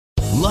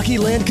Lucky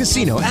Land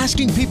Casino,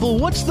 asking people,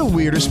 what's the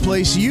weirdest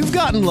place you've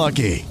gotten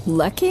lucky?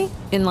 Lucky?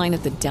 In line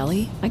at the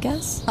deli, I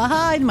guess?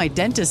 Aha, in my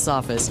dentist's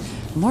office.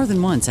 More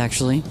than once,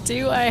 actually.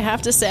 Do I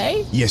have to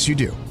say? Yes, you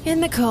do. In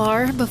the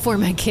car before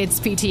my kids'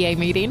 PTA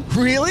meeting.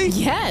 Really?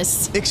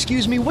 Yes.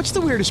 Excuse me, what's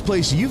the weirdest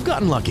place you've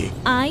gotten lucky?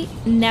 I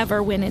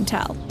never win and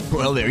tell.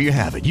 Well, there you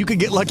have it. You can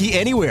get lucky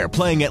anywhere,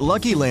 playing at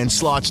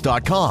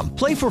LuckyLandSlots.com.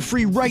 Play for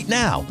free right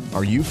now.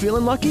 Are you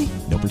feeling lucky?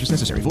 No purchase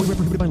necessary. Void where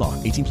prohibited by law.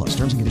 18 plus.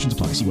 Terms and conditions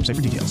apply. See website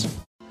for details.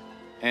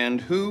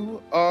 And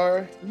who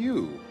are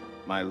you,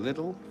 my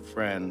little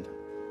friend?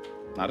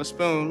 Not a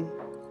spoon,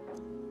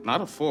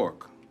 not a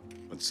fork,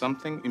 but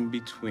something in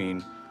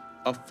between.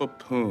 A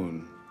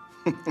fapoon.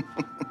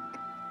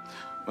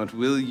 What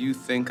will you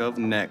think of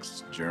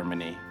next,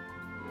 Germany?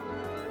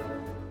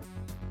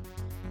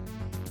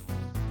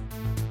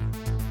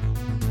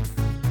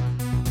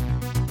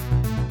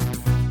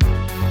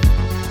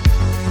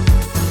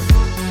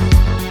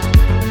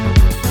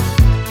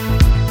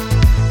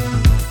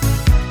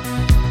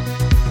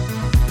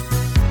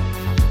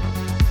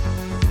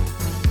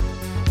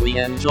 We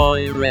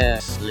enjoy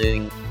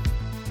wrestling.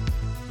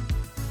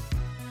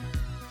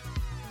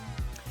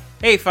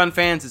 Hey, fun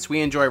fans, it's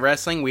We Enjoy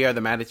Wrestling. We are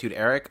the Mattitude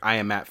Eric. I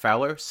am Matt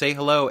Fowler. Say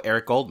hello,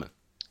 Eric Goldman.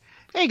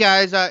 Hey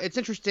guys, it's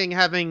interesting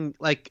having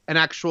like an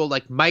actual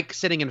like mic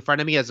sitting in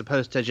front of me as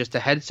opposed to just a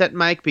headset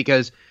mic,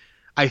 because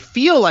I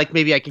feel like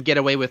maybe I can get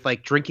away with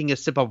like drinking a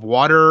sip of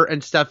water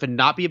and stuff and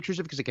not be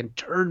obtrusive because I can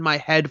turn my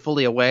head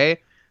fully away.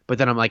 But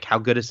then I'm like, how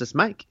good is this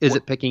mic? Is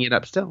it picking it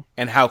up still?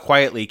 And how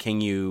quietly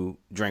can you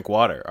drink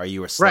water? Are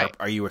you a slurp? Right.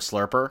 Are you a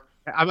slurper?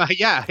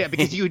 Yeah,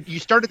 because you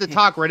started to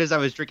talk right as I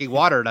was drinking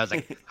water, and I was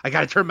like, I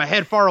got to turn my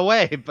head far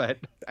away, but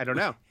I don't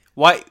know.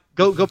 Why?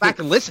 Go back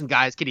and listen,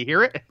 guys. Can you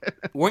hear it?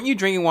 Weren't you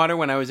drinking water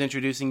when I was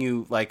introducing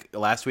you like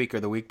last week or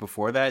the week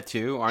before that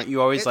too? Aren't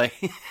you always like?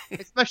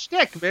 It's my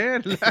shtick,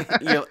 man.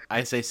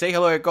 I say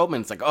hello, Eric Goldman.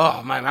 It's like,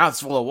 oh, my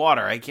mouth's full of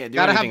water. I can't do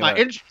anything. Gotta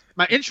have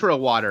my intro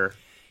water.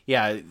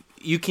 Yeah,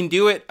 you can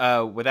do it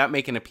without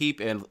making a peep,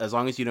 and as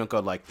long as you don't go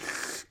like,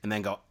 and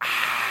then go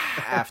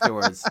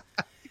afterwards.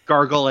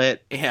 Gargle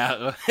it.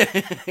 Yeah,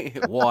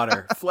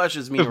 water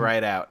flushes me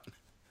right out.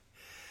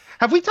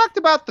 Have we talked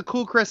about the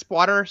Cool Crisp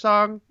Water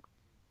song?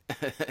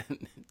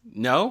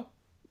 No.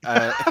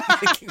 Let's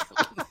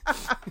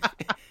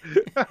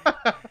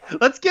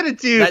get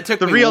into that took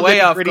the me real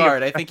way off nitty-gritty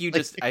guard. I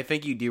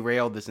think you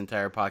derailed this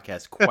entire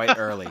podcast quite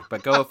early,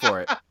 but go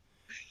for it.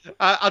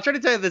 I'll try to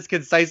tell you this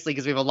concisely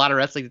because we have a lot of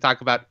wrestling to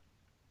talk about,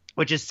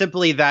 which is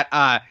simply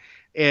that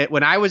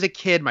when I was a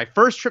kid, my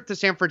first trip to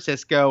San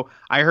Francisco,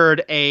 I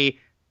heard a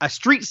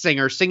street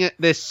singer sing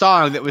this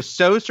song that was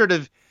so sort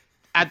of,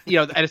 and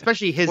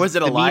especially his was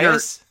it demeanor.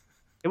 Elias?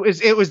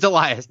 It was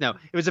Elias. No,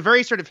 it was a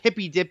very sort of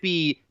hippy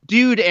dippy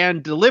dude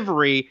and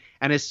delivery,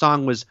 and his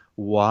song was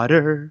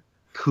 "Water,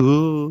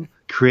 Cool,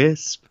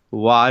 Crisp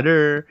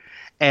Water,"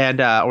 and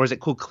or was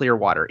it "Cool, Clear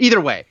Water"? Either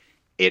way,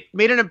 it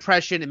made an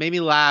impression. It made me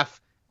laugh,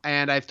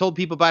 and I've told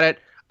people about it.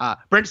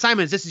 Brent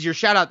Simons, this is your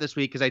shout out this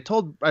week because I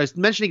was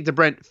mentioning to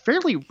Brent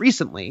fairly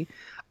recently.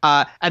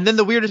 And then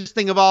the weirdest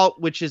thing of all,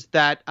 which is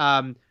that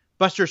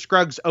Buster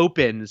Scruggs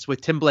opens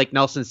with Tim Blake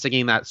Nelson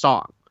singing that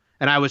song.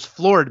 And I was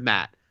floored,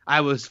 Matt.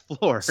 I was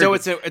floored. So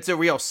it's a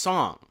real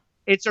song.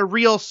 It's a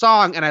real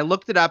song, and I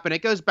looked it up, and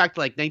it goes back to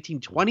like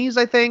 1920s,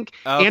 I think.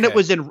 Okay. And it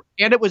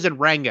was in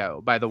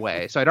Rango, by the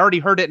way. So I'd already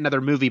heard it in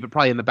another movie, but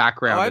probably in the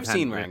background. Oh, I've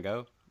seen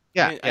Rango.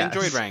 Yeah, I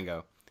enjoyed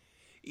Rango.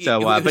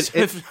 So,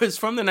 it was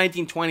from the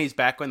 1920s,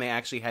 back when they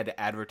actually had to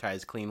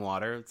advertise clean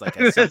water. It's like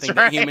something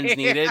that humans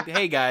needed.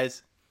 Hey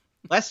guys,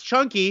 less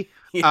chunky.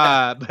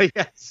 Yeah. But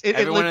yes,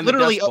 everyone in the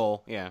Dust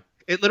Bowl. Yeah,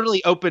 it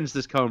literally opens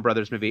this Coen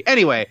Brothers movie.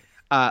 Anyway,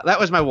 that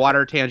was my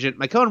water tangent,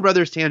 my Coen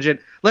Brothers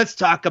tangent. Let's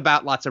talk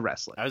about lots of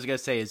wrestling. I was gonna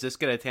say, is this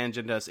gonna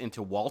tangent us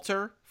into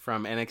Walter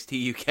from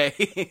NXT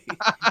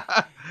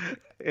UK?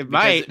 It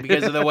might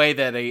because of the way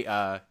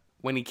that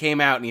when he came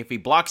out, and if he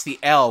blocks the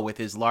L with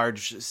his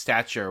large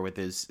stature, with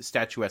his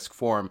statuesque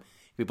form,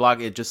 if he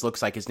block it, just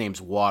looks like his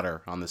name's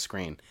Water on the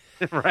screen.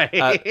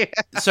 Right.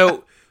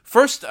 So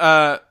first,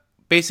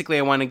 basically,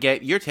 I want to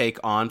get your take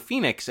on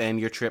Phoenix and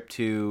your trip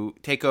to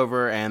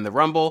TakeOver and the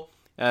Rumble.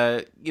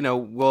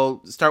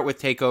 We'll start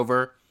with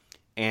TakeOver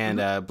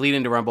and bleed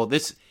into Rumble.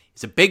 This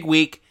is a big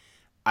week.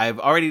 I've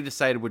already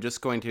decided we're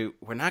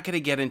not going to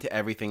get into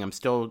everything. I'm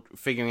still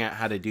figuring out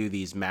how to do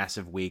these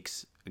massive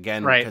weeks.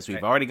 Again, because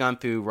we've already gone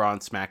through Raw and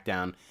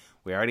SmackDown.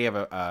 We already have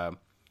a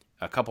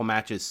couple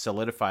matches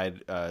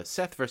solidified.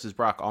 Seth versus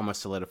Brock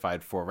almost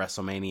solidified for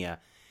WrestleMania.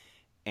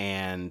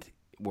 And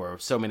we're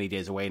so many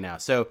days away now.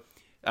 So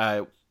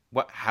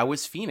how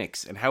is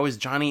Phoenix? And how is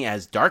Johnny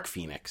as Dark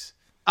Phoenix?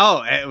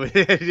 Oh,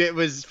 it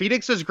was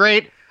Phoenix was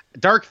great.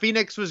 Dark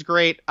Phoenix was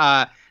great.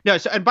 And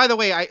by the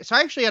way, I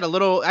actually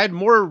had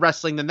more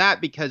wrestling than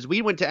that because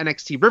we went to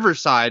NXT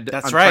Riverside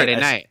on Friday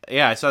night.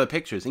 I saw the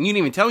pictures. And you didn't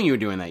even tell me you were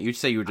doing that. You'd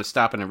say you were just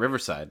stopping at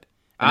Riverside.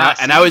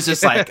 And I was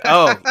just like,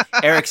 oh,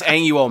 Eric's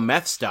annual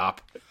meth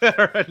stop.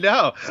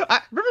 No,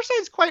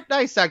 Riverside's quite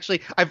nice,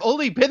 actually. I've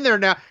only been there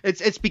now.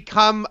 It's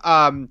become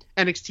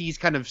NXT's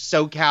kind of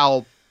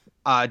SoCal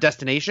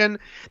destination.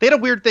 They had a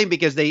weird thing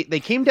because they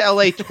came to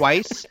LA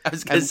twice. I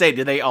was gonna say,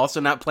 did they also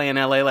not play in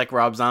LA like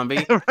Rob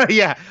Zombie?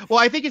 Yeah. Well,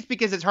 I think it's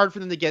because it's hard for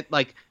them to get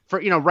like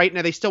right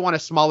now they still want a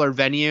smaller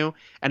venue,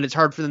 and it's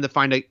hard for them to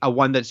find a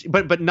one that's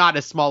but not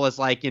as small as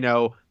like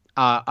a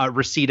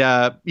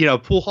Reseda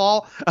pool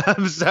hall.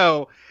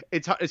 So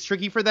it's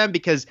tricky for them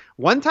because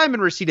one time in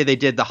Reseda they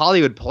did the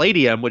Hollywood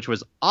Palladium, which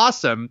was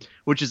awesome,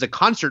 which is a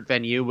concert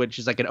venue, which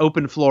is like an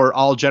open floor,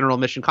 all general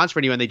admission concert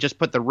venue, and they just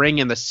put the ring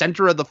in the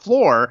center of the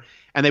floor,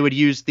 and they would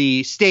use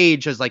the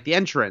stage as like the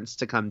entrance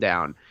to come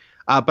down.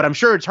 But I'm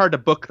sure it's hard to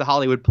book the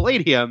Hollywood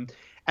Palladium.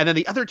 And then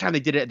the other time they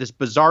did it at this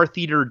bizarre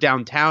theater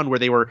downtown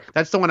where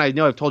that's the one I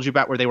know I've told you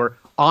about, where they were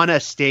on a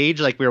stage,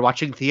 like we were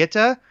watching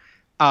theater.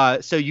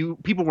 So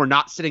people were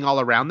not sitting all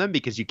around them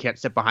because you can't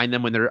sit behind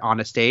them when they're on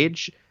a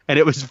stage. And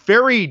it was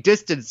very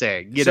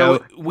distancing,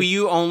 So were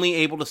you only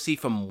able to see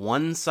from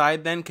one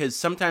side then? Because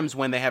sometimes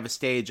when they have a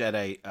stage at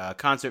a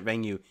concert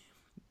venue,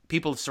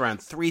 people surround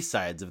three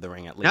sides of the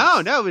ring at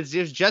least. No,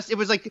 it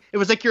was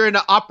like you're in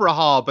an opera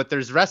hall, but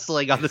there's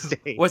wrestling on the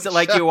stage. Was it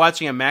like you're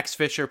watching a Max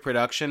Fisher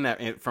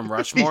production from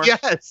Rushmore?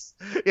 Yes.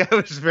 Yeah,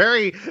 it was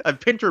very a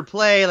Pinter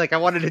play. Like I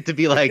wanted it to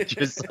be like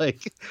just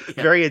like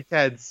very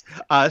intense.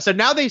 So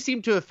now they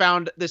seem to have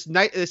found this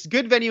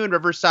good venue in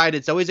Riverside.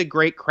 It's always a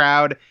great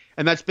crowd.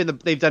 And that's been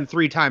they've done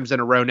 3 times in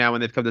a row now when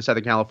they've come to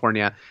Southern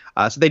California.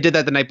 So they did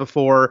that the night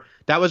before.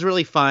 That was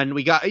really fun.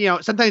 We got,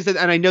 sometimes,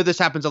 and I know this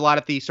happens a lot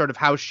at the sort of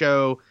house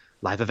show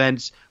live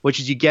events, which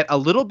is you get a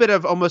little bit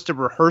of almost a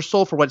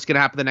rehearsal for what's going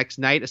to happen the next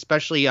night,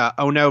 especially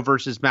Ono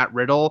versus Matt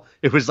Riddle.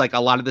 It was like a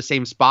lot of the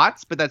same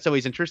spots, but that's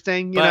always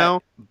interesting, you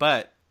know?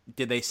 But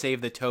did they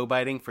save the toe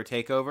biting for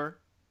TakeOver?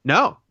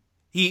 No.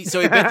 He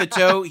bit the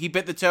toe. He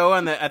bit the toe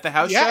at the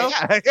house show.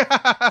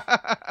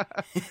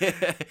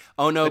 Yeah.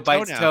 Ono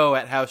bites toe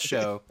at house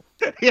show.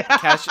 Yeah.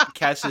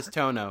 Cassius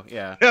Tono.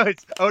 Yeah. No,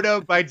 it's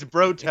Ono bites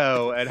bro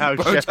toe at house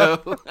bro show.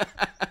 Toe.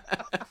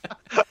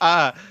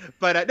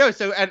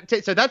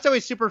 So that's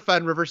always super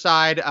fun.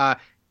 Riverside.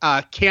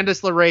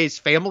 Candice LeRae's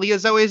family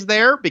is always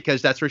there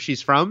because that's where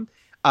she's from.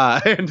 I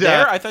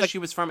thought she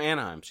was from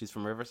Anaheim. She's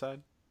from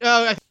Riverside.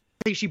 I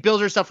think she bills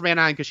herself from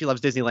Anaheim because she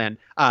loves Disneyland.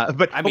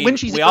 But when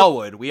she's we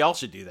all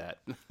should do that.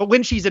 But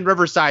when she's in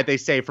Riverside, they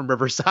say from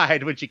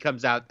Riverside when she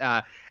comes out.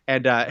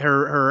 And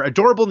her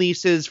adorable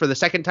nieces for the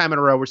second time in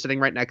a row were sitting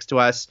right next to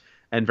us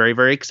and very,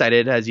 very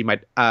excited, as you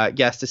might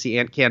guess, to see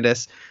Aunt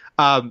Candice.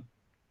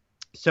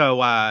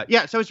 So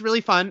it's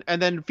really fun. And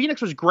then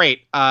Phoenix was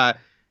great.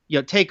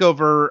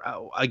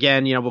 TakeOver,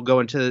 again, we'll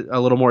go into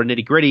a little more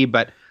nitty gritty,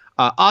 but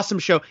awesome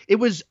show. It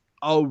was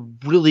a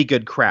really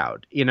good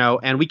crowd,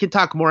 and we can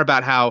talk more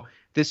about how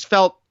this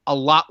felt a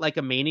lot like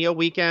a Mania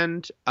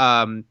weekend,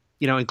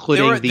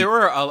 including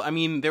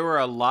there were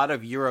a lot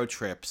of Euro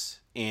trips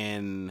at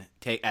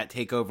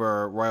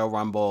TakeOver, Royal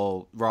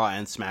Rumble, Raw,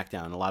 and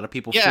SmackDown. A lot of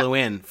people flew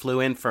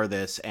in for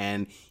this,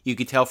 and you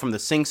could tell from the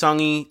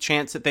sing-songy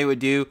chants that they would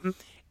do.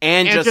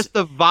 And just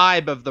the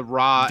vibe of the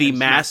Raw, the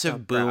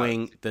massive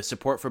booing, the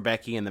support for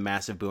Becky, and the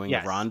massive booing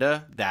of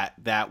Ronda.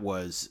 That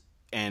was,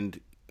 and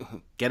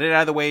get it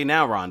out of the way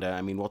now, Ronda.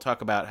 I mean, we'll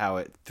talk about how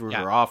it threw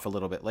her off a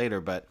little bit later,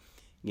 but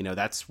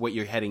that's what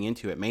you're heading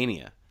into at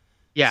Mania.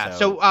 Yeah.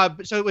 So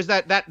it was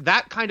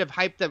that kind of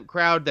hyped up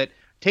crowd. That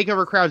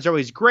TakeOver crowds are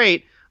always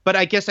great, but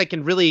I guess I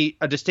can really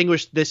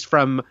distinguish this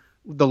from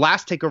the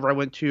last TakeOver I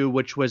went to,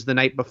 which was the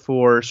night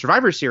before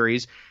Survivor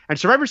Series. And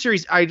Survivor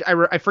Series,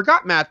 I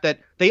forgot, Matt, that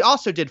they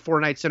also did 4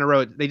 nights in a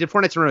row. They did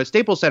 4 nights in a row at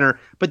Staples Center,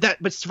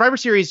 but Survivor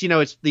Series,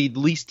 it's the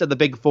least of the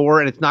big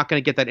 4, and it's not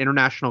going to get that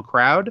international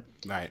crowd.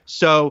 Right.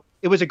 So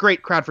it was a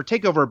great crowd for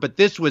TakeOver, but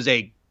this was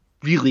a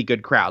really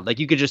good crowd. Like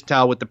you could just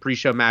tell with the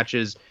pre-show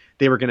matches,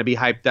 they were going to be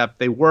hyped up.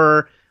 They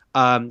were.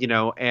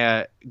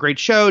 A great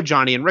show.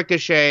 Johnny and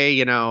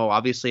Ricochet,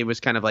 obviously it was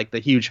kind of like the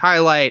huge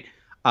highlight.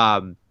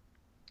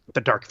 The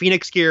Dark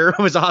Phoenix gear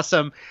was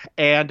awesome.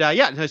 And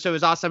so it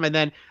was awesome. And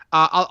then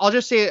I'll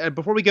just say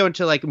before we go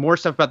into like more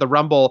stuff about the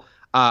Rumble,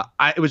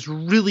 it was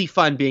really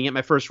fun being at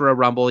my first Royal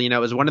Rumble. It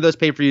was one of those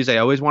pay-per-views I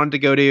always wanted to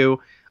go to.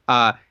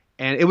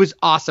 And it was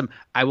awesome.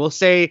 I will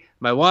say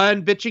my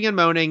one bitching and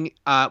moaning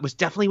was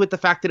definitely with the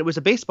fact that it was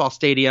a baseball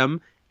stadium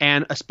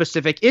and a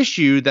specific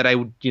issue that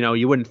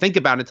you wouldn't think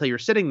about until you're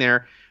sitting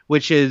there,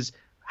 which is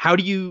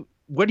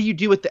what do you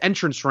do with the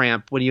entrance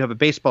ramp when you have a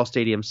baseball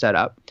stadium set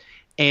up?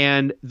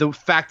 And the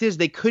fact is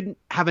they couldn't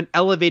have an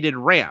elevated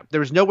ramp. There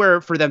was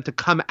nowhere for them to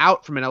come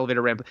out from an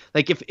elevated ramp.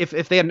 Like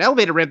if they had an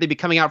elevated ramp, they'd be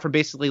coming out from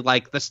basically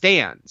like the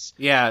stands.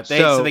 Yeah,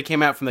 so they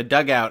came out from the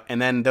dugout,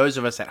 and then those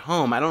of us at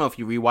home, I don't know if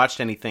you rewatched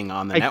anything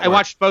on the network. I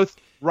watched both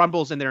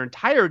Rumbles in their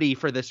entirety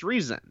for this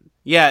reason.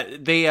 Yeah,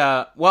 they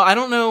I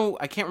don't know,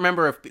 I can't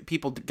remember if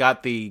people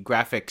got the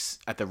graphics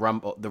at the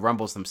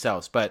Rumbles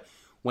themselves, but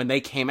when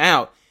they came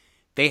out,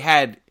 they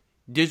had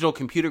digital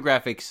computer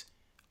graphics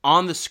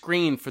on the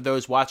screen for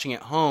those watching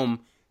at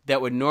home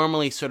that would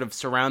normally sort of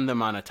surround them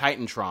on a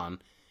Titantron.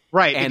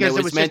 Right, and because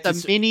it was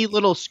just a mini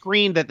little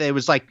screen that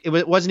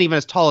it wasn't even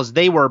as tall as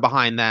they were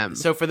behind them.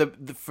 So for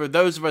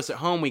those of us at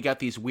home, we got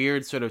these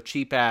weird sort of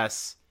cheap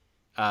ass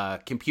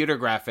computer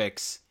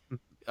graphics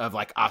of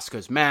like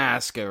Asuka's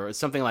mask or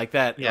something like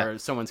that, Yeah. or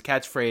someone's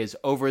catchphrase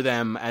over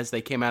them as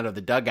they came out of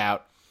the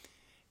dugout.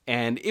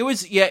 And it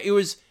was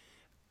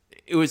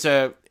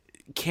a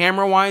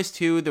camera wise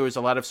too. There was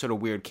a lot of sort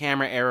of weird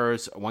camera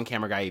errors. One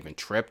camera guy even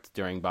tripped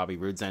during Bobby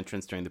Roode's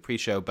entrance during the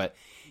pre-show, but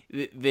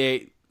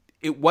it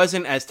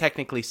wasn't as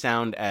technically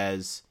sound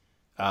as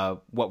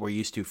what we're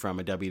used to from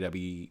a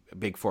WWE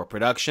Big Four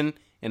production.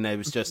 And it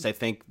was just, I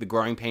think, the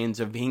growing pains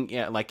of being,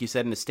 like you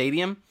said, in a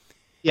stadium.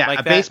 Yeah, like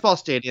a baseball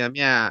stadium.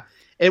 Yeah,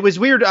 it was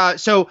weird.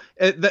 So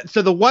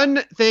the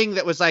one thing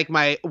that was like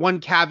my one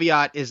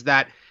caveat is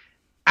that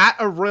at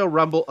a Royal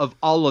Rumble of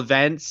all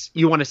events,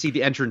 you want to see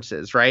the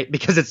entrances, right?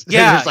 Because it's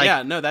Yeah,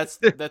 like, no, that's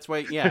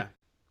why, yeah.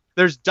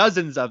 there's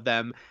dozens of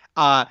them.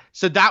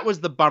 So that was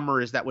the bummer,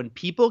 is that when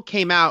people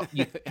came out,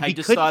 I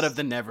just thought of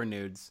the Never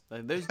Nudes.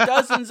 Like, there's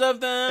dozens of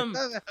them.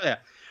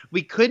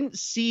 We couldn't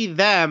see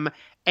them.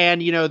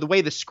 And, you know, the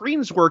way the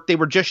screens work, they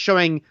were just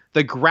showing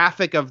the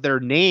graphic of their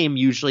name,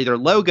 usually their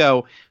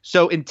logo.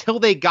 So until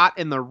they got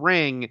in the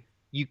ring,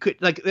 you could,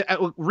 like,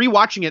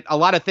 rewatching it, a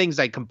lot of things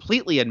I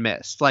completely had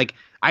missed. Like,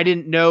 I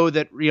didn't know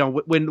that, you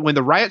know, when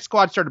the Riot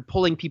Squad started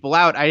pulling people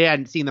out, I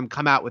hadn't seen them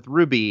come out with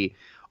Ruby.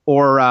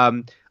 Or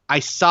I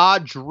saw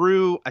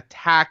Drew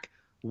attack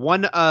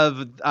one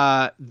of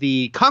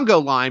the Congo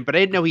line, but I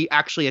didn't know he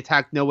actually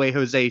attacked No Way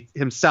Jose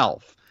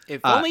himself. If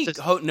only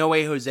No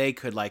Way Jose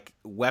could, like,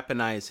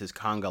 weaponize his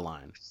conga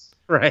line.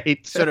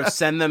 Right. Sort of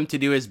send them to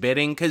do his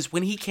bidding. Because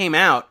when he came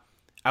out,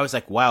 I was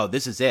like, wow,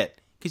 this is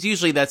it. Because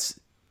usually that's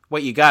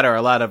what you got are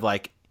a lot of,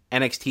 like,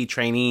 NXT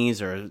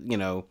trainees or, you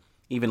know,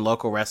 even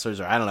local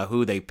wrestlers, or I don't know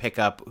who they pick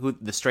up, who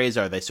the strays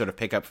are they sort of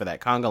pick up for that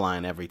conga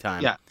line every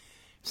time. Yeah.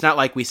 It's not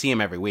like we see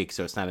him every week,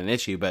 so it's not an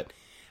issue. But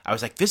I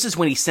was like, this is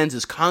when he sends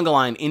his conga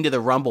line into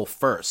the Rumble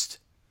first.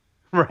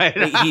 Right.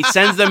 He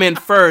sends them in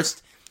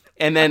first.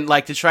 And then,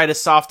 like, to try to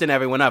soften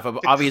everyone up,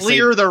 obviously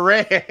clear the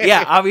ring.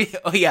 Yeah, wouldn't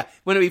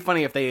it be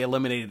funny if they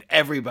eliminated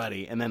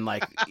everybody and then,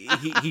 like,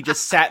 he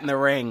just sat in the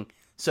ring,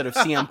 sort of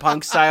CM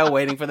Punk style,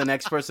 waiting for the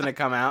next person to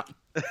come out?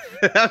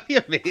 That'd be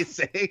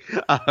amazing.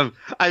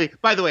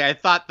 By the way, I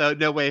thought the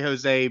No Way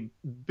Jose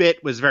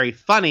bit was very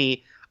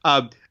funny.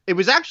 It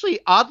was actually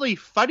oddly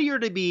funnier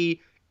to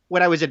me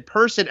when I was in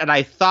person, and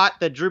I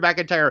thought that Drew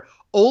McIntyre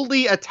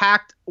only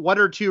attacked one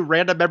or two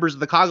random members of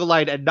the Congo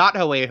line and not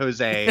No Way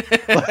Jose.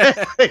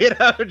 You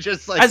know,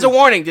 just like as a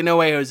warning to No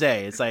Way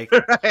Jose. It's like,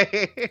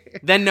 right.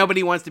 Then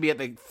nobody wants to be at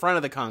the front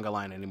of the Congo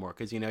line anymore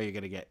because you know you're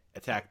going to get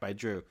attacked by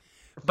Drew.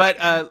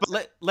 But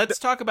let's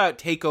talk about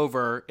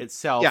TakeOver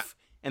itself. Yeah.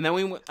 And then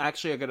we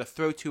actually are going to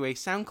throw to a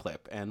sound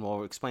clip, and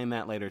we'll explain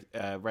that later,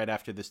 right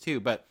after this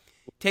too. But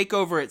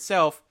TakeOver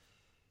itself,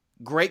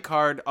 great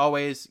card,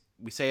 always.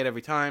 We say it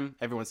every time.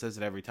 Everyone says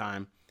it every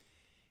time.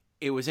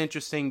 It was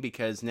interesting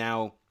because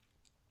now,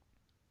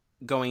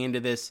 going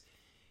into this,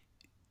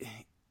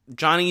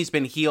 Johnny's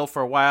been heel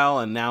for a while,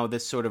 and now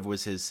this sort of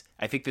was his,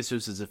 I think this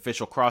was his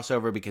official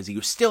crossover because he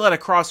was still at a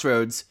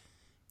crossroads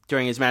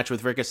during his match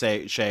with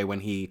Ricochet when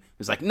he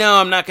was like, no,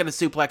 I'm not going to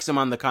suplex him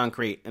on the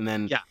concrete. And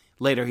then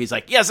later he's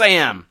like, yes, I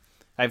am.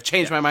 I've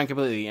changed my mind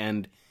completely.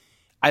 And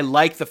I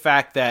like the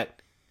fact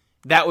that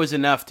that was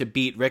enough to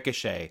beat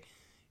Ricochet.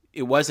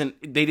 It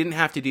wasn't, they didn't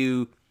have to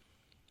do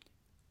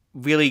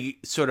really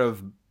sort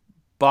of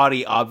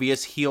body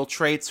obvious heel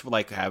traits,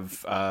 like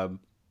have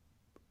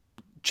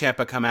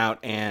Ciampa come out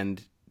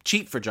and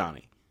cheat for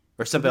Johnny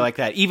or something like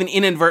that. Even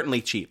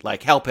inadvertently cheat,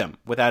 like help him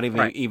without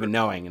even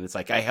knowing. And it's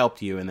like, I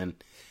helped you. And then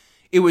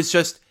it was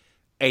just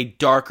a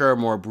darker,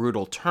 more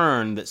brutal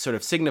turn that sort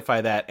of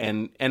signified that.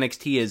 And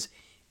NXT is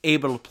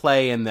able to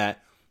play in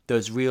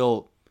those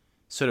real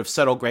sort of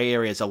subtle gray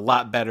areas a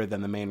lot better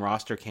than the main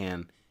roster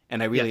can.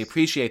 And I really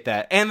appreciate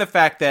that. And the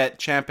fact that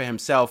Ciampa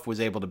himself was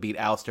able to beat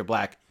Aleister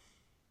Black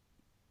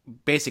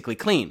basically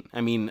clean.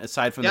 I mean,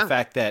 aside from the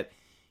fact that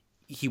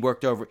he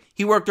worked over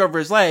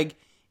his leg,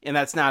 and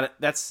that's not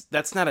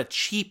a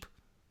cheap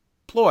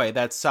ploy.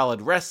 That's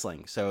solid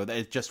wrestling. So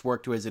it just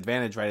worked to his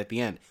advantage right at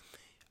the end.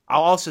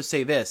 I'll also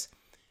say this.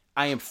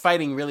 I am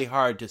fighting really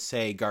hard to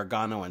say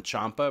Gargano and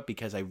Ciampa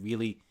because I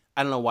don't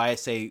know why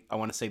I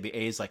want to say the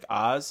A's like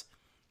Oz.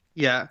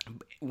 Yeah.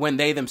 When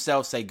they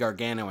themselves say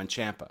Gargano and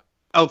Ciampa.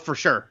 Oh, for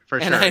sure.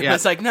 And I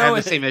was like, no, I have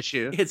the same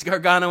issue. It's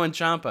Gargano and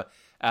Ciampa.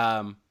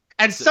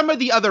 And some of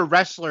the other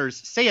wrestlers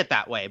say it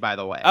that way, by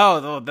the way.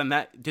 Oh,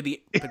 then do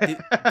the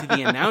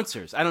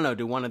announcers? I don't know.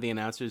 Do one of the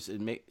announcers?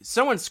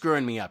 Someone's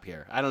screwing me up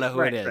here. I don't know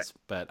who it is,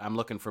 but I'm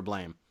looking for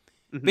blame.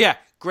 Mm-hmm. But yeah,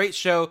 great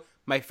show.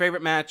 My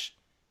favorite match.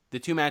 The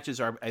two matches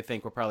were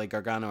probably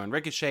Gargano and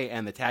Ricochet,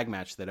 and the tag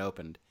match that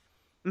opened.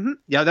 Mm-hmm.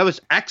 Yeah, that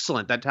was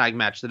excellent. That tag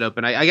match that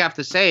opened. I have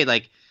to say,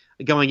 like,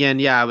 going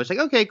in, I was like,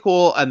 okay,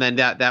 cool, and then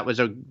that was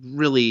a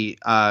really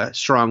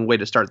strong way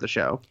to start the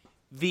show.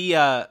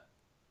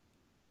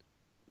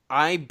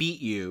 I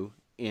beat you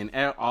in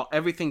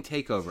everything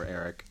TakeOver,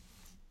 Eric.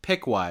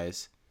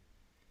 Pick-wise.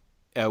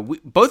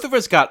 Both of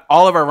us got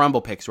all of our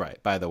Rumble picks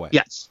right, by the way.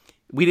 Yes.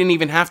 We didn't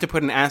even have to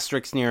put an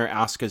asterisk near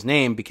Asuka's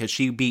name because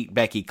she beat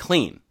Becky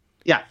clean.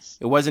 Yes.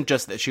 It wasn't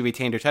just that she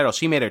retained her title;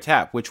 she made her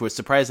tap, which was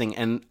surprising,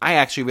 and I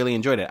actually really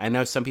enjoyed it. I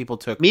know some people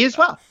took Me as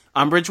well.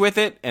 umbrage with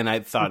it, and I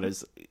thought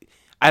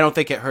I don't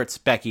think it hurts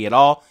Becky at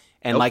all.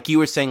 And like you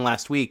were saying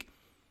last week,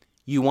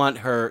 you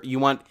wanted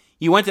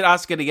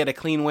Asuka to get a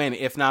clean win,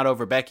 if not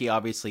over Becky,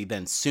 obviously,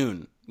 then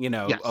soon,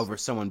 over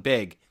someone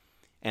big.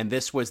 And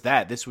this was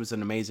that. This was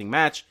an amazing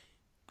match.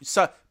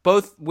 So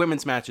both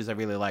women's matches I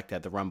really liked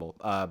at the Rumble.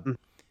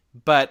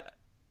 But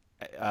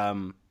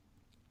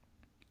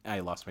I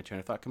lost my train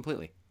of thought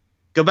completely.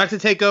 Go back to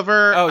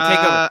TakeOver. Oh,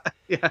 TakeOver.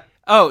 Yeah.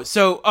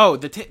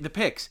 The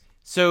picks.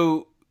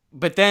 So,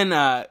 but then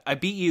I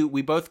beat you.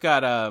 We both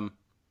got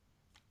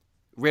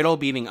Riddle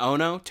beating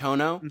Tono.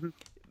 Mm-hmm.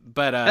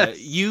 But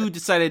you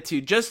decided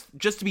to just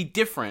to be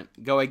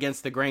different, go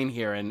against the grain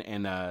here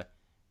and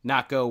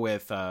not go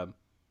with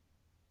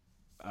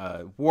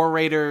War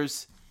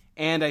Raiders,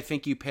 and I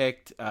think you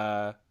picked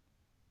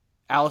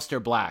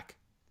Aleister Black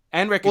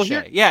and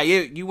Ricochet. Well,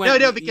 you went.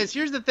 No, because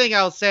here's the thing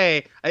I'll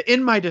say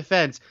in my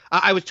defense.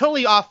 I was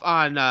totally off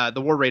on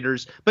the War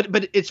Raiders,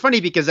 but it's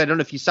funny because I don't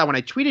know if you saw when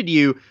I tweeted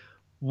you.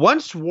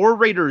 Once War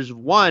Raiders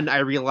won, I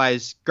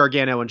realized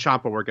Gargano and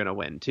Ciampa were going to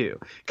win too.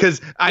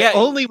 Because I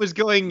only was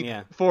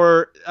going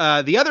for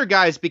the other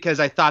guys because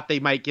I thought they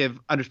might give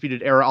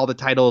Undisputed Era all the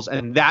titles,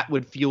 and that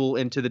would fuel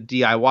into the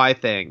DIY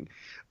thing.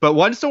 But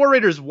once the War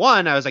Raiders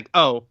won, I was like,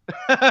 oh,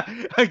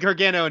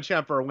 Gargano and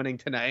Ciampa are winning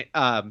tonight.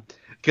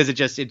 Because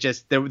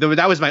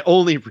that was my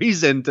only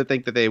reason to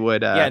think that they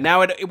would.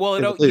 Now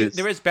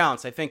there is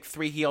balance. I think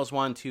 3 heels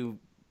won, 2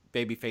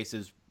 baby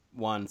faces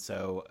won.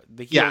 So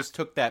the heels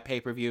took that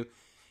pay-per-view.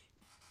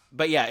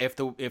 But if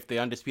the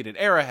Undisputed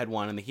Era had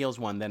won and the heels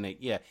won, then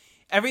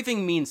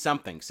everything means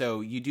something.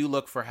 So you do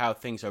look for how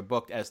things are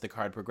booked as the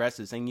card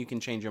progresses, and you can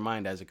change your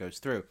mind as it goes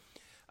through.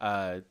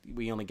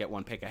 We only get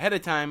one pick ahead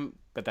of time,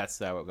 but that's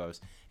how it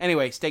goes.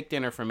 Anyway, steak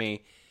dinner for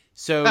me.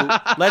 So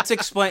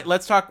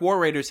let's talk War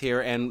Raiders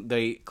here, and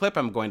the clip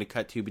I'm going to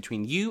cut to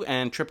between you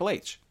and Triple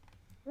H.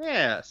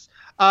 Yes.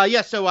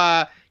 So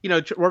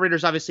War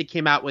Raiders obviously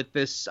came out with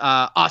this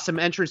awesome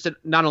entrance that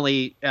not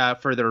only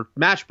for their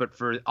match, but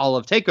for all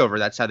of TakeOver.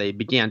 That's how they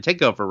began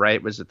TakeOver,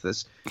 right? Was it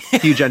this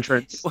huge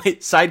entrance?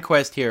 Wait, side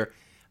quest here.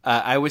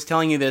 I was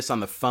telling you this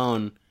on the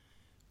phone,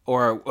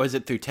 or was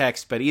it through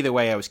text? But either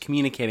way, I was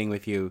communicating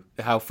with you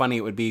how funny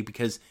it would be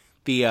because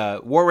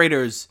the War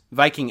Raiders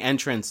Viking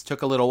entrance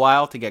took a little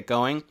while to get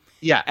going.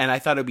 Yeah. And I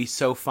thought it would be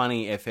so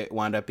funny if it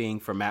wound up being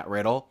for Matt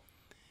Riddle.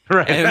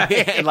 Right.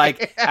 And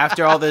like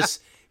after all this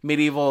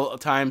medieval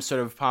times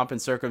sort of pomp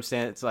and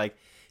circumstance, like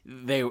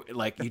they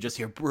you just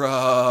hear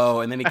bro,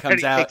 and then he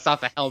comes out, takes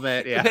off the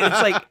helmet. Yeah.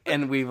 It's like,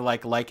 and we were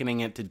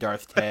likening it to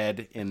Darth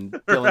Ted in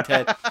Bill and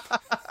Ted.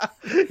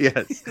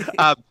 Yes.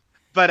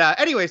 But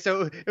anyway,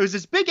 so it was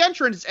this big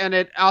entrance, and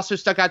it also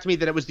stuck out to me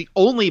that it was the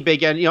only big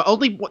they were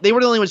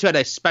the only ones who had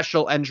a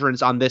special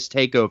entrance on this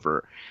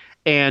TakeOver.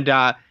 And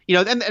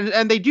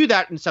and they do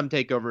that in some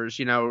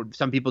takeovers.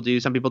 Some people do,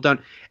 some people don't.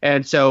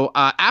 And so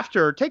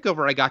after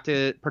TakeOver, I got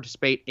to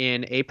participate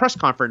in a press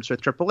conference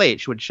with Triple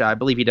H, which I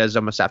believe he does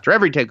almost after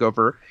every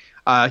TakeOver.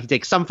 He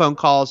takes some phone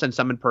calls and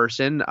some in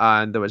person.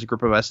 And there was a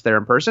group of us there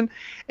in person.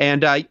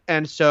 And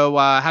so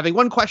having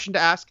one question to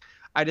ask,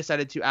 I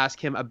decided to ask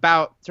him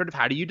about sort of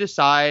how do you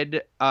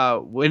decide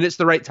when it's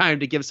the right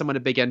time to give someone a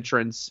big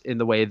entrance in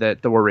the way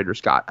that the War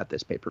Raiders got at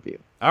this pay-per-view.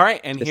 All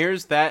right, and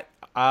here's that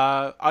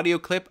audio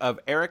clip of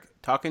Eric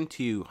talking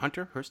to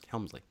Hunter Hearst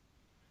Helmsley.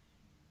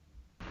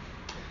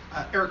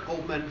 Eric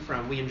Goldman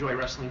from We Enjoy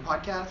Wrestling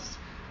podcast.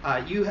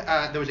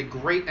 There was a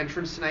great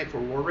entrance tonight for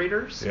War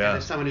Raiders. Yeah. And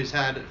as someone who's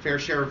had a fair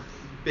share of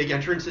big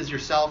entrances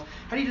yourself,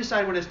 how do you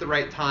decide when it's the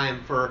right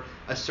time for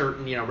a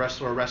certain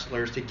wrestler or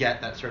wrestlers to get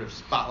that sort of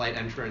spotlight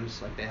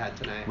entrance like they had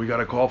tonight? We got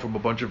a call from a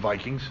bunch of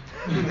Vikings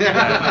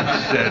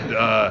that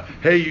said,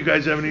 hey, you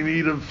guys have any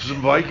need of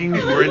some Vikings?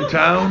 We're in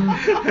town,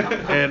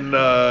 and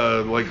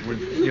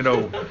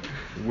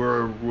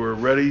we're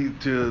ready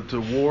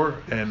to war.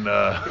 And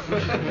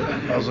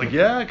I was like,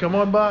 yeah, come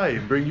on by,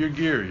 bring your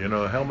gear,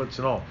 helmets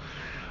and all.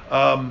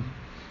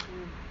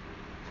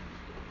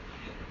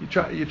 You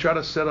try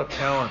to set up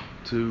talent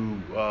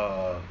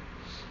to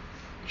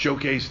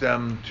showcase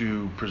them,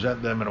 to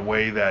present them in a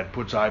way that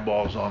puts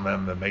eyeballs on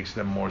them, that makes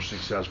them more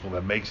successful,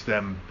 that makes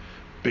them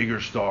bigger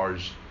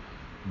stars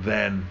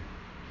than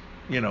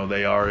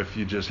they are if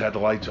you just had the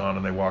lights on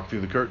and they walk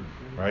through the curtain,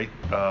 right?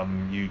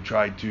 You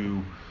try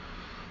to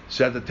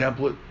set the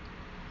template,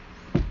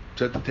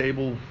 set the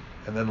table,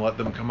 and then let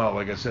them come out,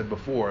 like I said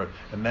before,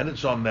 and then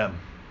it's on them,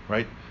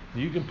 right?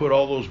 You can put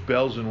all those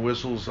bells and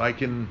whistles,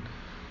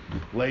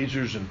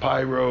 lasers and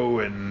pyro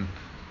and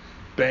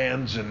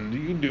bands, and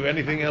you can do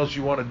anything else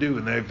you want to do,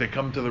 and if they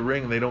come to the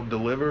ring and they don't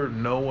deliver,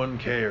 no one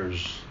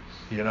cares.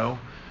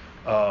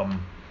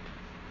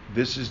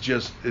 This is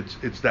just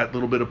it's that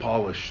little bit of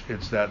polish,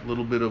 it's that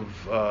little bit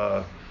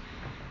of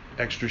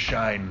extra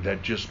shine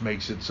that just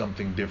makes it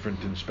something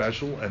different and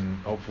special, and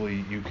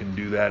hopefully you can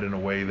do that in a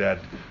way that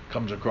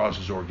comes across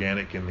as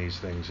organic in these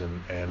things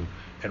and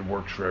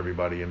works for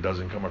everybody and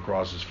doesn't come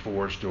across as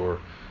forced or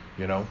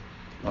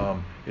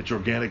It's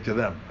organic to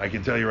them. I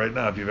can tell you right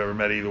now, if you've ever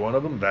met either one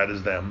of them, that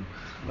is them.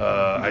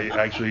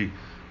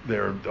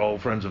 They're all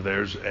friends of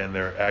theirs, and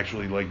they're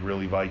actually like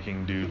really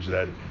Viking dudes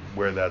that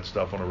wear that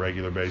stuff on a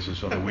regular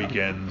basis on the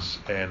weekends.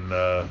 And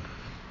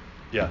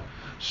yeah,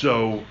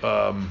 so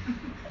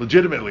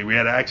legitimately, we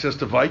had access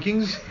to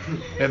Vikings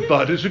and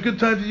thought it's a good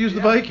time to use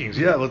the Vikings.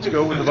 Yeah, let's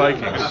go with the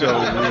Vikings. So we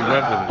went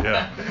with it.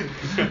 Yeah.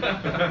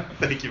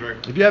 Thank you very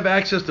much. If you have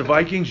access to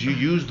Vikings, you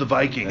use the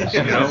Vikings.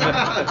 You know.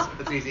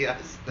 That's easy.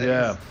 Yes.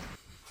 Yeah.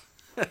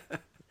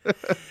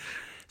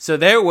 So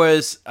there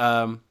was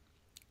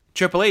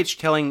Triple H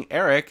telling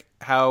Eric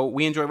how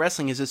We Enjoy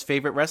Wrestling is his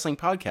favorite wrestling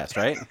podcast,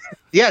 right?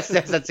 Yes,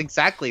 that's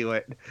exactly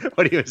what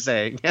he was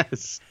saying.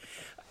 Yes.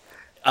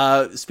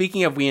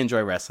 Speaking of We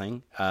Enjoy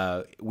Wrestling,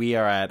 we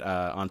are at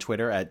on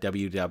Twitter at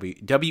WEW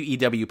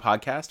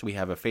Podcast. We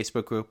have a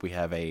Facebook group. We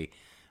have a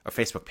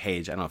Facebook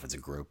page. I don't know if it's a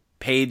group.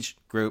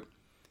 Group,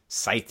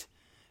 site.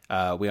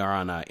 We are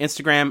on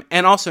Instagram.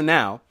 And also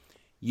now,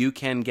 you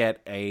can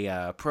get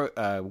a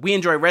We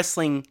Enjoy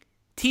Wrestling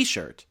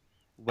t-shirt.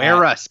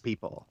 Wear us,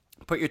 people.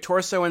 Put your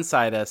torso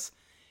inside us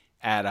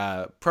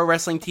at Pro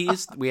Wrestling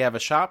Tees. We have a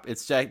shop.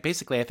 It's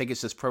basically, I think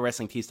it's just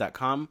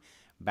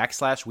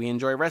prowrestlingtees.com/We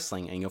Enjoy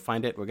Wrestling, and you'll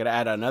find it. We're going to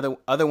add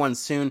other ones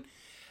soon.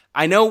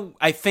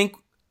 I think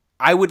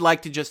I would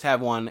like to just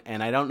have one,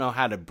 and I don't know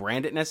how to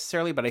brand it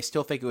necessarily, but I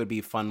still think it would be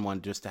a fun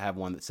one just to have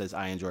one that says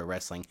I Enjoy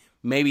Wrestling.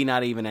 Maybe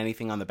not even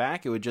anything on the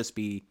back. It would just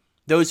be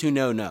those who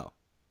know.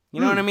 You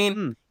know what I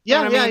mean?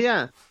 Yeah, you know what I mean?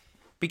 yeah.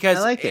 Because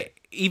I like it.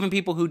 Even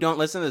people who don't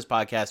listen to this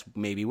podcast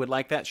maybe would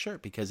like that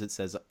shirt because it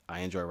says I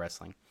Enjoy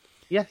Wrestling.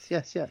 Yes.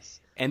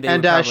 And they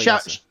would probably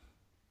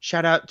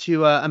shout out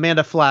to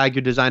Amanda Flagg,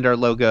 who designed our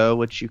logo,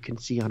 which you can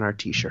see on our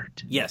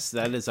t-shirt. Yes,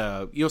 that is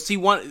you'll see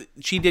one.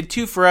 She did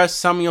two for us.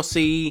 Some you'll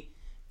see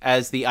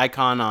as the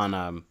icon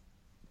on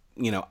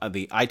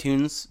the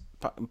iTunes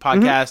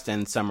podcast,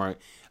 and some are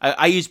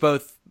I use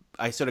both.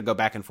 I sort of go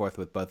back and forth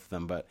with both of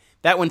them, but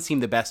that one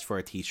seemed the best for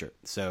a t-shirt.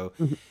 So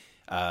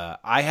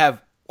I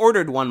have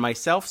ordered one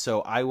myself,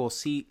 so I will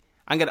see.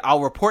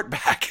 I'll report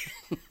back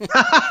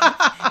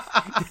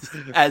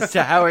as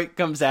to how it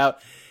comes out.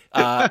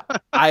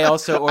 I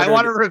also ordered. I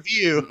want a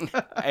review.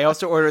 I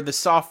also ordered the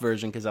soft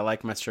version because I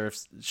like my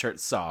shirt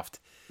soft.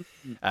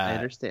 I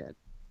understand,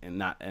 and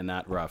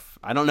not rough.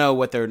 I don't know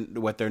what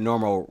their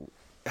normal,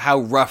 how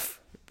rough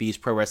these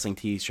pro wrestling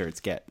t-shirts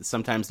get.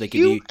 Sometimes they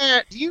can be.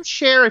 Do you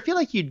share? I feel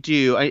like you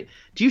do.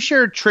 Do you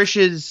share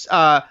Trish's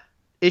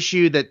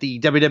issue that the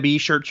WWE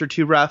shirts are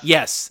too rough?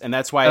 Yes, and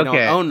that's why I don't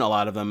own a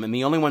lot of them. And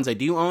the only ones I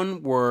do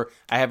own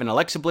I have an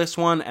Alexa Bliss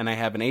one and I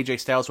have an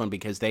AJ Styles one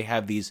because they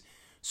have these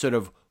sort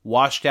of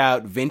washed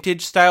out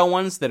vintage style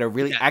ones that are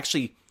really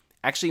actually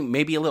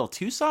maybe a little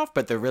too soft,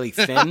 but they're really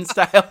thin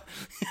style.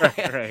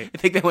 Right. I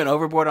think they went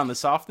overboard on the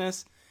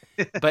softness.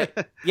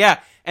 But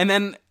yeah, and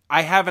then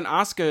I have an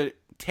Asuka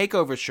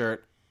Takeover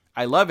shirt.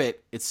 I love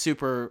it. It's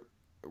super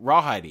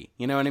rawhidey.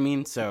 You know what I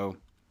mean? So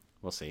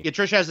we'll see. Yeah,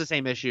 Trish has the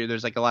same issue.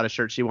 There's like a lot of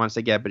shirts she wants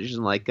to get, but she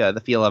doesn't like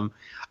the feel of them.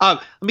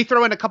 Let me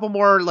throw in a couple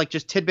more like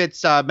just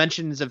tidbits,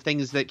 mentions of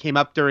things that came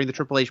up during the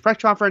Triple H press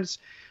conference,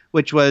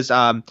 which was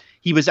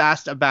he was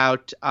asked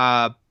about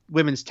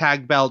women's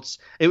tag belts.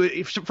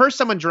 First,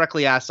 someone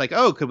directly asked like,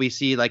 "Oh, could we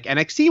see like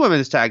NXT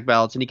women's tag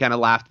belts?" And he kind of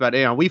laughed about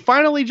it. We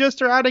finally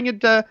just are adding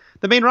it to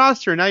the main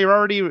roster. Now you're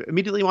already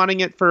immediately wanting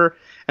it for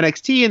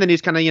NXT, and then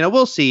he's kind of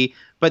we'll see.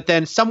 But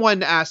then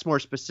someone asked more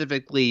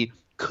specifically,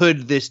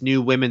 could this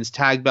new women's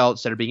tag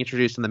belts that are being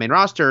introduced on the main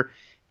roster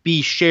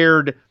be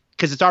shared?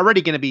 Because it's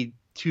already going to be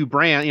two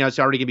brands, it's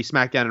already going to be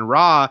SmackDown and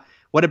Raw.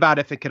 What about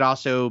if it could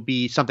also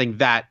be something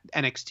that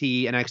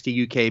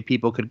NXT UK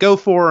people could go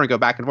for and go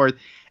back and forth?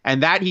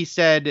 And that he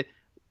said,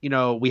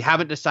 we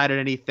haven't decided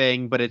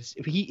anything, but it's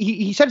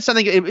he said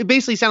something. It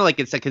basically sounded like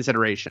it's a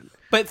consideration.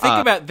 But think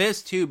about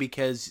this too,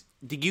 because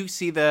did you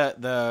see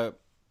the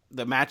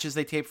matches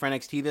they taped for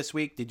NXT this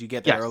week? Did you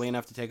get there early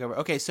enough to take over?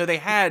 Okay, so they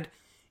had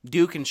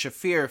Duke and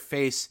Shafir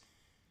face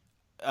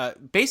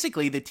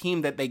basically the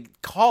team that they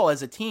call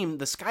as a team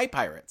the Sky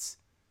Pirates.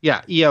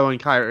 Yeah, Io and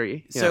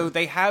Kyrie. Yeah. So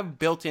they have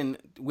built-in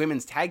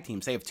women's tag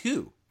teams. They have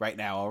two right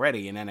now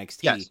already in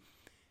NXT. Yes.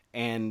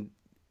 And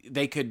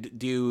they could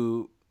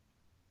do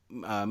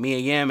Mia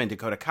Yim and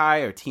Dakota Kai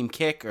or Team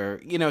Kick or,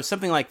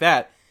 something like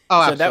that.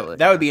 Oh, so absolutely.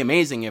 That would be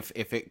amazing if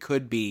it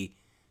could be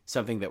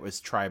something that was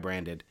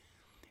tri-branded.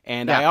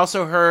 And I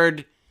also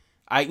heard,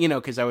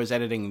 because I was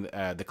editing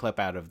the clip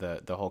out of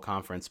the whole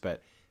conference,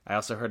 but I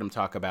also heard him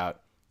talk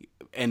about,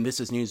 and this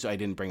is news I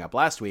didn't bring up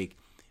last week,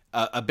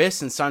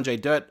 Abyss and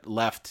Sanjay Dutt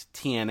left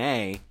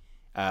TNA,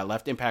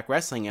 left Impact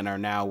Wrestling, and are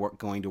now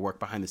going to work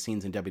behind the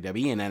scenes in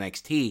WWE and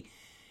NXT.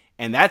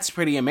 And that's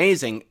pretty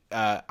amazing.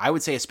 I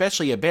would say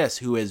especially Abyss,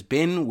 who has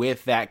been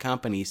with that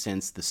company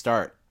since the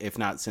start, if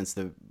not since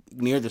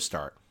near the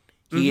start.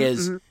 He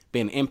has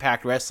been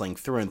Impact Wrestling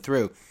through and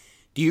through.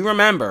 Do you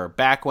remember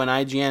back when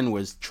IGN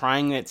was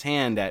trying its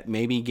hand at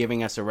maybe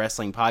giving us a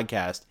wrestling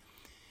podcast,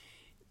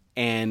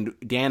 and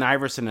Dan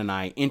Iverson and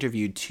I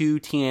interviewed two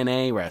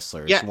TNA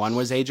wrestlers. Yes. One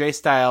was AJ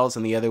Styles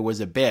and the other was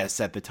Abyss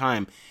at the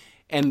time.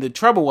 And the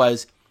trouble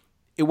was,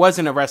 it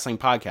wasn't a wrestling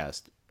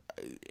podcast.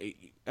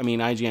 I mean,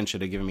 IGN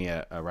should have given me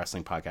a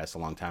wrestling podcast a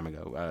long time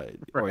ago,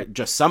 or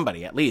just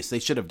somebody at least. They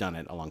should have done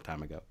it a long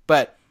time ago.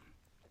 But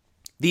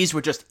these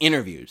were just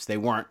interviews. It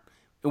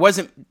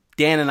wasn't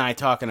Dan and I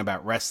talking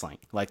about wrestling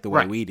like the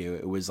way we do.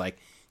 It was like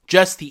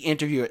just the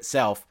interview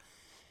itself.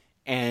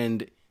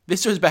 And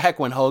this was back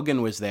when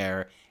Hogan was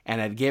there and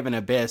had given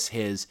Abyss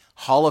his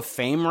Hall of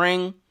Fame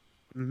ring.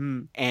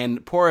 Mm-hmm.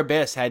 And poor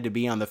Abyss had to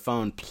be on the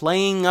phone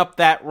playing up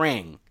that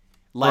ring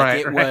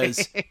like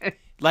was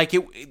like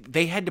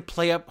they had to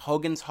play up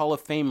Hogan's Hall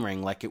of Fame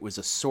ring like it was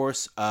a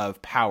source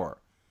of power,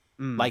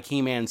 like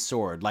He-Man's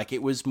sword, like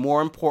it was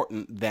more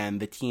important than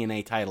the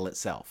TNA title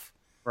itself.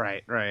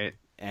 Right.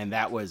 And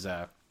that was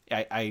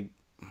I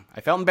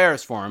felt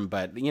embarrassed for him,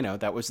 but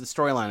that was the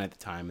storyline at the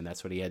time, and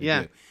that's what he had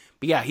to do.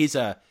 But yeah,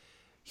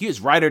 he was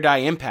Ride or Die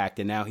Impact,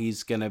 and now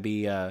he's gonna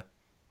be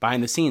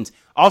behind the scenes.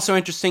 Also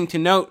interesting to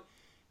note,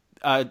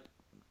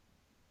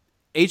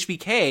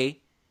 HBK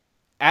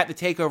at the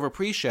TakeOver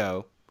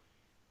pre-show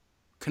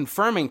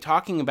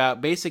talking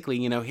about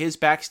basically, his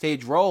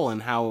backstage role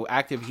and how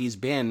active he's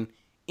been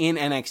in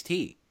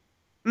NXT.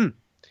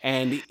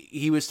 And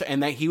he was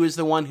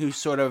the one who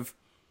sort of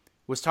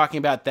was talking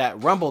about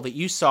that Rumble that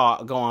you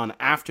saw go on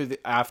after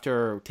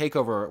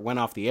TakeOver went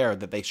off the air,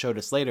 that they showed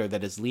us later,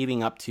 that is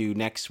leading up to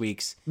next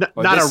week's... Not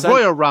a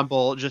Royal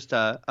Rumble, just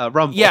a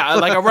Rumble. Yeah,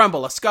 like a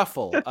Rumble, a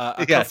scuffle,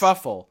 a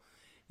kerfuffle.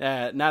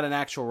 Not an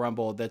actual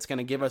Rumble that's going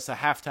to give us a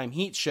halftime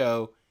heat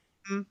show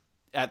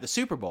at the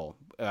Super Bowl,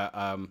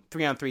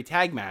 3-on-3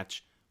 tag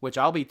match, which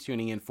I'll be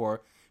tuning in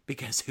for,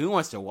 because who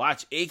wants to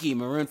watch achy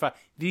Maroon 5?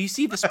 Did you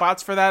see the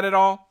spots for that at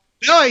all?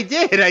 No, I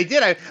did.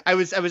 I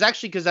was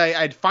actually, because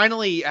I'd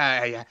finally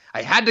I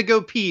had to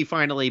go pee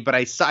finally, but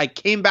I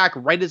came back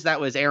right as that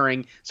was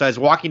airing, so I was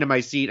walking to my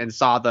seat and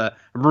saw the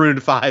Maroon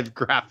 5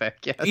 graphic.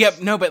 Yes.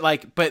 Yep. No, but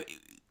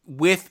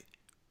with,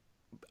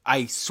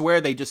 I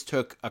swear they just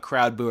took a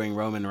crowd booing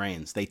Roman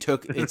Reigns.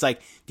 It's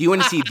like, do you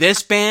want to see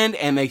this band?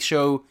 And they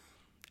show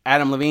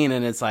Adam Levine,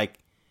 and it's like,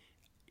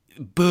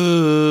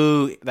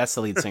 boo. That's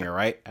the lead singer,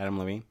 right? Adam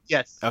Levine?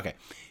 Yes. Okay.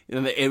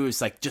 And it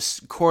was like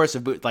just chorus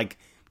of boo, like.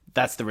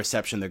 That's the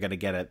reception they're going to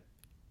get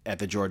at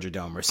the Georgia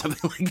Dome or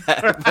something like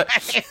that. But,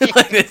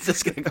 like, it's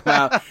just going to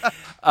come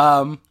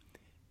out.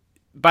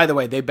 By the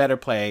way, they better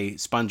play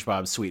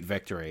SpongeBob's Sweet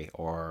Victory,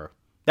 or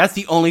that's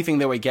the only thing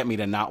that would get me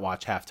to not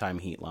watch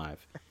Halftime Heat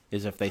live,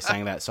 is if they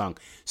sang that song.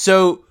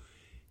 So,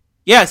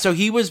 yeah, so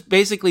he was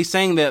basically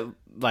saying that,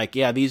 like,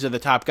 yeah, these are the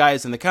top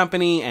guys in the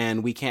company,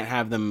 and we can't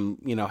have them,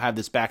 have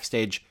this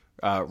backstage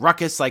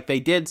ruckus like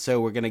they did,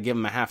 so we're going to give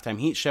them a Halftime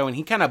Heat show. And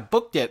he kind of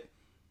booked it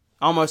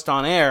almost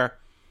on air.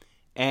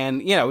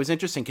 And, it was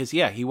interesting because,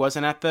 he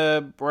wasn't at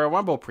the Royal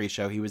Rumble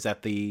pre-show. He was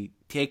at the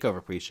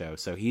TakeOver pre-show.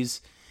 So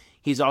he's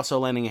also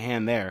lending a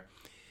hand there.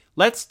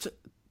 Do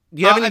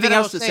you have anything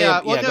else to say?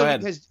 Go ahead.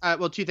 Because,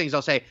 two things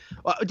I'll say.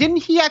 Didn't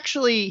he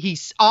actually,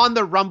 he's on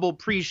the Rumble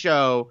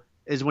pre-show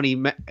is when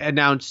he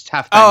announced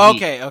Halftime Oh,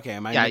 okay.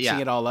 Am I mixing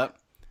it all up?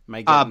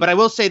 But I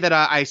will say that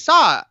I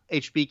saw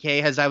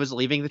HBK as I was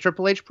leaving the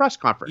Triple H press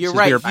conference. You're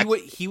right.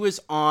 He was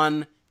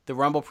on the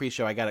Rumble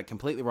pre-show. I got it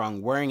completely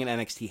wrong. Wearing an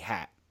NXT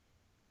hat.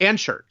 And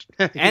shirt.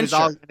 And was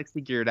all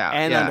NXT geared out.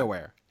 And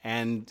underwear.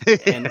 And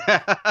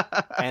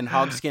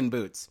hogskin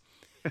boots.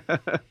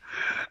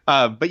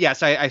 But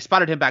yes, I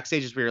spotted him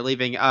backstage as we were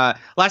leaving.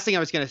 Last thing I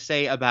was going to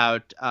say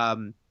about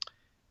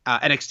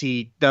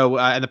NXT, though,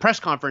 and the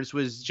press conference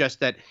was just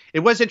that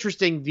it was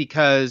interesting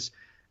because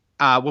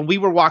when we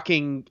were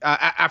walking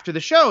after the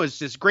show, it's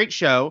this great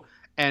show,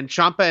 and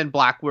Ciampa and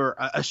Black were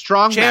a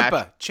strong match.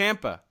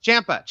 Ciampa.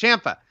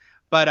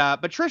 But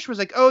Trish was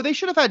like, oh, they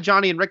should have had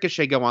Johnny and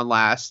Ricochet go on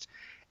last.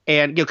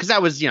 And, because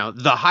that was,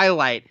 the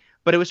highlight.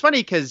 But it was funny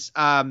because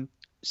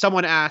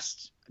someone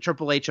asked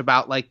Triple H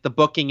about, like, the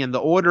booking and the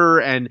order.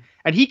 And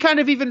he kind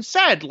of even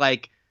said,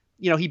 like,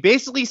 he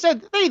basically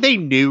said they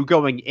knew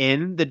going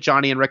in that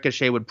Johnny and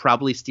Ricochet would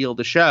probably steal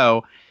the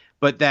show.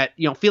 But that,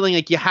 feeling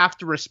like you have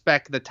to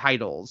respect the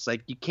titles.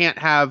 Like, you can't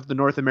have the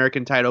North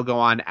American title go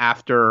on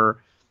after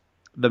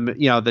the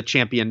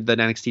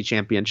NXT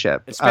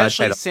championship.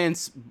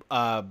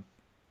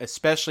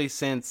 Especially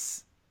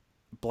since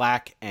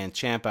Black and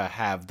Ciampa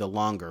have the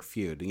longer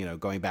feud,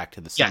 going back to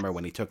the summer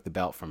when he took the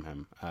belt from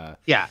him.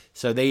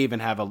 So they even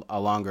have a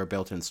longer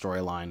built-in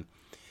storyline.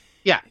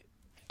 Yeah.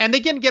 And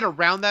they can get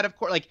around that, of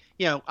course. Like,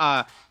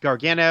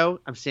 Gargano,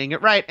 I'm saying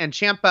it right, and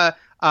Ciampa,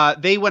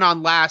 they went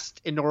on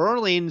last in New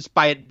Orleans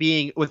by it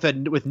being with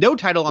no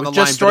title on the line.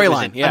 Just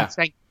storyline, yeah.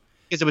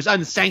 Because it was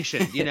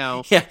unsanctioned,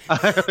 Yeah,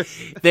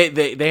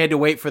 they had to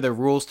wait for the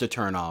rules to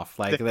turn off.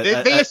 Like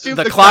they assumed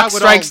the clock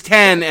strikes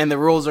 10 and the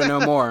rules are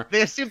no more.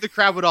 They assumed the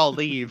crowd would all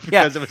leave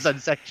because it was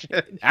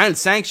unsanctioned.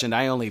 Unsanctioned,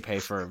 I only pay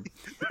for.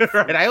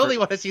 Right, I only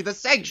want to see the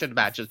sanctioned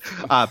matches.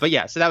 But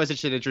yeah, so that was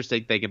just an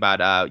interesting thing about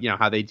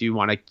how they do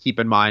want to keep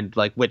in mind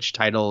like which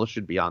title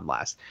should be on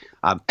last.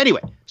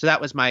 Anyway, so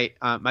that was my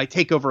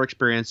TakeOver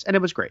experience, and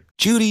it was great.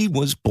 Judy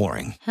was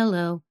boring.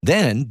 Hello.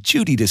 Then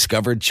Judy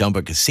discovered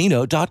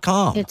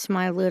ChumbaCasino.com. It's my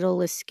my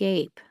little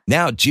escape.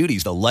 Now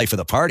Judy's the life of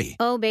the party.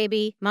 Oh,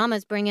 baby,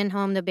 mama's bringing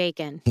home the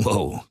bacon.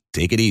 Whoa,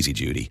 take it easy,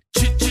 Judy.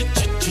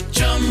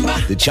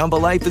 The Chumba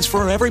life is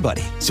for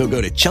everybody. So go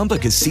to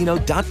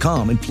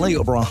ChumbaCasino.com and play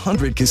over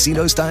 100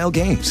 casino-style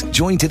games.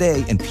 Join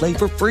today and play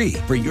for free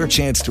for your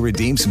chance to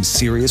redeem some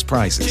serious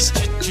prizes.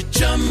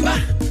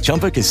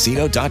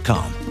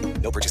 ChumbaCasino.com.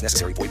 No purchase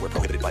necessary. Void where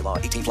prohibited by law.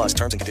 18 plus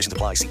terms and conditions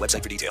apply. See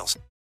website for details.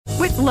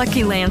 With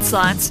Lucky Land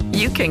Slots,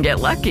 you can get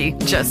lucky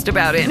just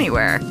about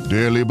anywhere.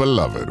 Dearly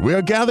beloved, we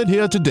are gathered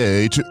here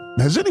today to...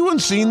 Has anyone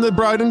seen the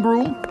bride and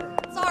groom?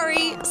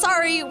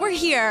 Sorry, we're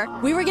here.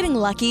 We were getting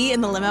lucky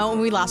in the limo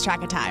and we lost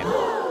track of time.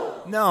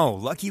 No,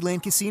 Lucky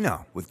Land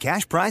Casino, with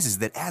cash prizes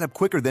that add up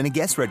quicker than a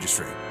guest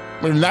registry.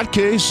 In that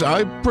case,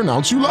 I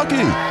pronounce you lucky.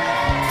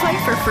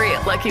 Play for free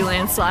at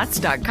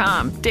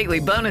LuckyLandSlots.com. Daily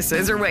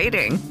bonuses are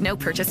waiting. No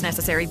purchase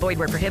necessary. Void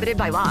where prohibited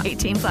by law.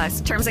 18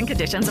 plus. Terms and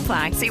conditions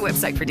apply. See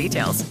website for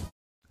details.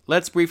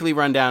 Let's briefly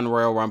run down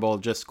Royal Rumble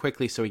just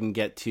quickly so we can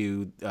get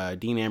to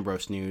Dean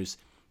Ambrose news.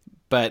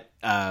 But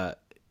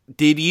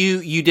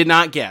you did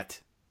not get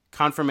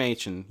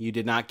confirmation. You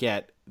did not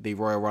get the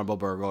Royal Rumble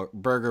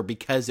burger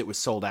because it was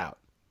sold out.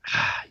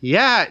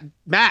 Yeah,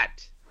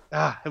 Matt.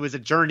 It was a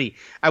journey,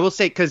 I will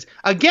say, because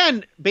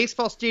again,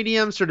 baseball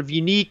stadium, sort of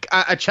unique.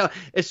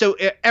 So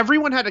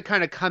everyone had to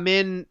kind of come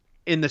in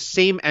the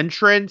same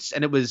entrance,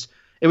 and it was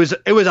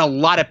a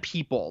lot of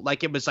people.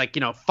 Like it was like,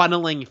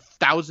 funneling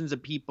thousands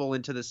of people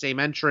into the same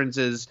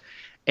entrances,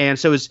 and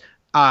so it was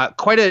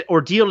quite an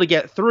ordeal to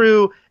get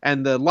through.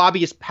 And the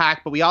lobby is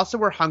packed, but we also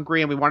were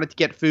hungry and we wanted to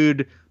get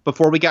food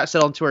before we got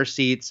settled into our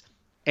seats.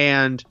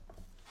 And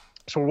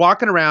so we're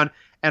walking around.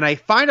 And I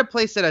find a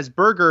place that has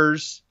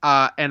burgers,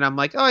 and I'm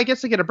like, oh, I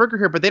guess I get a burger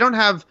here, but they don't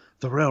have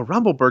the Royal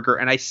Rumble burger.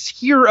 And I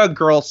hear a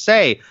girl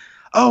say,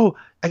 oh,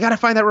 I got to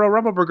find that Royal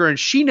Rumble burger, and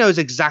she knows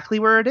exactly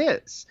where it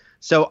is.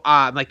 So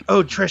I'm like,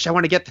 oh, Trish, I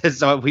want to get this.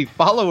 So we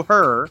follow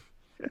her,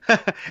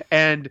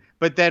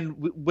 but then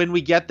when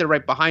we get there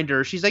right behind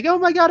her, she's like, oh,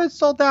 my God, it's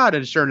sold out.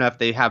 And sure enough,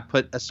 they have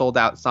put a sold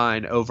out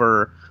sign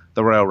over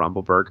the Royal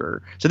Rumble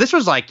burger. So this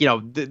was like,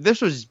 this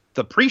was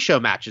the pre-show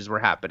matches were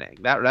happening.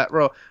 That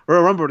Royal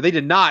Rumble, they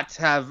did not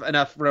have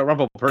enough Royal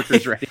Rumble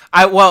burgers ready.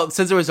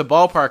 Since it was a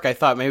ballpark, I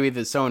thought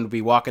maybe someone would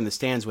be walking the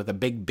stands with a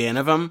big bin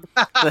of them.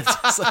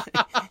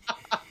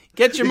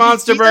 Get your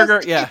monster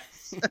burger. Yeah.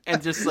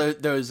 And just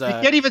those. You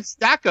can't even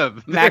stack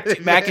them.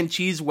 mac and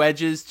cheese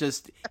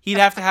wedges. He'd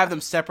have to have them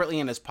separately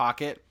in his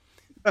pocket.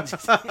 And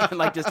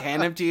just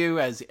hand them to you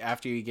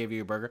after he gave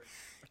you a burger.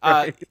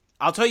 Right.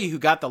 I'll tell you who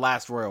got the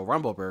last Royal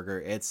Rumble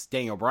burger. It's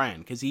Daniel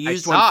Bryan, because he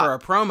used one for a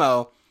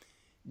promo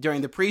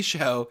during the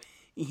pre-show.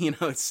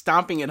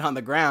 Stomping it on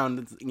the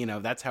ground.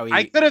 That's how he.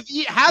 I could have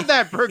had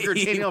that burger,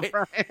 Daniel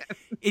Bryan.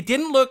 It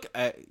didn't look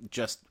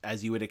just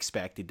as you would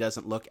expect. It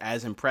doesn't look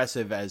as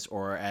impressive as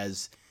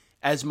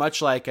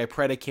much like a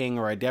Predaking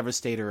or a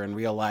Devastator in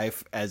real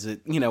life as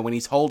it. When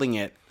he's holding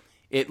it,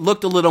 it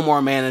looked a little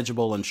more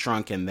manageable and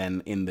shrunken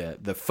than in the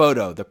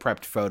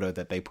prepped photo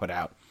that they put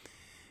out.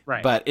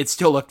 Right. But it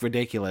still looked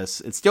ridiculous.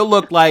 It still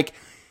looked like,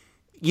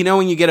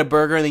 when you get a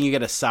burger and then you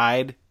get a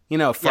side,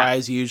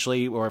 fries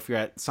usually, or if you're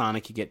at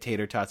Sonic, you get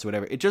tater tots or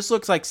whatever. It just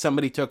looks like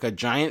somebody took a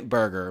giant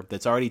burger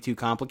that's already too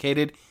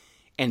complicated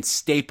and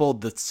stapled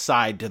the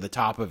side to the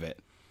top of it.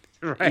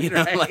 Right,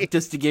 like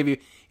just to give you,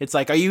 it's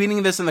like, are you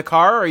eating this in the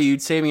car or are you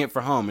saving it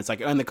for home? It's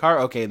like, oh, in the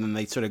car? Okay, and then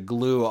they sort of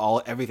glue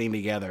everything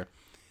together.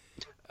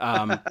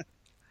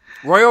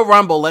 Royal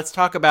Rumble, let's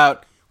talk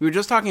about, we were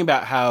just talking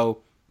about how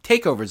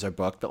takeovers are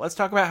booked, but let's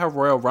talk about how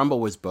Royal Rumble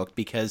was booked,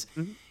 because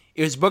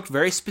it was booked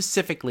very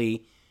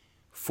specifically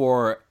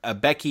for a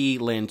Becky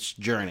Lynch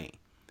journey.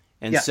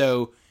 And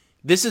so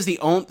this is the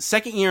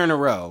second year in a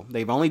row,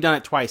 they've only done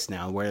it twice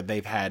now, where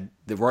they've had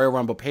the Royal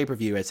Rumble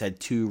pay-per-view has had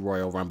 2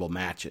 Royal Rumble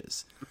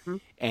matches. Mm-hmm.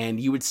 And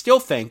you would still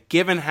think,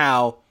 given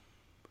how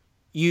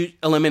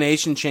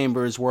Elimination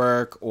Chambers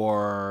work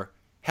or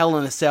Hell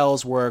in a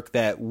Cell's work,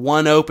 that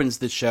one opens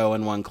the show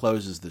and one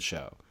closes the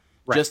show.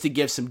 Right. Just to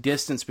give some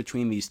distance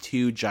between these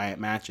 2 giant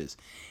matches.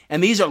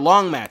 And these are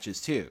long matches,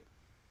 too.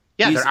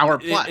 Yeah, they're hour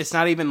plus. It's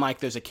not even like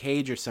there's a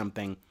cage or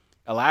something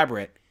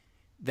elaborate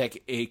that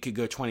it could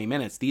go 20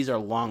 minutes. These are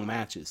long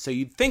matches. So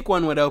you'd think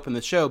one would open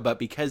the show, but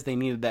because they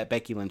needed that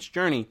Becky Lynch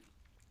journey,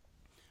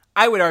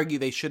 I would argue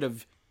they should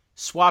have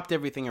swapped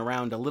everything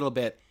around a little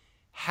bit,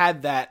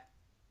 had that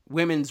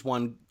women's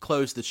one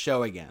close the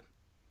show again.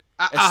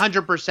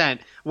 100%.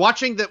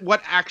 Watching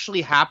what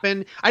actually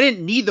happened, I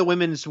didn't need the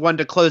women's one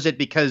to close it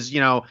because,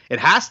 it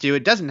has to.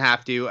 It doesn't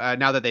have to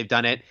now that they've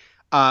done it.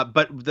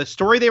 But the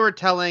story they were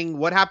telling,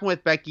 what happened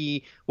with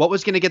Becky, what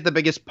was going to get the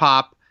biggest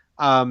pop,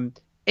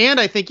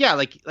 and I think,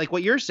 like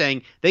what you're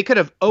saying, they could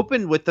have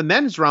opened with the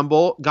men's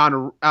Rumble,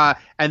 gone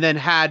and then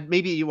had,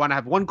 maybe you want to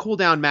have one cool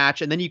down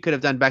match, and then you could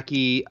have done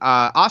Becky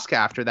Asuka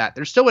after that.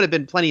 There still would have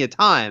been plenty of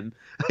time.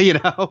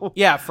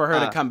 Yeah, for her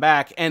to come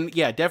back. And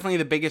yeah, definitely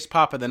the biggest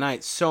pop of the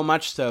night, so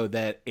much so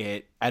that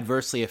it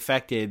adversely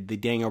affected the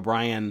Daniel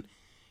Bryan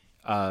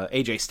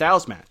AJ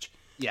Styles match.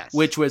 Yes.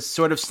 Which was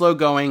sort of slow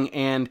going,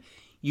 and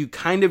you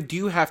kind of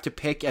do have to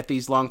pick at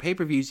these long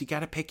pay-per-views. You got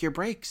to pick your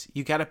breaks.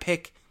 You got to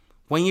pick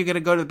when you're going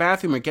to go to the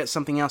bathroom or get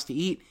something else to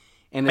eat.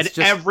 And it's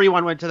just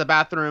everyone went to the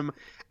bathroom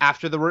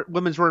after the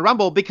Women's Royal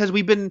Rumble because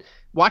we've been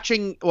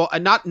watching, well,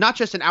 not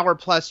just an hour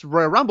plus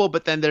Royal Rumble,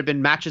 but then there have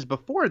been matches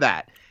before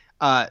that.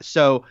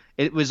 So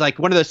it was like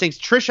one of those things.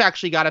 Trish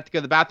actually got up to go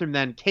to the bathroom,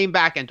 then came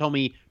back and told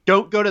me,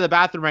 don't go to the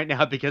bathroom right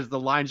now because the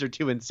lines are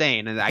too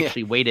insane. And I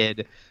actually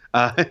waited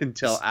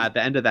until at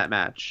the end of that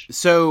match.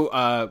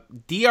 So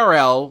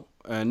DRL,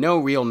 no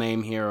real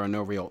name here or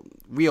no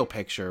real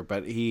picture,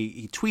 but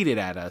he tweeted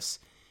at us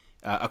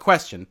a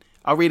question.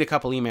 I'll read a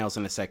couple emails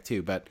in a sec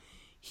too, but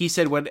he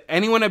said, would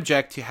anyone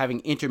object to having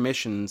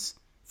intermissions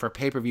for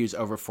pay-per-views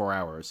over 4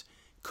 hours?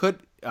 Could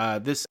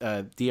this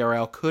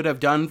DRL could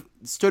have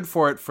stood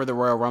for it for the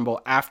Royal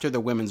Rumble after the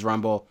Women's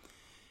Rumble.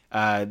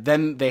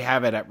 Then they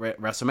have it at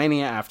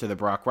WrestleMania after the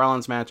Brock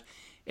Rollins match.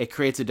 It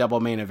creates a double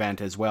main event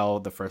as well,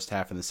 the first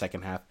half and the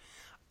second half.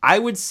 I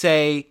would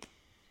say,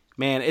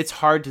 man, it's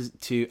hard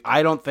to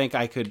I don't think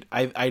I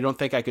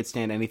could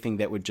stand anything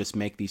that would just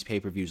make these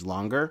pay-per-views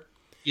longer.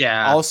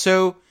 Yeah.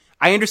 Also,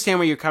 I understand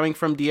where you're coming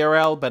from,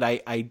 DRL, but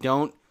I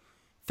don't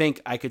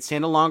think I could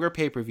stand a longer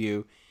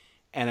pay-per-view,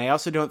 and I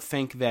also don't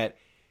think that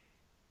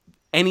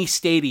any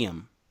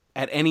stadium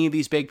at any of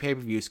these big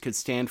pay-per-views could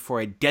stand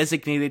for a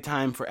designated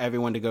time for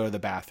everyone to go to the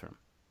bathroom.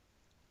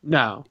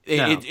 No.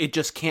 It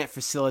just can't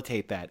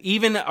facilitate that.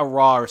 Even a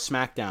Raw or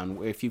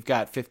SmackDown, if you've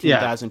got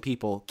 15,000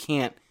 people,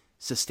 can't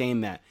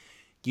sustain that.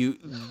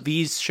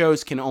 These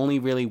shows can only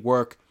really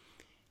work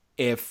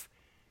if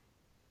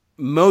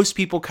most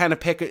people kind of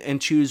pick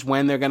and choose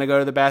when they're going to go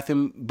to the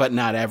bathroom, but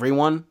not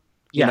everyone.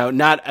 You know,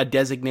 not a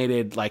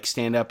designated like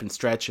stand up and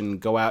stretch and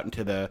go out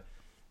into the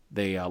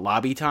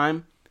lobby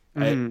time.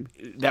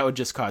 That would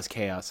just cause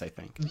chaos, I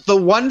think. The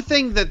one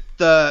thing that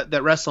that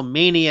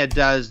WrestleMania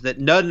does that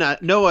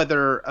no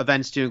other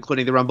events do,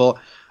 including the Rumble,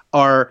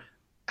 are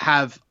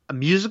have a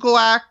musical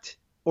act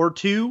or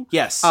two.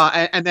 Yes.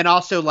 And then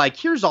also like,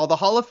 here's all the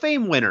Hall of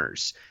Fame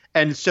winners.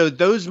 And so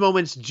those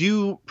moments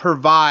do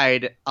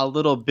provide a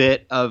little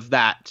bit of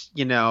that,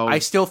 you know. I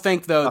still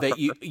think, though, that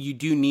you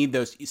do need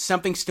those.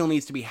 Something still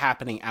needs to be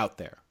happening out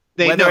there.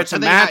 Whether it's a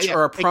match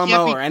or a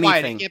promo or anything.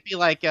 Quiet. It can't be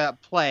like a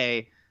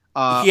play.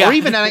 Or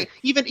even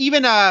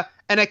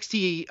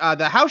NXT,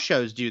 the house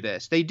shows do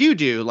this. They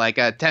do like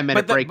a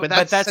 10-minute break, but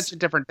that's such a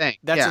different thing.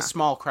 That's a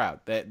small crowd.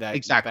 That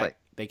exactly. That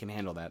they can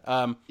handle that.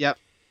 Yep.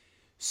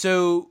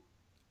 So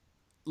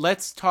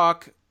let's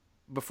talk.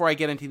 Before I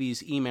get into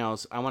these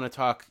emails, I want to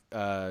talk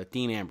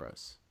Dean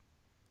Ambrose.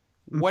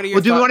 What are your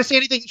do we want to say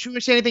anything? Should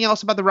we say anything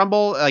else about the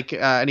Rumble? Like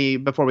any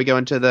before we go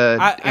into the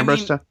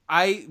Ambrose stuff?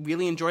 I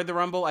really enjoyed the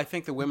Rumble. I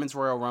think the Women's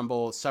Royal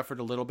Rumble suffered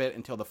a little bit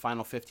until the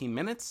final 15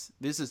 minutes.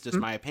 This is just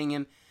my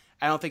opinion.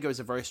 I don't think it was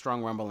a very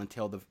strong Rumble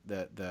until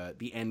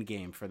the end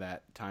game for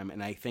that time,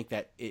 and I think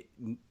that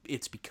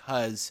it's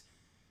because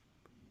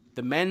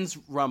the men's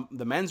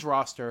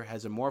roster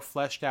has a more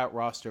fleshed out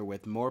roster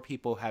with more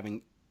people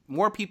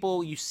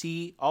you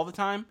see all the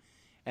time,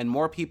 and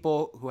more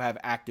people who have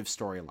active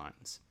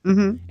storylines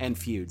and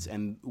feuds.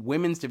 And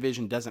women's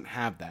division doesn't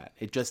have that.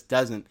 It just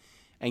doesn't.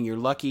 And you're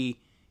lucky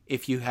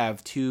if you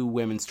have two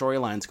women's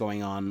storylines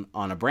going on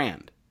a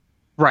brand.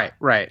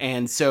 Right.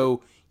 And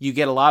so you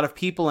get a lot of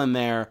people in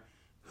there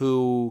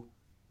who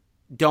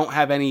don't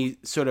have any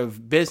sort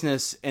of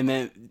business and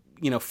then,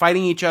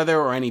 fighting each other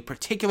or any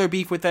particular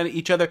beef with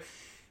each other.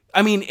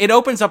 I mean, it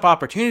opens up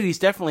opportunities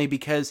definitely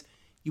because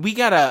we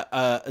got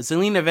a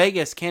Zelina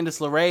Vega,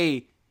 Candice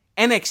LeRae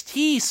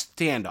NXT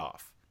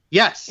standoff.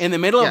 Yes. In the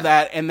middle of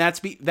that, and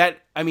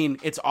I mean,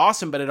 it's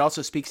awesome, but it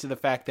also speaks to the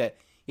fact that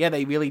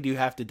they really do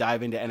have to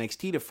dive into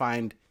NXT to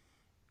find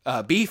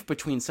beef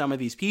between some of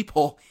these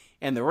people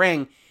in the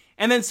ring.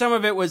 And then some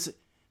of it was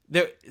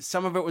a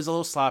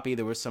little sloppy.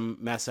 There were some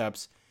mess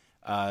ups.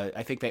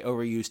 I think they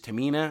overused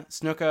Tamina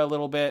Snuka a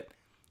little bit.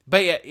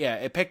 But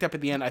it picked up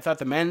at the end. I thought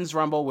the men's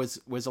Rumble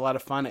was a lot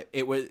of fun.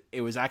 It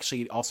was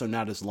actually also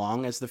not as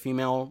long as the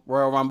female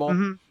Royal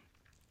Rumble.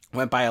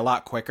 Went by a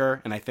lot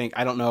quicker, and I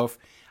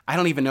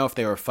don't even know if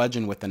they were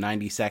fudging with the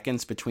 90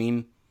 seconds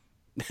between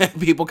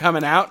people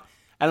coming out.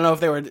 I don't know if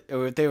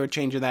they were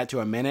changing that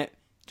to a minute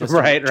just to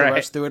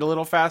rush through it a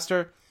little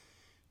faster.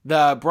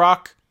 The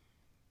Brock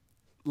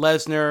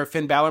Lesnar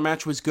Finn Balor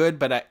match was good,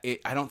 but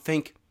I don't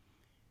think.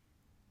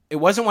 It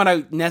wasn't what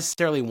I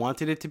necessarily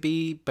wanted it to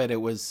be, but it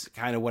was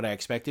kind of what I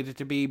expected it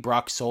to be.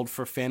 Brock sold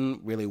for Finn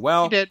really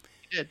well. He did.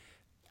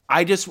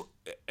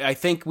 I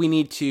think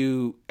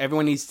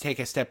everyone needs to take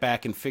a step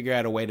back and figure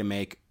out a way to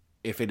make,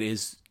 if it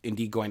is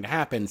indeed going to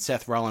happen,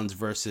 Seth Rollins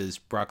versus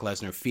Brock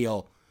Lesnar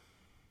feel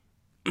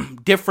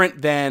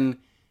different than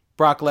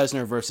Brock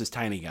Lesnar versus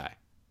Tiny Guy.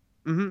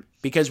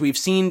 Because we've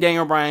seen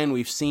Daniel Bryan,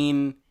 we've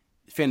seen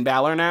Finn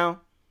Balor now.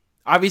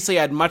 Obviously,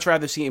 I'd much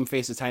rather see him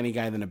face a tiny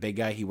guy than a big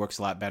guy. He works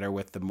a lot better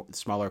with the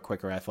smaller,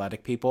 quicker,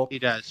 athletic people. He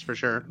does, for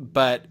sure.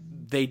 But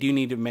they do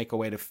need to make a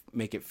way to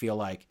make it feel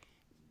like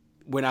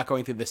we're not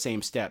going through the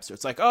same steps. So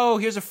it's like, oh,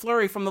 here's a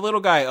flurry from the little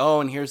guy.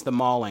 Oh, and here's the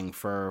mauling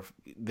for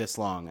this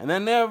long. And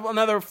then they have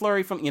another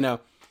flurry from,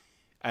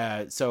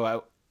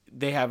 So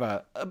they have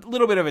a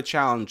little bit of a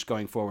challenge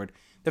going forward.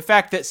 The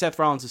fact that Seth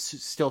Rollins is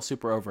still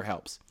super over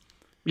helps.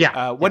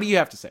 Yeah. What do you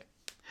have to say?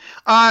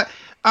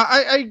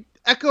 I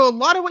echo a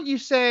lot of what you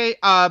say.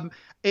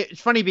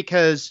 It's funny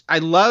because I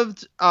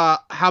loved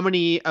how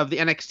many of the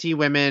NXT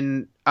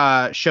women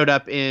showed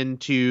up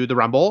into the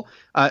Rumble,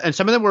 and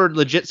some of them were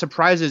legit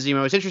surprises. You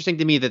know, it's interesting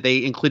to me that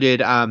they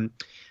included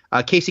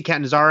Casey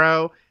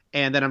Catanzaro,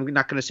 and then I'm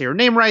not going to say her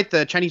name right,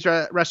 the Chinese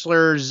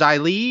wrestler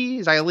Xia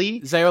Li.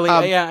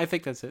 Yeah, I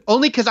think that's it.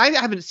 Only because I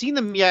haven't seen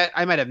them yet.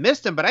 I might have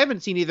missed them, but I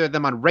haven't seen either of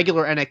them on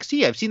regular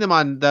NXT. I've seen them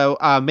on the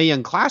Mae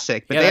Young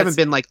Classic, but they haven't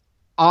been like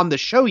on the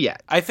show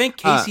yet. I think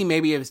Casey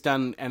maybe has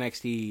done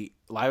NXT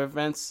live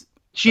events.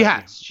 She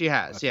has,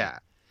 okay. Yeah.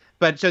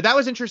 But so that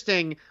was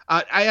interesting.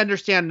 I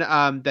understand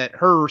that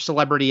her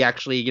celebrity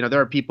actually, you know,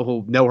 there are people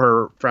who know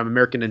her from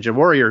American Ninja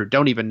Warrior who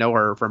don't even know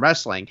her from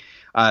wrestling.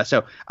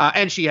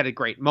 And she had a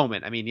great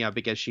moment. I mean, you know,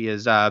 because she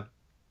is,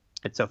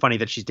 it's so funny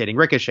that she's dating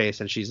Ricochet,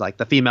 and she's like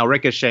the female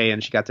Ricochet,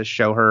 and she got to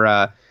show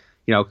her,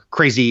 you know,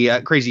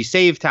 crazy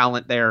save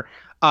talent there.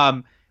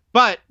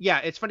 But yeah,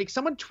 it's funny.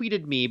 Someone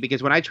tweeted me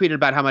because when I tweeted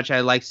about how much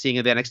I liked seeing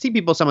the NXT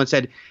people, someone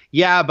said,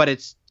 yeah, but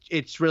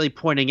it's really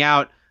pointing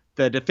out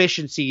the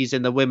deficiencies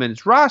in the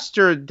women's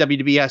roster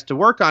WWE has to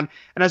work on.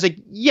 And I was like,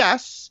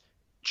 yes,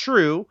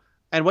 true.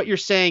 And what you're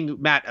saying,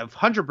 Matt,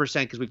 100%,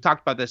 because we've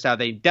talked about this, how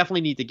they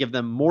definitely need to give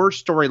them more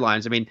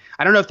storylines. I mean,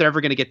 I don't know if they're ever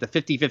going to get the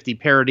 50-50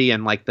 parity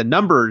and like the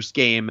numbers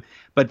game,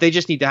 but they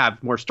just need to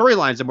have more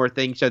storylines and more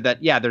things so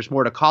that, yeah, there's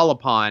more to call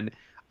upon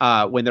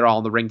when they're all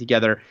in the ring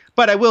together.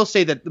 But I will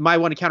say that my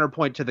one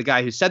counterpoint to the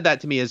guy who said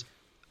that to me is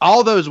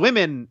all those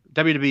women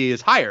WWE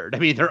has hired. I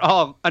mean, they're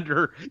all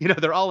under, you know,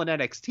 they're all in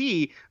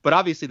NXT, but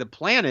obviously the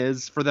plan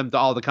is for them to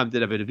all to come to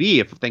WWE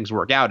if things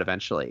work out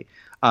eventually.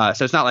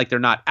 So it's not like they're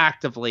not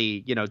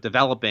actively, you know,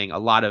 developing a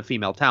lot of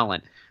female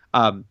talent.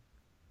 The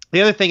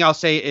other thing I'll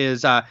say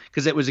is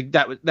because it was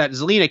that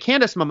Zelina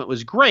Candice moment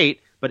was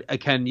great, but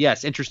again,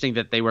 yes, interesting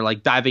that they were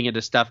like diving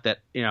into stuff that,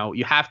 you know,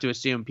 you have to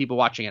assume people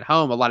watching at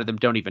home, a lot of them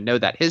don't even know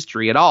that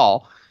history at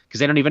all because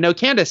they don't even know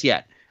Candice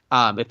yet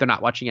if they're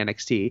not watching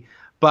NXT.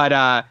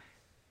 But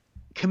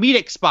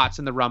comedic spots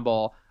in the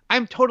Rumble,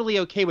 I'm totally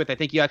okay with. I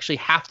think you actually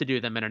have to do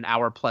them in an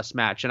hour-plus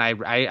match, and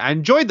I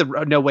enjoyed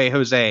the No Way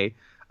Jose,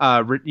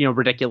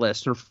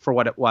 ridiculous for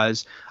what it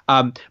was.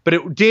 But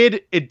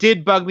it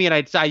did bug me, and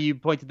I saw you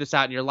pointed this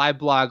out in your live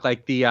blog,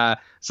 like the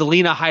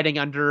Zelina hiding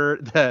under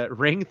the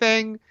ring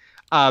thing.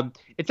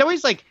 It's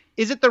always like,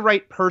 is it the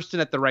right person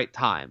at the right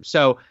time?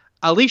 So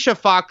Alicia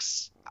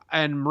Fox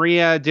and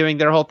Maria doing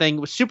their whole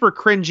thing was super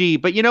cringy,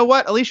 but you know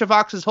what? Alicia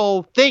Fox's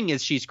whole thing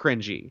is she's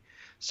cringy.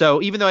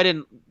 So even though I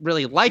didn't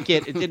really like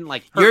it, it didn't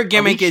like hurt Your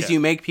gimmick Alicia. is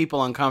you make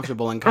people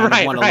uncomfortable and kind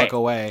of want to look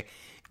away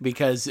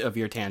because of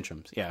your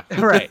tantrums. Yeah.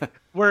 Right.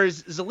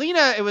 Whereas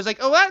Zelina, it was like,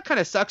 oh, that kind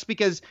of sucks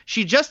because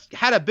she just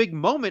had a big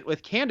moment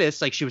with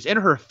Candice. Like she was in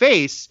her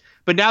face,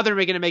 but now they're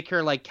going to make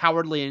her like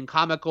cowardly and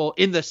comical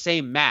in the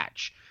same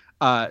match.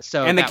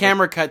 And the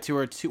camera cut to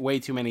her way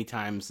too many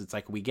times. It's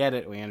like, we get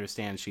it. We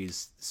understand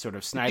she's sort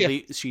of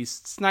snidely. Yeah.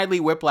 She's snidely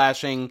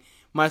whiplashing,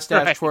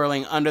 mustache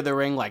twirling under the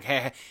ring. Like,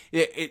 hey,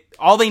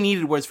 all they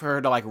needed was for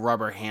her to like rub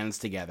her hands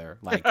together,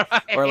 like,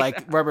 or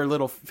like rub her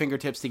little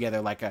fingertips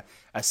together, like a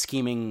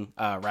scheming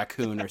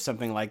raccoon or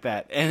something like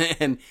that.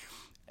 And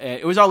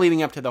it was all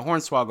leading up to the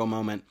Hornswoggle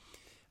moment.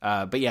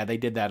 But yeah, they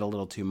did that a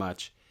little too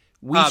much.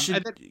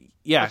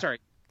 Sorry.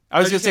 I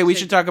was going to say we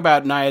should talk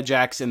about Nia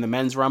Jax in the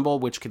men's Rumble,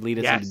 which could lead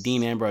us into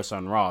Dean Ambrose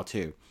on Raw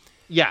too.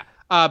 Yeah.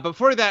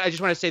 Before that, I just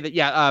want to say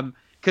that,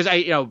 because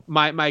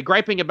my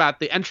griping about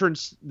the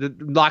entrance, the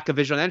lack of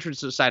visual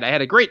entrance side, I had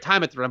a great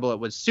time at the Rumble. It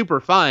was super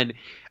fun.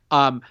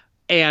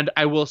 And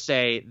I will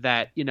say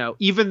that, you know,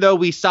 even though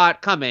we saw it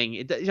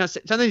coming,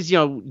 sometimes, you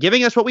know,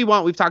 giving us what we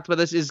want, we've talked about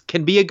this,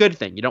 can be a good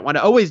thing. You don't want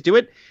to always do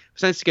it.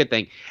 So it's a good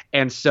thing.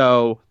 And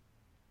so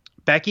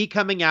Becky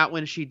coming out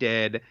when she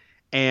did,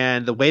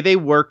 and the way they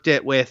worked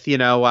it with,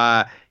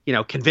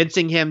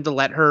 convincing him to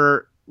let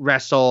her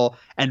wrestle,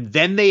 and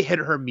then they hit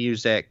her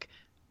music.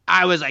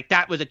 I was like,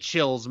 that was a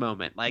chills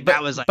moment. Like,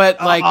 that was like,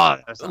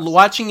 awesome.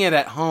 Watching it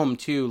at home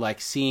too, like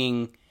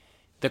seeing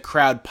the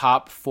crowd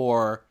pop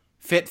for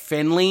Fit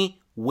Finlay,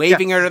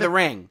 waving her to the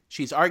ring.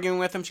 She's arguing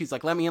with him. She's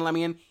like, let me in, let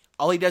me in.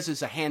 All he does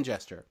is a hand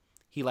gesture.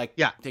 He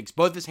takes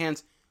both his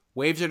hands,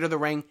 waves her to the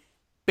ring.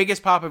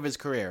 Biggest pop of his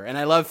career. And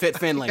I love Fit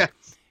Finlay. Yes.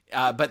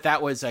 But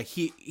that was a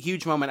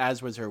huge moment,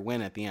 as was her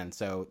win at the end.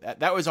 So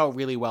that was all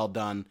really well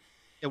done.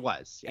 It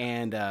was. Yeah.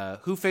 And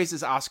who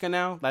faces Asuka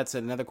now? That's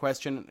another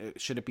question.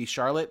 Should it be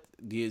Charlotte?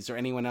 Is there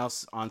anyone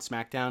else on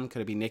SmackDown?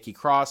 Could it be Nikki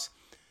Cross?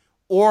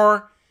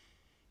 Or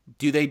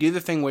do they do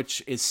the thing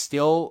which is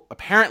still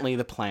apparently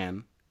the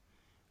plan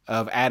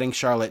of adding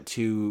Charlotte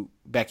to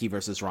Becky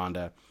versus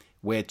Ronda,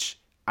 which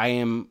I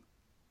am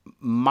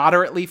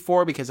moderately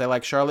for because I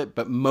like Charlotte,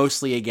 but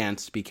mostly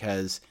against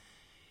because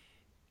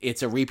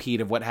it's a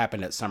repeat of what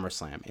happened at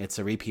SummerSlam. It's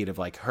a repeat of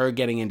like her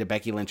getting into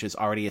Becky Lynch's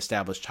already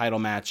established title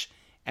match.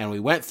 And we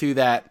went through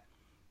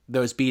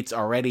those beats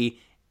already.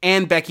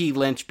 And Becky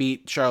Lynch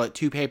beat Charlotte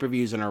 2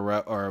 pay-per-views in a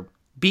row, or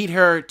beat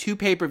her 2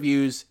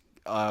 pay-per-views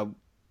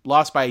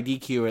lost by a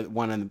DQ at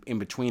one in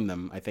between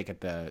them, I think,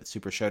 at the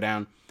Super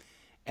Showdown,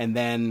 and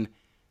then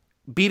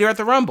beat her at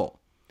the Rumble.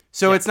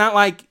 So it's not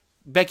like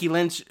Becky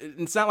Lynch,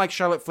 it's not like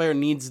Charlotte Flair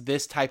needs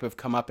this type of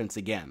comeuppance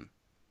again.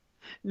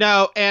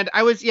 No, and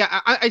I was,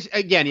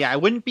 I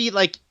wouldn't be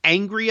like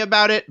angry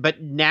about it,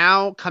 but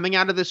now coming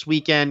out of this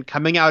weekend,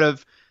 coming out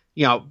of,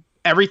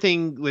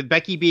 everything with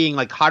Becky being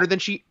like hotter than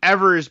she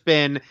ever has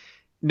been,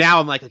 now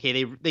I'm like,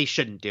 okay, they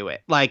shouldn't do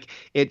it. Like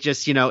it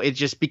just, it's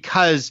just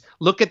because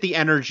look at the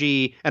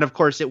energy. And of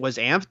course it was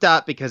amped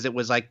up because it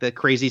was like the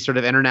crazy sort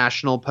of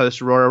international post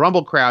Royal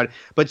Rumble crowd,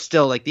 but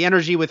still like the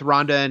energy with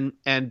Ronda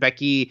and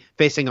Becky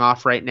facing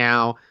off right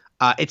now,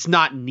 it's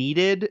not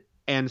needed.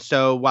 And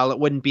so while it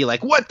wouldn't be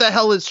like, what the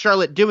hell is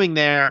Charlotte doing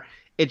there?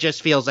 It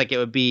just feels like it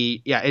would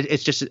be,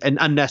 it's just an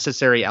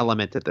unnecessary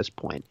element at this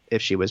point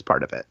if she was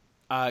part of it.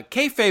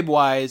 Kayfabe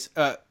wise,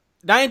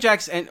 Nia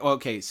Jax,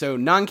 so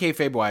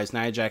non-kayfabe wise,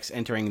 Nia Jax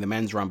entering the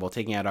men's rumble,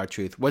 taking out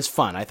R-Truth was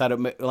fun. I thought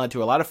it led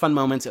to a lot of fun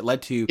moments. It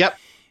led to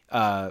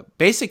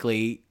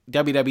basically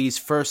WWE's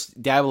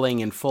first dabbling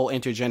in full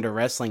intergender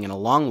wrestling in a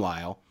long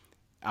while,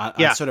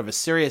 on sort of a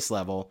serious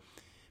level,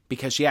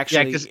 because she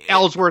actually because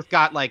Ellsworth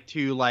got like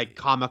two like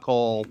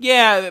comical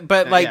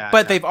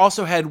but they've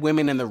also had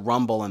women in the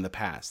rumble in the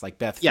past, like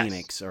Beth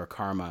Phoenix or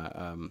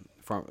Karma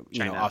from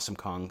Awesome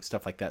Kong,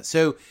 stuff like that.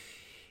 So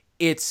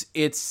it's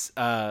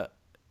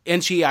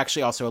and she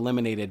actually also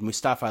eliminated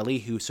Mustafa Ali,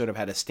 who sort of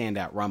had a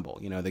standout rumble.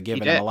 They're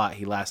giving him a lot.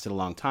 He lasted a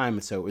long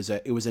time, so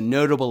it was a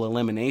notable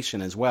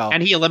elimination as well.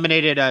 And he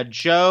eliminated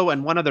Joe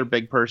and one other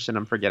big person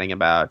I'm forgetting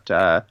about.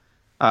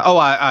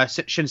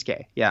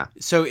 Shinsuke. Yeah.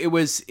 So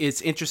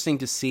it's interesting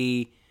to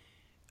see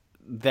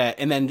that,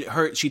 and then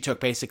she took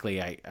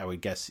basically, I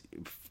would guess,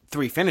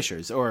 3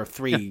 finishers or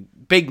 3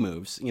 big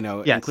moves,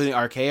 including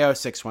RKO,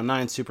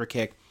 619, super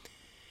kick.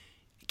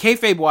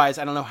 Kayfabe wise,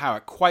 I don't know how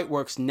it quite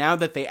works now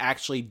that they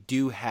actually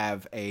do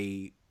have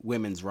a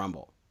women's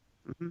rumble.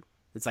 Mm-hmm.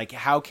 It's like,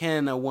 how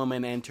can a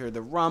woman enter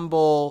the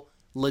rumble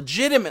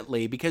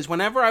legitimately? Because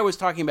whenever I was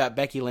talking about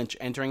Becky Lynch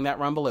entering that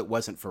rumble, it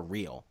wasn't for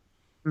real.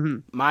 Mm-hmm.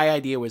 My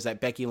idea was that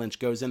Becky Lynch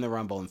goes in the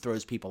rumble and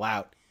throws people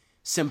out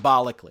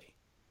symbolically.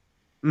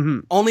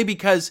 Mm-hmm. Only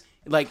because,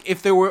 like,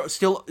 if there was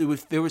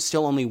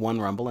still only one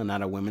rumble and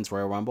not a women's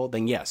Royal Rumble,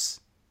 then yes,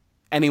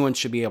 anyone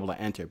should be able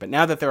to enter. But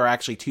now that there are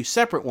actually 2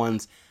 separate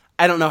ones,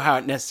 I don't know how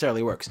it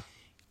necessarily works.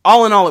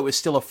 All in all, it was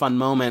still a fun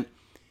moment.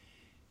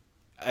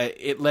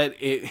 It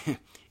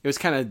was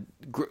kind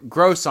of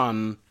gross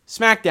on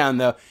SmackDown,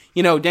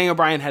 though. Daniel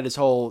Bryan had his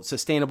whole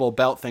sustainable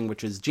belt thing,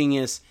 which was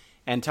genius.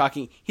 And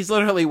he's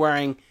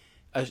literally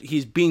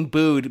he's being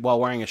booed while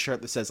wearing a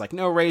shirt that says like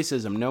no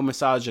racism, no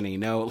misogyny,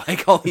 no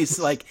like all these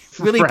like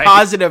really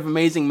positive,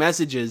 amazing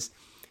messages,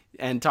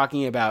 and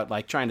talking about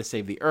like trying to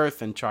save the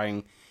earth and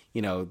trying,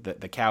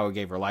 the cow who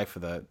gave her life for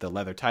the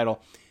leather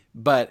title,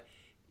 but.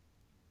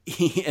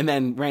 And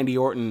then Randy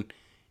Orton,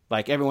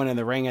 like everyone in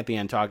the ring at the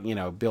end,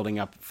 building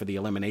up for the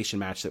elimination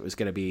chamber match that was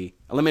going to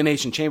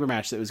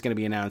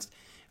be announced.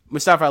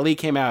 Mustafa Ali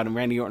came out and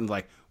Randy Orton's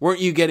like,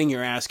 "Weren't you getting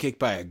your ass kicked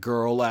by a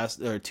girl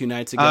 2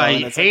 nights ago?"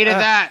 I hated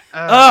that.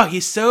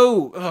 He's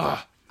so.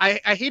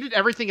 I hated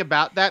everything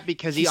about that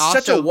because he's also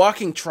such a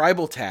walking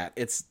tribal tat.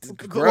 It's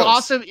gross. Well,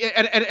 also,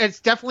 and it's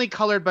definitely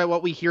colored by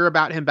what we hear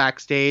about him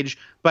backstage.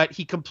 But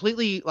he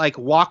completely like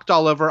walked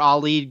all over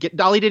Ali.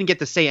 Ali didn't get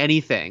to say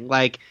anything.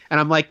 Like, and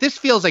I'm like, this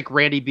feels like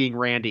Randy being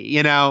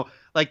Randy.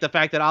 Like the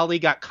fact that Ali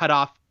got cut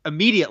off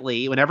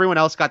immediately when everyone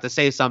else got to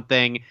say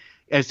something.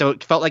 And so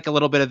it felt like a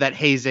little bit of that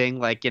hazing,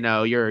 like,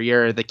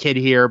 you're the kid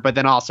here, but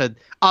then also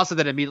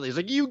that immediately is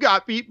like, you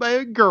got beat by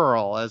a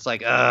girl. It's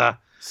like,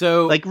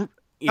 So like.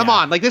 Come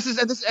on, like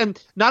this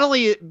and not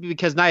only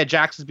because Nia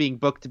Jax is being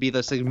booked to be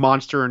this like,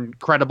 monster and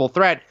credible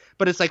threat,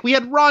 but it's like we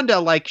had Ronda,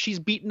 like she's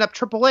beating up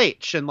Triple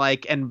H and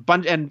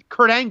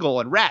Kurt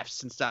Angle and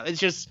refs and stuff. It's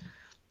just,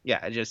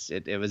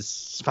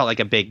 it felt like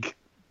a big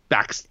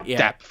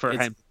backstep for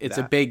him. It's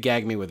a big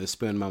gag me with a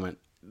spoon moment.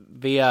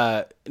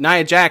 The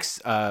Nia Jax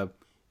got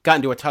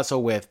into a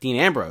tussle with Dean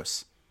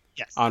Ambrose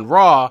on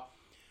Raw.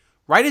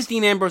 Right as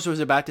Dean Ambrose was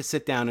about to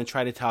sit down and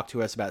try to talk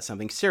to us about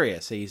something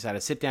serious. So he's had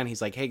to sit down.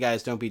 He's like, "Hey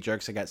guys, don't be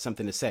jerks. I got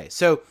something to say."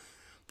 So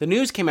the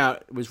news came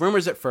out. It was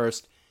rumors at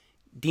first.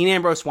 Dean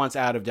Ambrose wants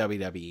out of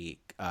WWE.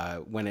 I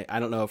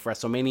don't know if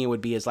WrestleMania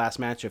would be his last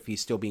match, if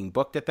he's still being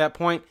booked at that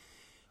point,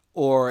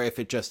 or if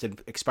it just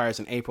expires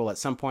in April at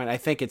some point. I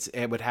think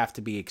it would have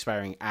to be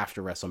expiring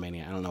after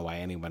WrestleMania. I don't know why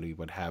anybody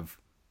would have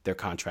their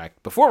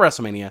contract before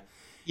WrestleMania.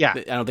 Yeah.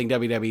 I don't think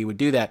WWE would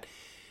do that.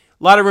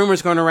 A lot of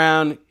rumors going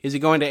around. Is he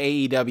going to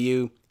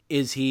AEW?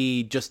 Is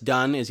he just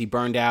done? Is he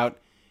burned out?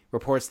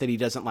 Reports that he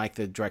doesn't like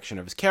the direction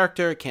of his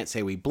character. Can't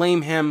say we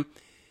blame him.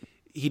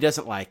 He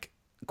doesn't like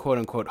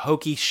quote-unquote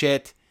hokey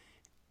shit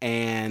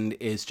and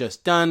is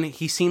just done.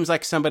 He seems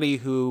like somebody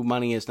who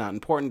money is not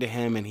important to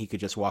him and he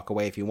could just walk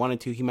away if he wanted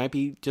to. He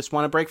might just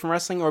want to break from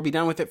wrestling or be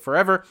done with it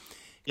forever.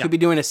 Yeah. Could be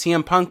doing a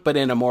CM Punk, but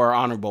in a more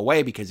honorable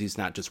way because he's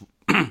not just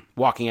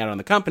walking out on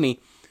the company.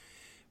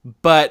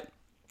 But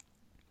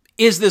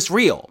is this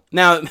real?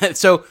 Now,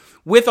 so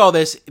with all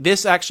this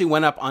actually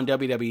went up on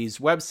WWE's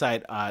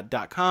website,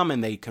 .com,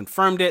 and they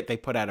confirmed it. They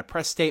put out a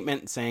press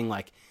statement saying,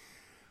 like,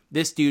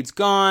 this dude's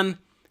gone.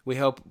 We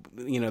hope,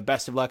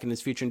 best of luck in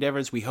his future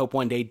endeavors. We hope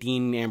one day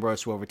Dean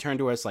Ambrose will return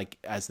to us, like,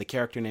 as the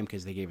character name,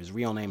 because they gave his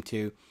real name,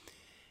 too.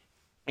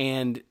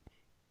 And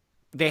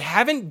they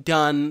haven't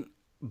done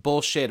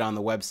bullshit on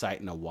the website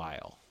in a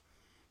while.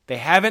 They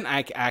haven't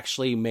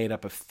actually made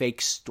up a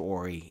fake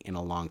story in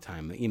a long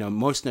time.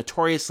 Most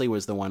notoriously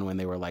was the one when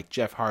they were like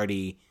Jeff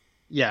Hardy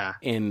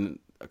in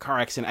a car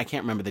accident. I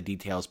can't remember the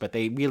details, but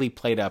they really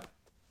played up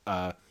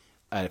a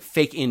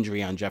fake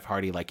injury on Jeff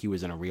Hardy like he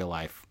was in a real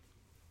life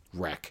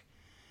wreck.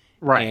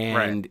 Right.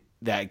 And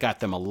that got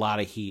them a lot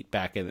of heat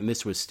back in, and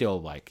this was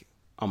still like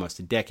almost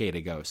a decade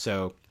ago.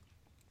 So,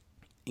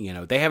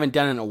 they haven't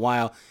done it in a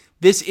while.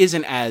 This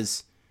isn't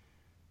as,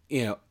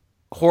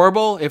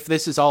 horrible if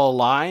this is all a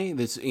lie,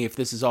 if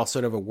this is all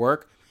sort of a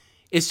work.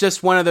 It's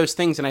just one of those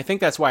things, and I think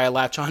that's why I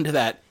latch onto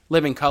that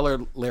Living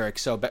Color lyric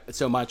so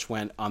much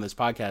when on this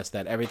podcast,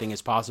 that everything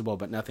is possible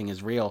but nothing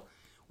is real.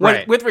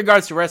 With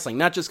regards to wrestling,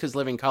 not just because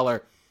Living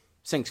Color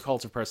sings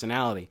Cult of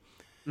Personality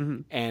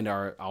and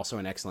are also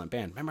an excellent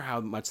band. Remember how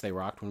much they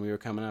rocked when we were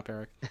coming up,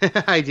 Eric?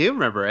 I do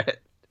remember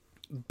it.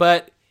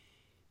 But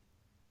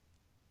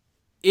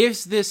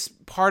is this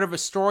part of a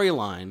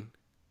storyline?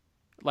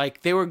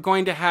 Like, they were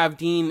going to have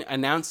Dean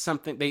announce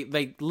something.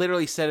 They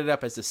literally set it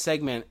up as a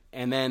segment,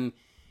 and then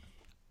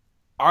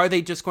are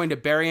they just going to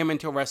bury him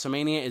until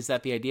WrestleMania? Is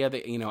that the idea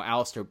that,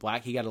 Aleister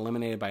Black, he got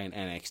eliminated by an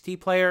NXT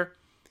player,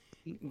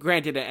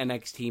 granted an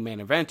NXT main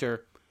eventer,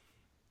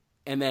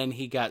 and then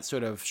he got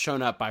sort of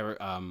shown up by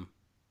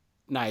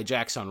Nia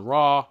Jax on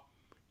Raw.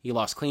 He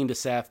lost clean to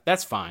Seth.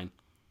 That's fine.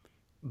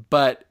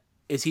 But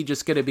is he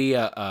just going to be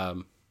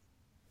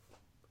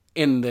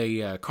in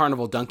the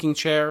Carnival dunking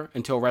chair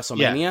until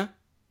WrestleMania? Yeah.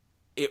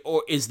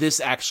 Or is this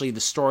actually the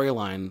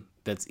storyline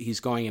that he's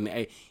going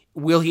in?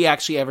 Will he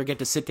actually ever get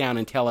to sit down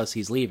and tell us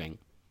he's leaving?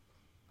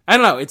 I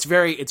don't know. It's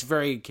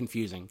very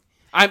confusing.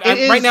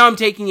 Right now I'm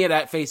taking it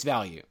at face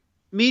value.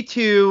 Me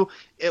too.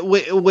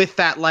 With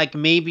that, like,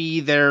 maybe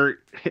they're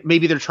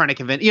trying to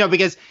convince,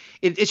 because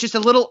it's just a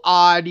little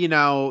odd,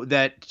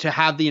 that to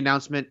have the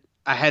announcement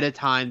ahead of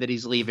time that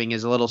he's leaving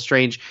is a little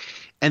strange.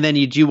 And then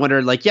you do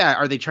wonder, like,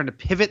 are they trying to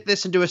pivot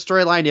this into a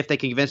storyline if they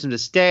can convince him to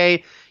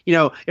stay?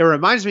 It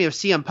reminds me of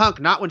CM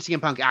Punk, not when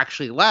CM Punk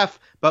actually left,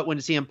 but when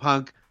CM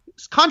Punk's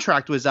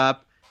contract was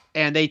up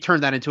and they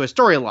turned that into a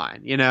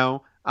storyline,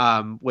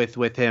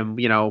 with him,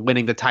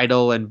 winning the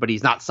title but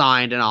he's not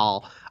signed and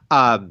all.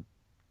 And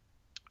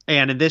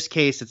in this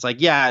case, it's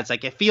like, I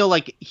feel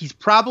like he's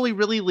probably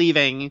really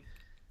leaving.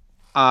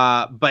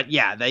 But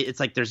it's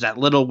like there's that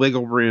little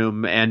wiggle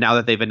room, and now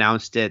that they've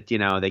announced it,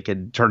 they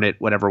can turn it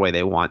whatever way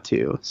they want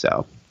to.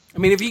 So, I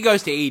mean, if he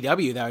goes to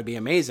AEW, that would be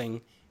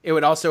amazing. It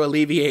would also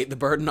alleviate the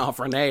burden off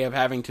Renee of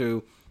having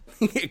to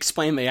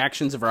explain the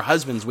actions of her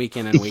husbands week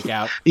in and week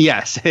out.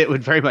 Yes, it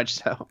would very much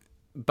so.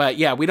 But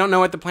we don't know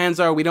what the plans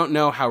are. We don't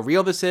know how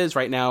real this is.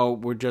 Right now,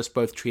 we're just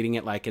both treating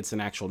it like it's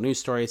an actual news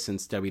story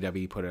since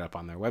WWE put it up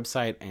on their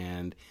website,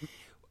 and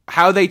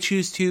how they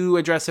choose to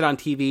address it on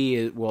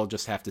TV, we'll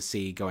just have to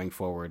see going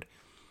forward.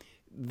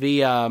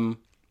 Right,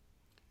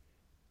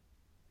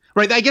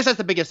 I guess that's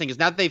the biggest thing, is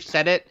now that they've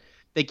said it,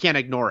 they can't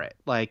ignore it.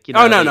 Like,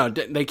 no,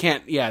 they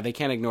can't. Yeah, they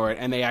can't ignore it,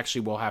 and they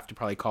actually will have to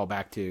probably call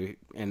back to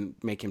and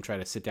make him try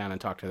to sit down and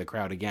talk to the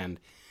crowd again.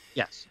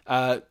 Yes.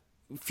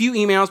 Few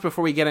emails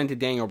before we get into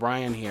Daniel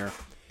Bryan here.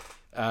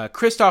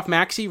 Christoph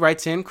Maxey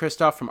writes in.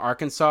 Christoph from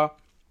Arkansas.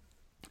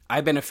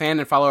 I've been a fan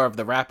and follower of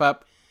the wrap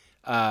up.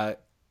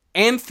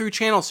 And through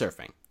channel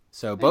surfing.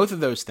 So both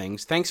of those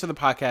things. Thanks for the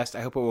podcast.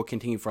 I hope it will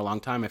continue for a long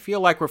time. I feel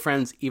like we're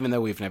friends, even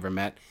though we've never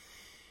met.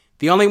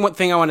 The only one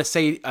thing I want to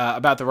say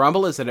about the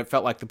Rumble is that it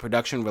felt like the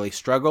production really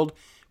struggled,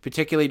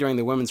 particularly during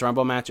the Women's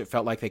Rumble match. It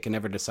felt like they could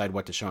never decide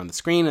what to show on the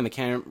screen, and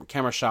the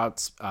camera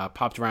shots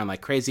popped around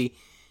like crazy.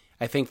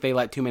 I think they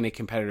let too many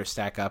competitors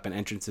stack up, and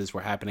entrances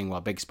were happening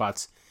while big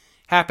spots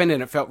happened,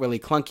 and it felt really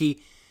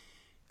clunky.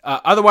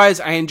 Otherwise,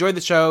 I enjoyed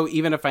the show,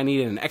 even if I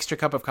needed an extra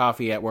cup of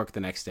coffee at work the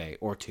next day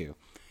or two.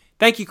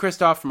 Thank you,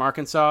 Christoph from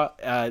Arkansas.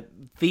 I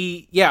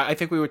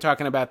think we were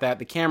talking about that.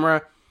 The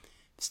camera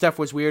stuff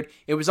was weird.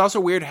 It was also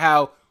weird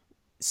how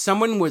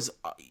someone was,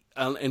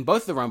 in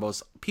both the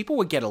Rumbles, people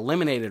would get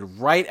eliminated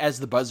right as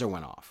the buzzer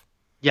went off.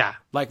 Yeah.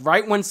 Like,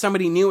 right when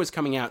somebody new was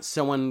coming out,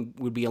 someone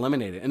would be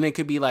eliminated. And it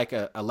could be like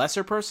a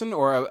lesser person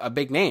or a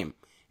big name.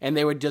 And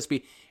they would just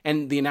be,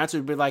 and the announcer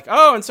would be like,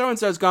 oh, and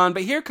so-and-so's gone,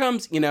 but here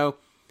comes,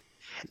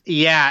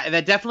 Yeah,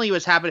 that definitely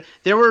was happening.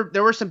 There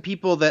were some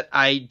people that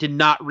I did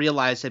not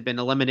realize had been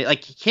eliminated.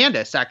 Like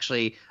Candace,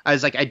 actually, I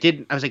was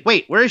like,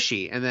 wait, where is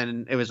she? And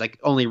then it was like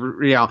only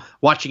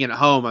watching it at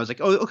home. I was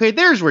like, oh, okay,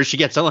 there's where she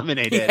gets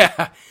eliminated.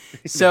 Yeah.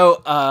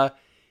 So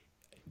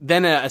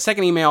then a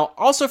second email,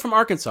 also from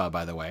Arkansas,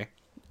 by the way.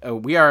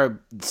 We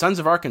are Sons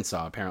of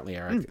Arkansas, apparently,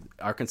 Eric.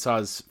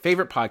 Arkansas's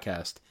favorite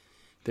podcast.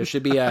 There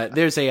should be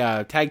there's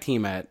a tag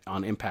team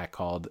on Impact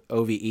called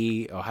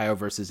OVE, Ohio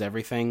versus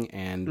Everything,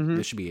 and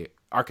there should be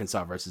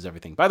Arkansas versus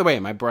Everything. By the way,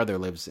 my brother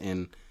lives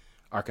in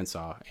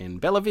Arkansas, in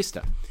Bella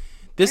Vista.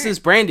 This is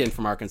Brandon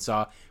from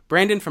Arkansas.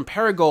 Brandon from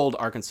Paragould,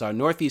 Arkansas,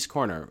 northeast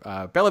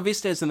corner. Bella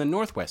Vista is in the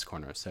northwest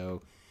corner,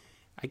 so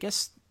I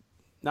guess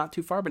not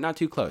too far, but not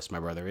too close. My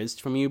brother is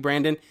from you,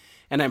 Brandon.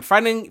 And I'm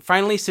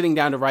finally sitting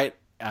down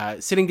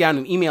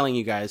and emailing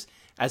you guys,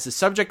 as the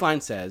subject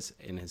line says,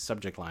 and his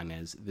subject line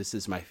is, "This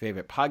is my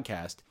favorite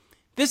podcast."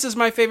 This is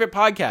my favorite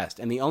podcast,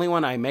 and the only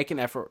one I make an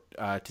effort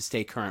to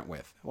stay current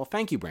with. Well,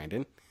 thank you,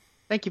 Brandon.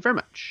 Thank you very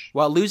much.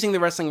 While losing the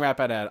Wrestling Wrap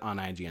ad on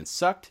IGN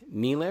sucked,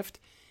 knee lift,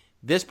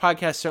 this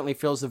podcast certainly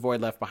fills the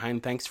void left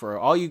behind. Thanks for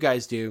all you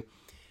guys do.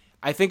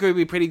 I think it would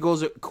be pretty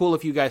cool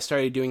if you guys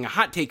started doing a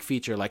hot take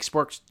feature like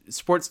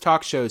sports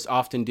talk shows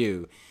often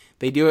do.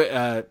 They do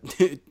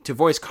it to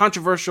voice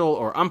controversial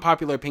or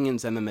unpopular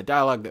opinions, and then the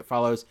dialogue that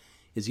follows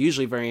is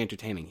usually very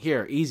entertaining.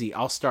 Here, easy,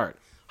 I'll start.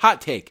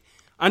 Hot take.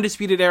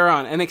 Undisputed Era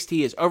on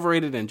NXT is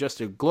overrated and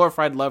just a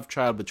glorified love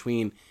child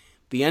between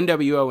the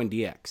NWO and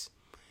DX.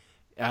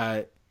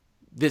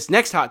 This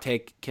next hot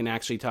take can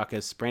actually talk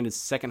us, Brandon's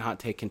second hot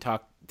take can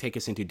take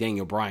us into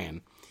Daniel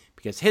Bryan.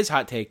 Because his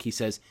hot take, he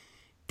says,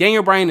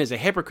 Daniel Bryan is a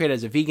hypocrite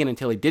as a vegan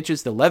until he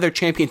ditches the leather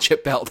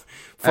championship belt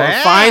for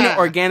a fine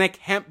organic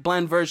hemp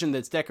blend version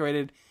that's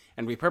decorated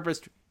and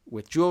repurposed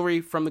with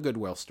jewelry from the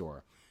Goodwill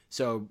store.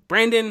 So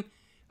Brandon,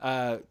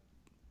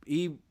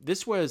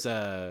 this was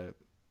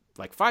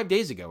like 5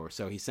 days ago or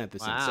so he sent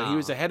this in. So he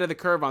was ahead of the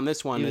curve on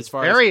this one. He was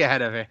very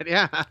ahead of it,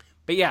 yeah.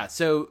 But yeah,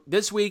 so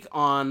this week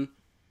on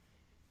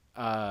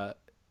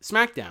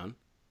SmackDown,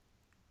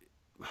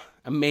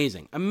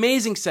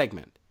 amazing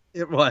segment.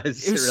 It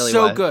was. It was really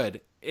so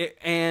good.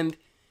 And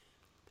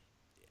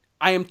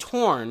I am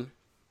torn,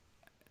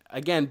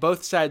 again,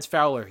 both sides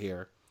Fowler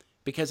here,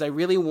 because I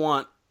really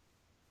want,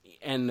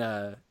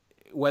 and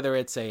whether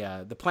it's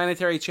the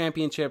Planetary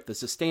Championship, the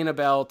Sustaina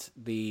Belt,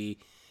 the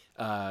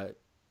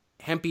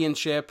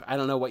Hempionship, I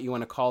don't know what you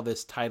want to call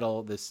this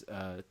title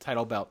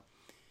belt.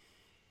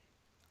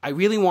 I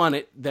really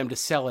wanted them to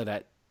sell it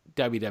at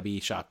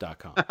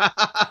WWEshop.com.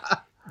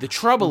 The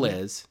trouble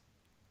is,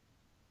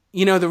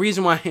 the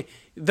reason why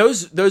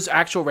those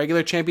actual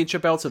regular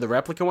championship belts or the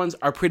replica ones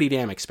are pretty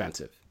damn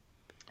expensive.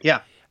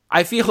 Yeah.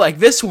 I feel like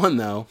this one,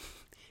 though,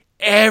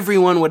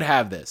 everyone would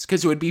have this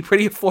because it would be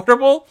pretty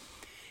affordable.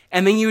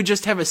 And then you would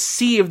just have a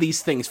sea of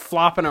these things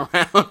flopping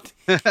around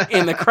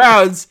in the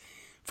crowds.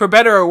 For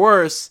better or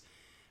worse,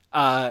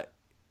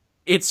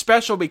 it's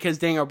special because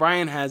Daniel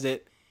Bryan has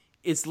it.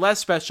 It's less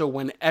special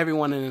when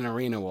everyone in an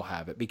arena will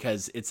have it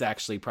because it's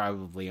actually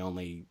probably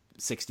only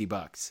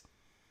 $60.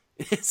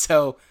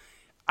 So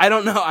I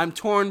don't know. I'm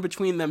torn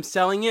between them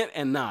selling it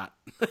and not.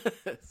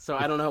 So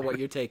I don't know what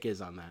your take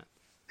is on that.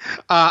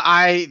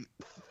 I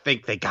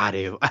think they got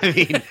to. I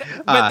mean,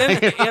 but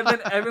then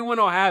everyone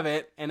will have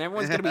it, and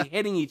everyone's going to be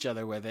hitting each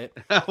other with it.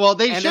 Well,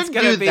 they should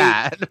do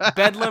that.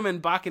 Bedlam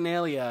and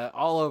Bacchanalia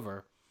all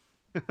over.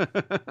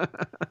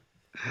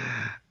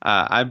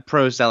 I'm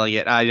pro selling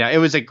it. Yeah, it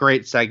was a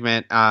great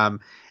segment. What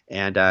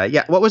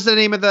was the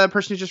name of the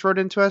person who just wrote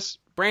into us?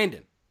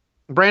 Brandon.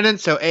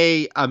 So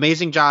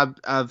amazing job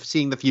of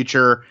seeing the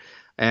future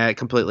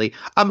completely.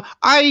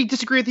 I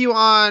disagree with you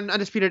on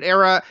Undisputed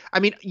Era. I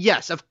mean,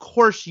 yes, of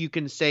course you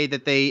can say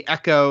that they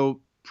echo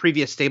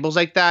previous stables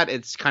like that.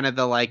 It's kind of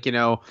the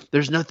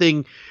there's no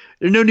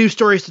new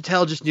stories to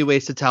tell, just new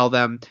ways to tell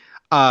them.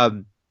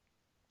 And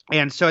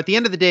so at the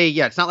end of the day,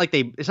 yeah, it's not like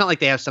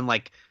they have some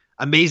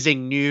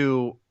amazing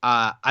new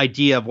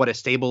idea of what a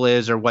stable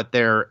is or what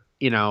their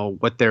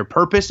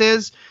purpose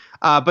is.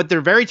 But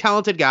they're very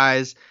talented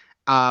guys.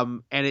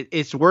 And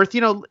it's worth,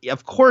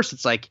 of course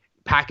it's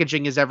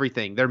packaging is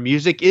everything. Their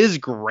music is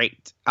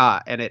great.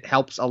 And it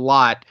helps a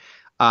lot.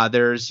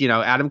 There's,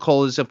 Adam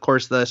Cole is of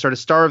course the sort of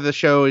star of the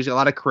show. He's got a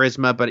lot of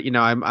charisma, but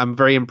I'm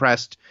very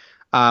impressed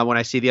when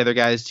I see the other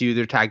guys do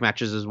their tag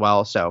matches as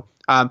well. So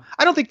I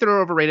don't think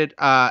they're overrated.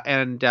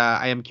 And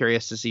I am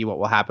curious to see what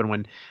will happen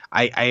when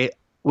I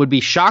would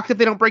be shocked if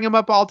they don't bring him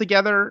up all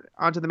together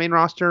onto the main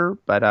roster.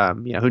 But,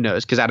 who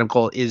knows? Because Adam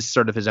Cole is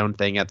sort of his own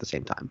thing at the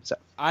same time. So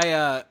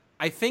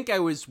I think I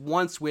was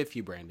once with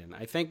you, Brandon.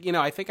 I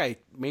think I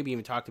maybe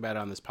even talked about it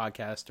on this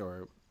podcast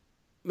or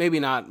maybe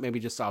not, maybe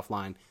just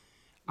offline.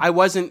 I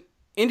wasn't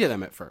into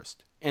them at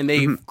first and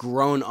they've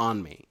grown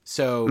on me.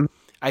 So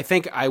I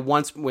think I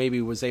once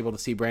maybe was able to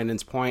see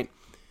Brandon's point,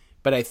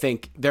 but I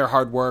think their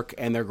hard work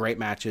and their great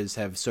matches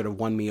have sort of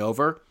won me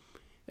over,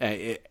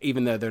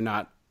 even though they're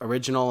not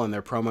original and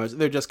their promos.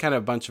 They're just kind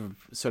of a bunch of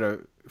sort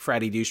of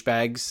fratty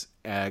douchebags,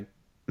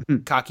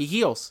 cocky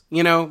heels,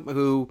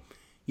 who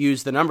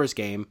use the numbers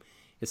game.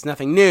 It's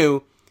nothing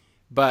new,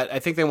 but I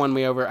think they won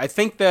me over. I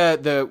think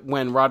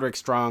when Roderick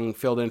Strong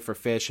filled in for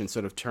Fish and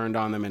sort of turned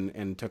on them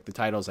and took the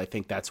titles, I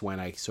think that's when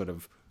I sort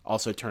of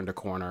also turned a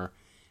corner.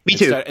 Me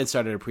too. And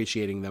started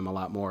appreciating them a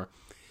lot more.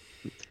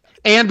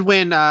 And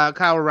when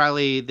Kyle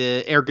O'Reilly,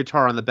 the air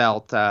guitar on the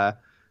belt,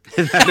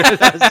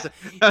 that's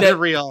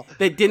real.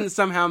 That didn't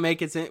somehow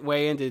make its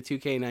way into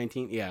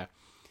 2K19. Yeah.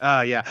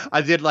 Yeah,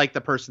 I did like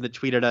the person that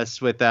tweeted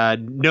us with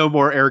no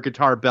more air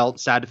guitar belt,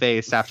 sad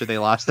face after they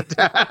lost the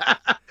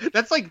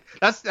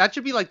that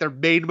should be like their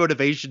main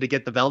motivation to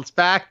get the belts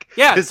back.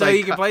 Yeah, so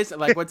he can play.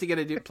 Like, what's he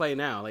gonna play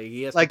now? Like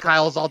he has like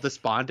Kyle's all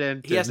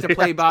despondent. He has to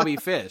play Bobby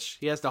Fish.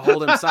 He has to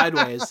hold him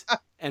sideways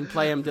and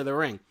play him to the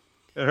ring.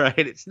 Right,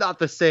 it's not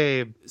the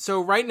same.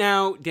 So right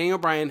now, Daniel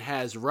Bryan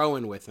has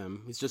Rowan with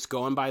him. He's just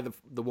going by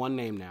the one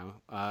name now.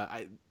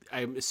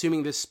 I'm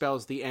assuming this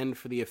spells the end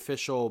for the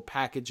official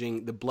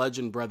packaging, the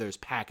Bludgeon Brothers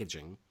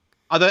packaging.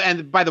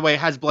 And by the way,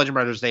 has Bludgeon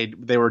Brothers,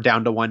 they were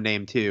down to one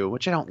name too,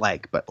 which I don't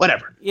like, but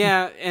whatever.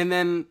 Yeah, and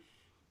then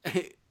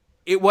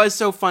it was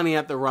so funny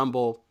at the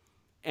Rumble,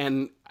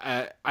 and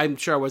I'm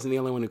sure I wasn't the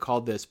only one who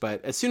called this,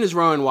 but as soon as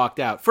Rowan walked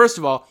out, first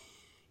of all,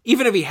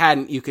 even if he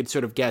hadn't, you could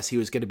sort of guess he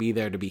was going to be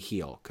there to be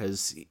heel,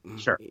 because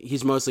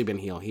he's mostly been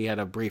heel. He had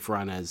a brief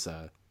run as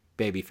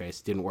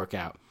babyface, didn't work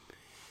out.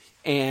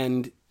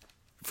 And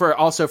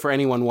for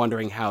anyone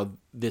wondering how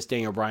this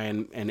Daniel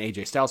Bryan and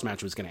AJ Styles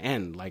match was going to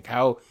end, like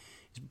how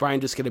is Bryan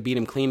just going to beat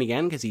him clean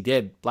again? Because he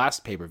did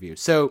last pay-per-view.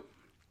 So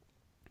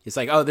it's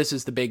like, oh, this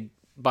is the big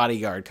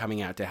bodyguard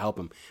coming out to help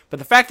him. But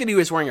the fact that he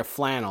was wearing a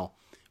flannel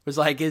was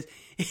like, is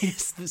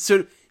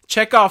sort of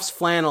Chekhov's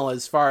flannel,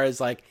 as far as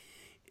like,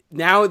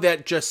 now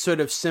that just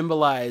sort of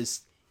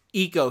symbolized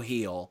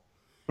eco-heel.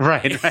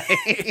 Right.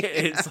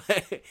 It's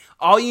like,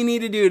 all you need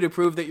to do to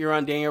prove that you're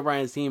on Daniel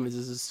Bryan's team is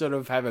to sort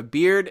of have a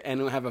beard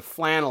and have a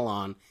flannel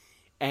on,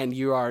 and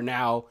you are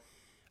now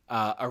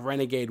a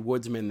renegade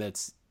woodsman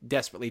that's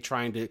desperately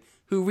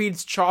who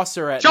reads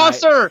Chaucer at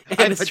Chaucer! Night,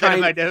 and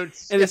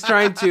is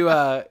trying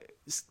to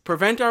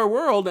prevent our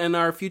world and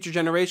our future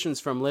generations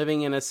from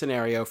living in a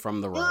scenario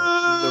from the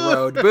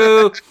road.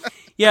 Boo!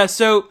 Yeah,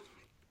 so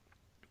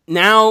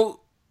now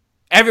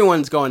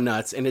everyone's going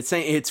nuts, and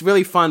it's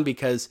really fun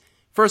because,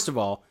 first of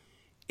all,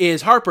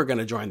 is Harper going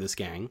to join this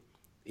gang?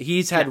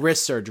 He's had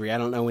wrist surgery. I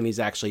don't know when he's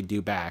actually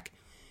due back.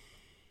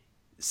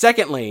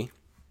 Secondly,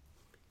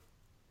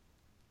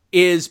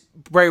 is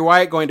Bray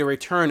Wyatt going to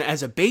return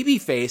as a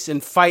babyface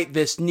and fight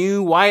this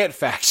new Wyatt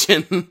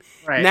faction,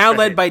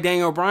 led by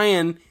Daniel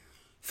Bryan,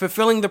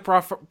 fulfilling the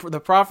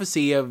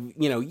prophecy of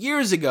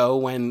years ago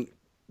when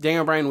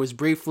Daniel Bryan was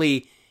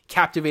briefly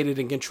captivated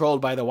and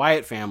controlled by the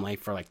Wyatt family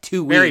for like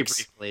 2 weeks. Very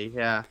briefly,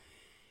 yeah.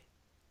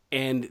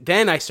 And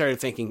then I started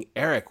thinking,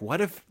 Eric,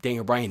 what if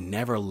Daniel Bryan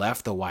never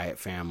left the Wyatt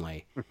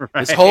family?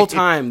 This whole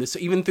time,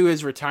 even through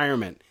his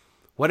retirement,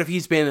 what if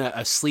he's been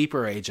a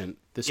sleeper agent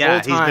this whole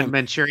time? Yeah, he's been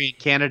Manchurian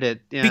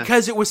Candidate. Yeah.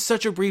 Because it was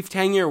such a brief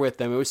tenure with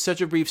them. It was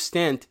such a brief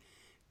stint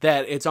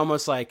that it's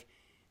almost like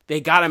they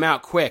got him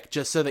out quick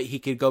just so that he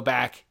could go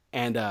back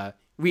and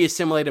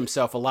reassimilate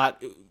himself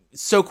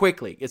so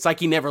quickly. It's like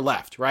he never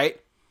left, right?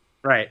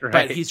 Right.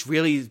 But he's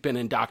really been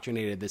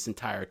indoctrinated this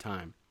entire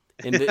time.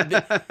 And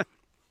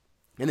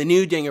and the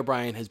new Daniel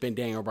Bryan has been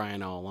Daniel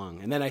Bryan all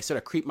along. And then I sort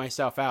of creep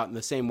myself out in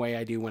the same way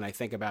I do when I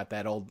think about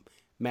that old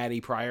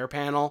Matty Pryor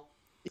panel.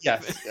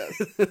 Yes.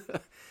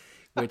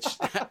 Which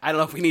I don't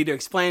know if we need to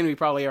explain. We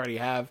probably already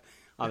have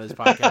on this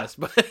podcast.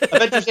 But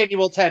Avengers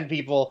Annual 10,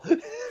 people.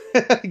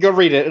 Go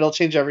read it. It'll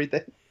change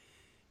everything.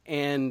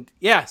 And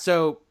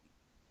so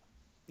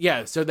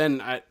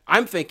then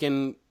I'm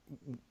thinking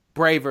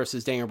Bray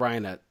versus Daniel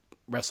Bryan at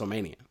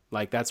WrestleMania.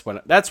 Like that's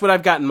what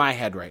I've got in my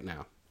head right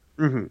now.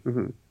 Mm-hmm,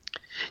 mm-hmm.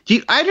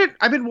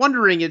 I've been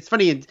wondering. It's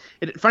funny.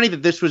 Funny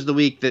that this was the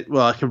week that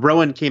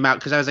Rowan came out,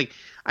 because I was like,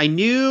 I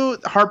knew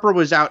Harper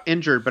was out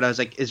injured, but I was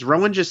like, is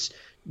Rowan just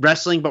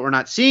wrestling, but we're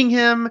not seeing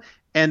him?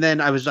 And then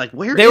I was like,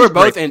 where? They were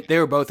both injured. They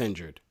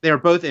were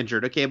both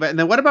injured. Okay, and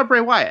then what about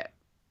Bray Wyatt?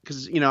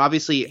 Because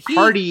obviously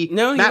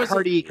Matt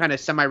Hardy kind of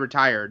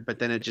semi-retired, but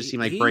then it just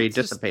seemed like Bray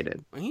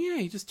dissipated. Yeah,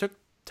 he just took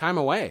time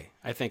away.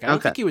 I think. I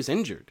don't think he was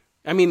injured.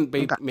 I mean,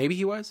 maybe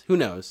he was. Who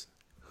knows?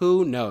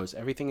 Who knows?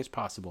 Everything is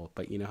possible,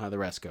 but you know how the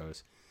rest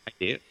goes. I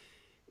do.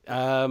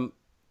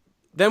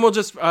 Then we'll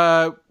just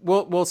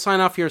we'll sign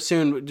off here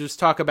soon. We'll just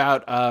talk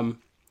about.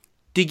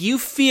 Did you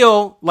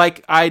feel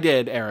like I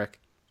did, Eric?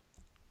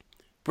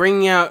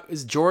 Bringing out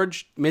is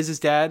George Miz's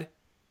dad?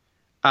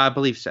 I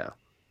believe so.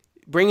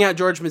 Bringing out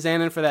George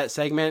Mizanin for that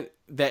segment.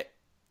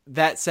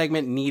 That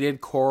segment needed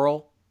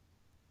Coral.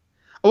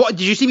 Oh,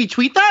 did you see me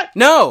tweet that?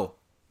 No.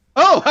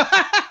 Oh,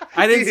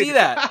 I didn't see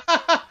that.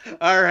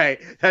 All right,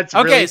 that's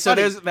okay. Really so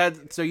funny. there's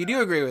that. So you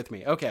do agree with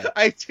me? Okay.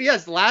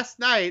 Yes, last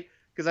night,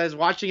 because I was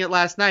watching it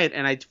last night,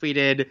 and I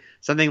tweeted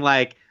something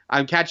like,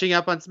 "I'm catching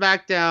up on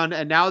SmackDown,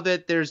 and now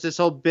that there's this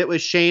whole bit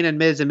with Shane and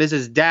Miz and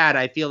Miz's dad,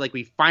 I feel like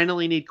we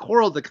finally need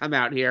Coral to come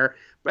out here."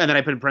 And then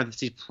I put in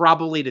parentheses,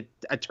 probably to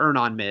turn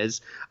on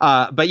Miz.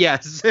 But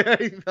yes,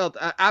 I felt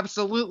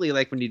absolutely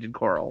like we needed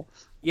Coral.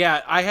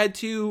 Yeah, I had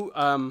to.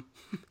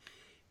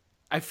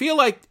 I feel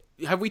like.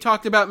 Have we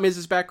talked about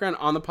Miz's background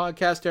on the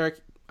podcast, Eric?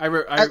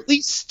 At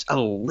least a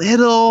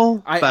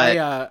little.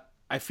 I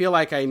feel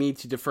like I need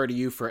to defer to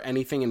you for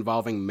anything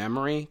involving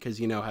memory, because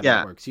you know how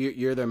that works.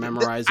 You're the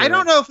memorizer. I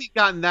don't know if we've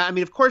gotten that. I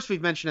mean, of course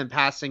we've mentioned in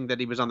passing that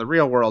he was on The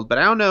Real World, but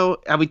I don't know.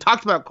 Have we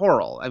talked about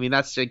Coral? I mean,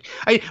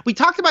 we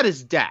talked about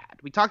his dad.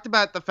 We talked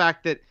about the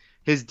fact that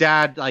his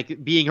dad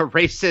like being a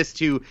racist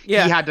who he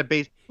had to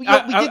base. We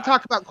did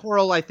talk about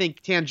Coral, I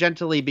think,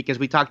 tangentially, because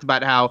we talked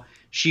about how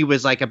she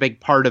was like a big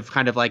part of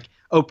kind of like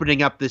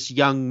opening up this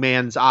young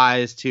man's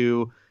eyes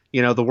to,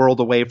 the world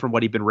away from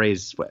what he'd been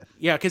raised with.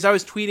 Yeah, because I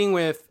was tweeting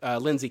with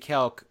Lindsay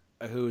Kelk,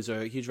 who's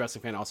a huge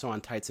wrestling fan, also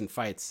on Tights and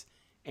Fights,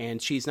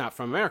 and she's not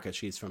from America;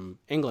 she's from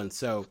England.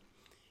 So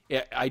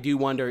I do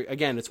wonder.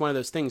 Again, it's one of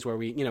those things where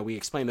we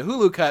explain the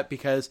Hulu cut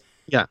because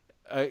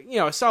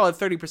a solid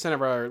 30%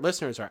 of our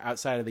listeners are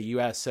outside of the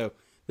U.S. So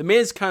The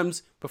Miz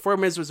comes before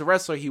Miz was a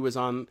wrestler. He was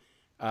on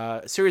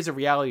a series of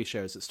reality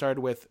shows. It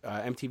started with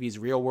MTV's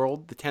Real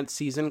World, the 10th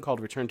season, called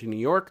Return to New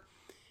York,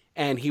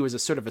 and he was a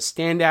sort of a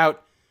standout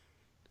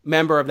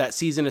member of that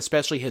season,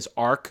 especially his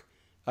arc.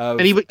 And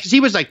because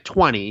he was like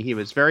 20, he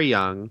was very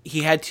young.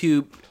 He had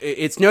to.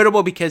 It's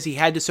notable because he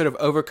had to sort of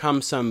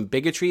overcome some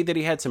bigotry that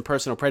he had, some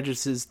personal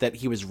prejudices that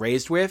he was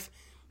raised with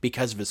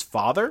because of his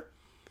father.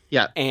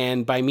 Yeah,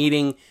 and by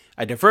meeting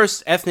a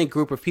diverse ethnic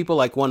group of people,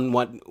 like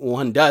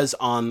one does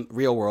on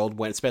Real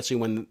World, especially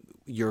when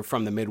you're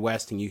from the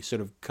Midwest and you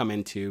sort of come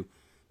into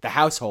the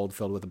household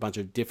filled with a bunch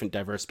of different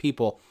diverse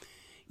people.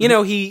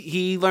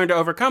 He learned to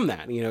overcome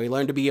that. He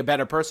learned to be a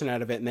better person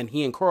out of it, and then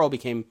he and Coral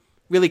became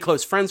really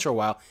close friends for a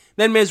while.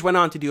 Then Miz went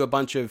on to do a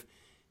bunch of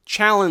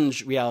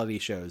challenge reality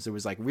shows. There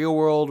was like Real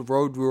World,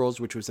 Road Rules,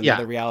 which was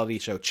another reality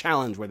show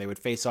challenge where they would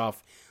face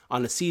off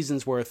on a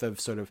season's worth of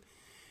sort of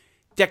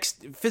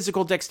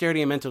physical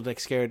dexterity and mental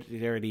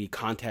dexterity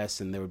contests,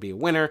 and there would be a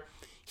winner.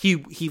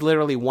 He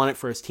literally won it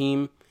for his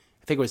team.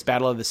 I think it was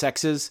Battle of the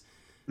Sexes,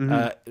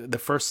 the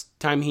first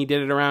time he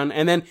did it around.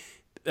 And then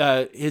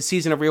his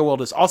season of Real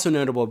World is also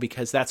notable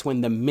because that's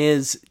when The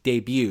Miz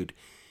debuted.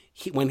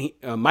 When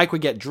Mike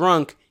would get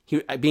drunk,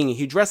 being a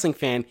huge wrestling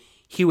fan,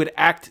 he would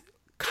act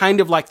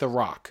kind of like The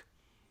Rock.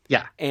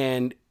 Yeah.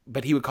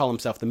 But he would call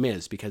himself The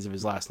Miz because of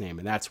his last name,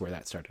 and that's where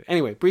that started.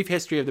 Anyway, brief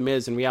history of The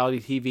Miz and reality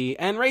TV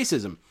and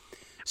racism.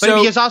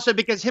 But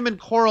because him and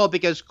Coral, who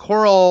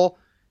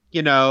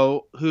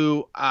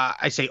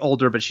I say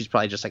older, but she's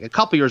probably just like a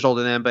couple years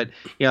older than him. But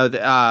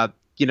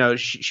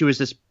she was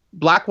this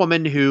black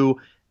woman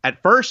who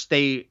at first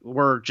they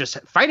were just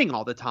fighting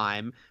all the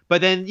time,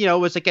 but then it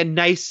was like a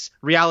nice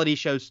reality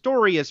show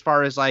story as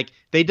far as like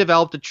they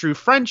developed a true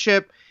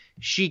friendship.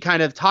 She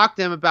kind of talked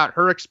to him about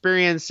her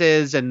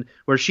experiences and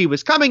where she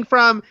was coming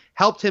from,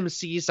 helped him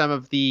see some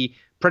of the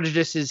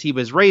prejudices he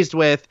was raised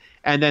with,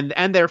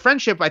 and their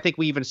friendship, I think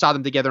we even saw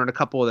them together in a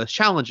couple of the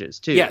challenges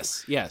too.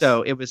 Yes.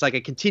 So it was like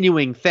a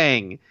continuing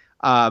thing.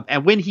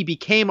 And when he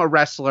became a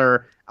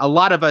wrestler, a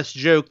lot of us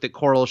joked that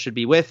Coral should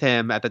be with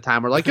him at the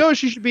time. We're like, oh,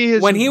 she should be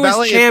his. When he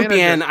was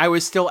champion, manager. I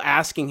was still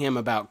asking him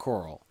about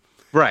Coral.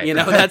 Right.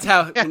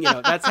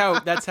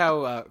 That's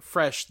how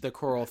fresh the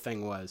Coral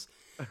thing was.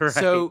 Right.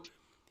 So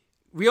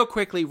real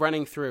quickly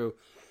running through,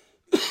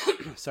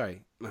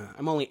 sorry,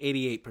 I'm only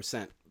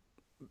 88%.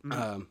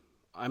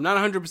 I'm not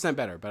 100%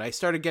 better, but I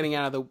started getting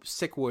out of the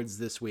sick woods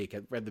this week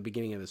at the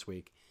beginning of this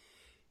week.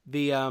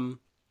 They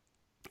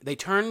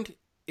turned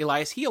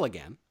Elias heel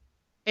again.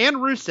 And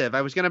Rusev.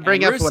 I was going to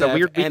bring up what a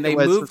weird week it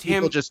was for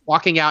people just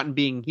walking out and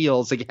being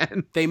heels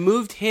again. They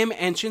moved him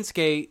and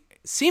Shinsuke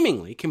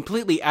seemingly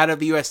completely out of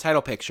the U.S.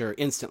 title picture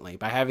instantly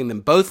by having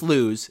them both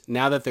lose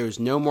now that there's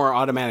no more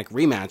automatic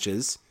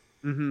rematches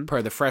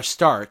per the fresh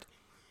start.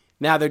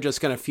 Now they're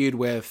just going to feud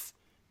with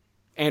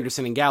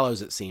Anderson and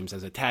Gallows, it seems,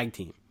 as a tag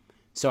team.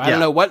 So I don't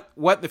know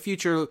what the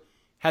future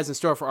has in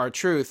store for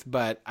R-Truth,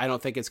 but I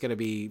don't think it's going to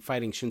be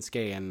fighting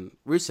Shinsuke and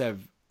Rusev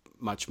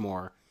much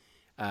more.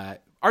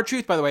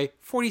 R-Truth, by the way,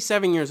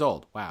 47 years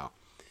old. Wow.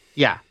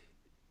 Yeah.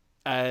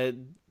 The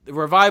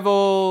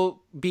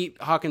Revival beat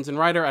Hawkins and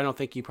Ryder. I don't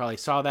think you probably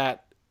saw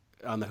that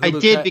on the Hulu I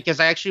did cut. because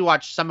I actually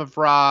watched some of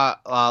Raw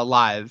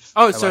live.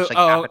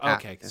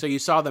 Okay. So you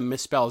saw them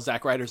misspell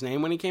Zack Ryder's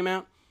name when he came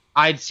out?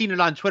 I'd seen it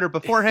on Twitter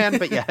beforehand,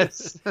 but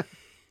yes.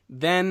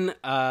 Then,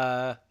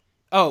 the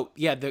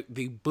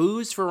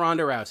boos for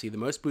Ronda Rousey, the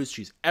most boos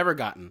she's ever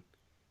gotten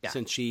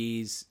since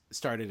she's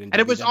started in WWE.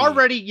 And it was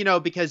already,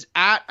 because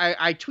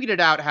I tweeted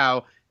out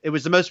how it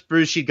was the most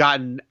boos she'd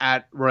gotten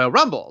at Royal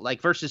Rumble,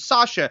 like versus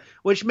Sasha,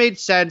 which made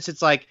sense.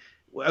 It's like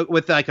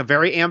with like a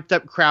very amped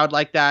up crowd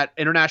like that,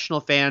 international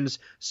fans,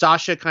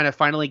 Sasha kind of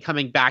finally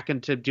coming back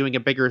into doing a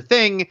bigger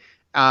thing.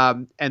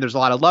 And there's a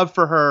lot of love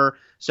for her.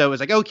 So it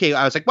was like, okay,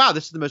 I was like, wow,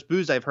 this is the most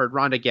boos I've heard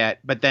Ronda get.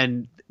 But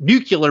then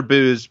nuclear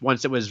boos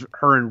once it was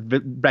her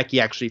and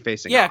Becky actually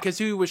facing. Yeah, because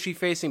who was she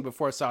facing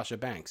before Sasha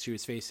Banks? She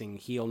was facing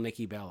heel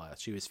Nikki Bella.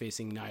 She was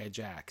facing Nia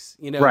Jax.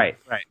 Right.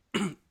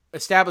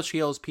 Established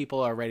heels,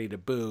 people are ready to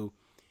boo.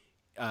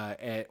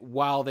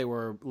 While they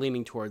were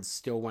leaning towards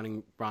still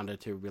wanting Ronda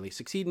to really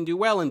succeed and do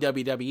well in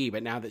WWE.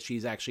 But now that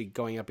she's actually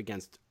going up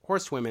against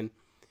horsewomen,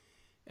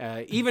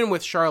 even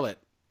with Charlotte,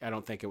 I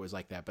don't think it was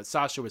like that. But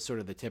Sasha was sort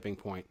of the tipping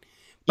point.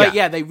 But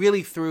yeah, they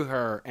really threw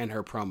her and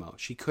her promo.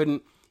 She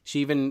couldn't. She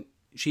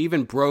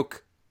even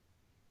broke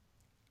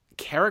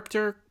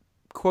character,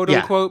 quote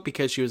unquote,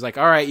 because she was like,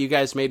 "All right, you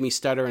guys made me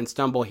stutter and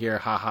stumble here,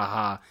 ha ha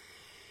ha."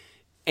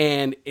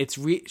 And it's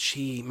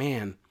she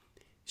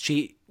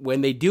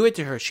when they do it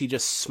to her, she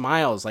just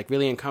smiles, like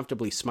really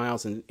uncomfortably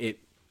smiles, and it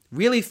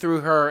really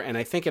threw her. And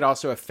I think it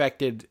also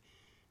affected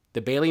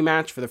the Bayley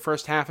match for the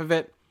first half of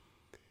it.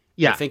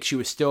 Yeah. I think she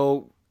was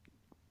still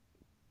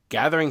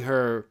gathering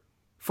her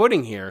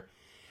footing here.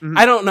 Mm-hmm.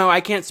 I don't know.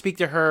 I can't speak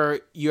to her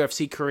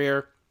UFC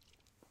career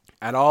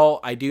at all.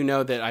 I do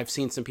know that I've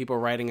seen some people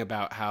writing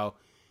about how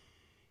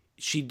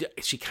she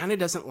kind of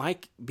doesn't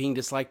like being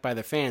disliked by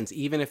the fans,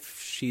 even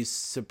if she's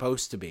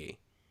supposed to be.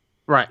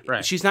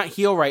 Right. She's not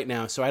heel right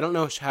now, so I don't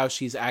know how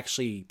she's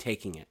actually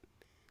taking it.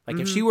 Like,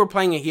 if she were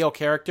playing a heel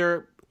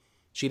character,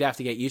 she'd have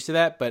to get used to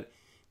that, but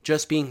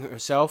just being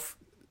herself,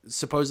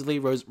 supposedly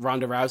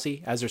Ronda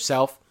Rousey as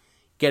herself,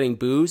 getting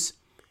boos,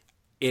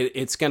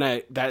 she's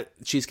gonna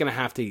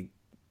have to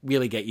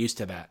really get used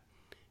to that.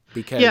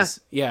 Because,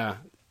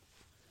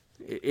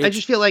 I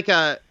just feel like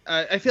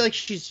I feel like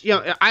she's,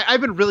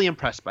 I've been really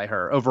impressed by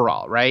her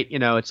overall, right?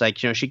 It's like,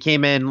 she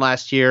came in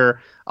last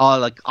year,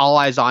 all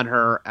eyes on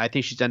her. I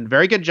think she's done a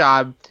very good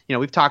job.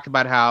 We've talked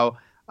about how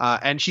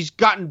and she's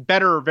gotten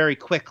better very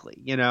quickly.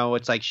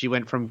 It's like she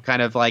went from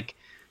kind of like,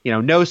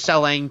 no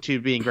selling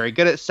to being very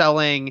good at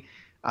selling.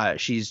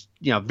 She's,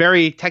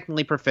 very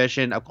technically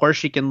proficient. Of course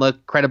she can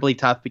look credibly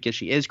tough because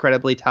she is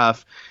credibly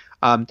tough.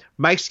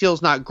 Mic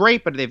skills not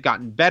great, but they've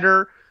gotten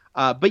better.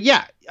 But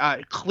yeah,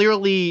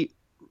 clearly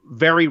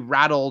very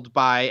rattled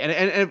by,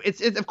 and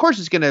it's of course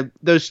it's gonna,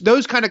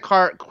 those kind of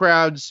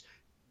crowds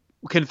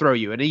can throw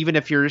you, and even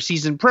if you're a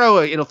seasoned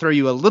pro, it'll throw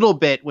you a little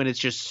bit when it's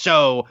just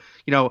so,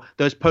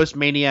 those post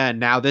Mania and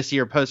now this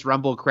year post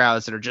Rumble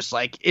crowds that are just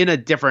like in a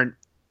different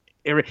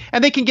area,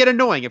 and they can get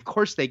annoying. Of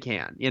course they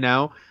can,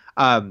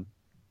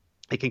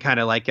 they can kind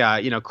of like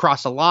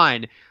cross a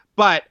line,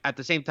 but at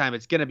the same time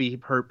it's gonna be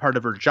part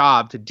of her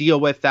job to deal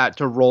with that,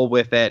 to roll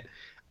with it.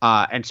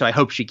 And so I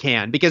hope she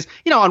can, because,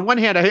 on one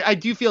hand, I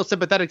do feel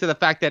sympathetic to the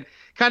fact that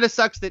kind of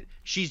sucks that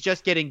she's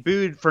just getting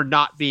booed for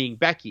not being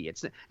Becky.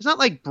 It's not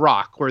like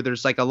Brock, where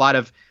there's like a lot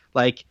of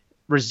like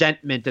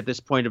resentment at this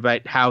point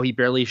about how he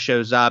barely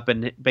shows up.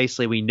 And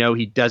basically we know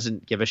he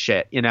doesn't give a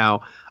shit,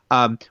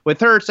 with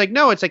her. It's like,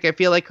 no, it's like, I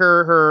feel like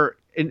her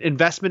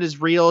investment is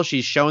real.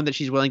 She's shown that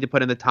she's willing to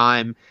put in the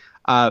time.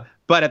 But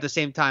at the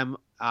same time,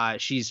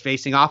 she's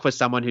facing off with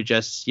someone who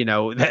just,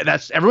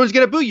 that's everyone's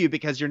going to boo you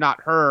because you're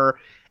not her.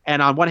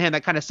 And on one hand,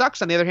 that kind of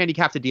sucks. On the other hand,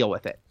 you have to deal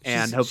with it.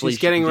 And hopefully she's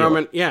getting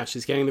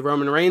she's getting the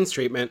Roman Reigns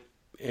treatment,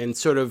 and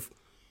sort of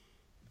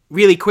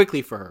really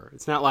quickly for her.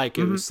 It's not like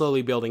it was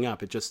slowly building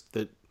up. It just,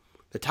 the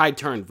tide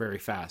turned very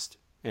fast.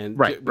 And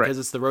because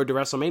it's the road to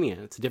WrestleMania,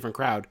 it's a different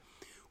crowd.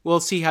 We'll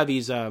see how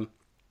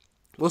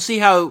we'll see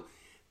how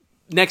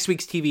next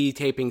week's TV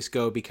tapings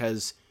go,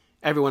 because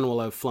everyone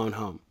will have flown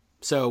home.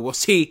 So we'll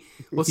see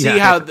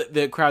how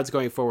the crowds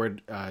going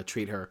forward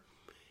treat her.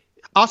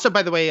 Also,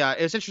 by the way,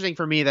 it was interesting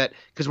for me that,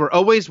 because we're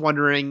always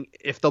wondering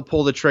if they'll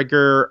pull the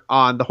trigger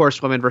on the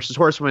horsewomen versus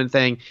horsewomen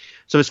thing.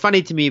 So it's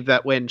funny to me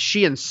that when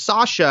she and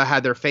Sasha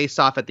had their face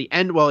off at the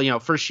end,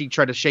 first she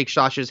tried to shake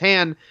Sasha's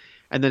hand,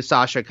 and then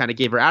Sasha kind of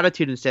gave her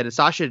attitude instead, and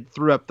Sasha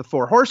threw up the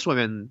 4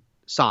 horsewomen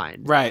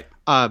sign. Right.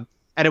 And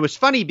it was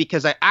funny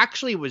because I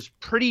actually was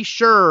pretty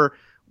sure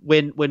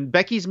when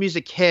Becky's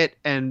music hit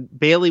and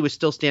Bayley was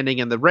still standing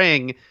in the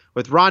ring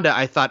with Ronda,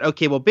 I thought,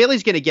 okay, well,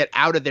 Bayley's going to get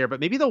out of there,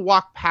 but maybe they'll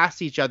walk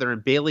past each other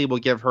and Bayley will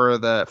give her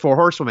the 4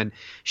 horsewomen.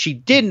 She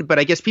didn't, but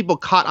I guess people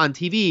caught on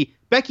TV.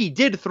 Becky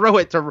did throw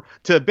it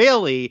to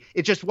Bayley.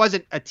 It just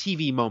wasn't a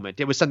TV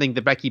moment. It was something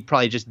that Becky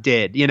probably just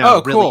did,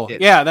 Oh, really cool.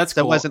 Did. Yeah, that's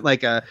cool. It wasn't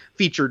like a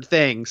featured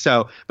thing.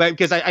 So, but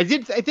because I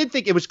did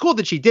think it was cool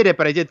that she did it,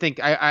 but I did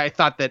think, I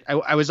thought that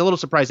I was a little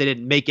surprised they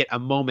didn't make it a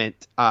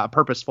moment, a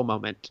purposeful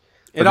moment.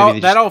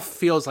 That all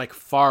feels like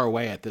far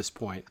away at this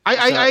point.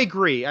 I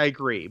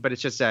agree, but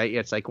it's just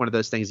it's like one of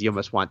those things you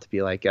almost want to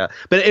be like.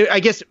 I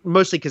guess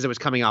mostly because it was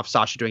coming off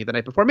Sasha doing it the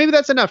night before. Maybe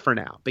that's enough for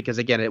now, because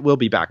again, it will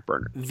be back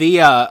burner.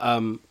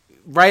 The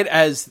right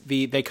as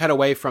they cut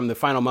away from the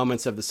final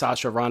moments of the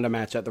Sasha Ronda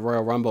match at the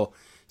Royal Rumble,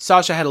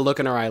 Sasha had a look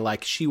in her eye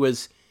like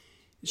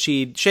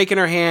she'd shaken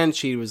her hand.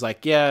 She was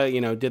like,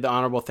 did the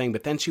honorable thing,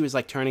 but then she was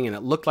like turning, and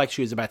it looked like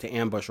she was about to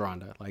ambush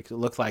Ronda. Like, it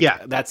looked like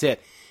that's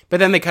it. But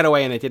then they cut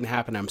away and it didn't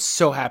happen. I'm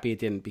so happy it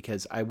didn't,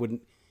 because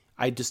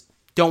I just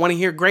don't want to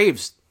hear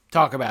Graves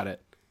talk about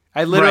it.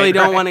 I literally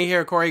don't want to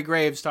hear Corey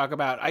Graves talk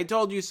about, I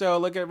told you so,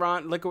 look at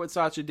what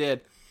Sasha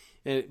did.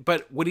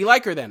 But would he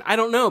like her then? I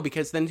don't know,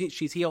 because then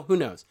she's heel. Who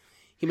knows?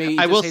 He may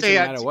just hate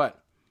her no matter what.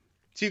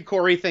 2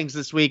 Corey things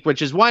this week,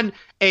 which is one,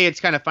 it's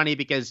kind of funny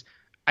because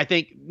I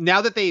think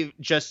now that they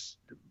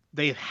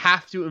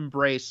have to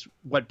embrace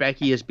what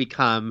Becky has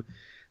become.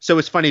 So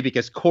it's funny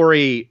because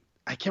Corey,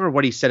 I can't remember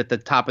what he said at the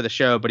top of the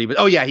show, but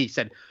he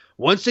said,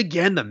 once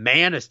again, the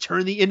man has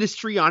turned the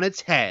industry on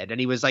its head. And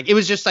he was like, it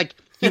was just like,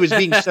 he was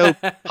being so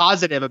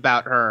positive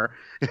about her.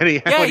 And he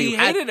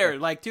hated her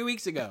like 2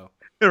 weeks ago.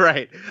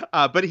 Right.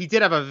 But he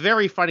did have a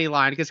very funny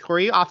line, because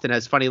Corey often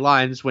has funny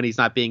lines when he's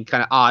not being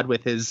kind of odd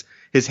with his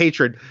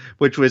hatred,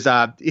 which was,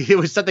 it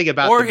was something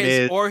about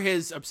or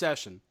his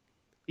obsession.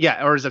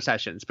 Yeah. Or his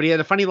obsessions. But he had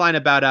a funny line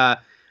about,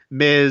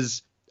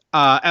 Miz,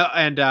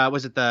 and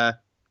was it the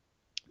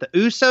the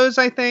Usos,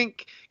 I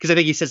think, because I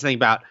think he said something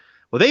about,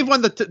 well, they've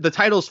won the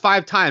titles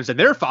 5 times, and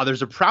their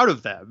fathers are proud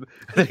of them.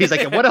 And he's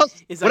like, what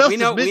else? He's what like,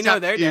 else we know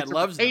their dad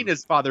loves them.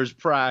 His father's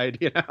pride,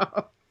 you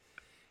know.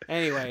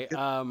 Anyway,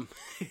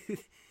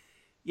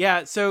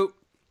 yeah. So,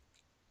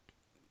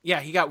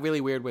 yeah, he got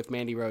really weird with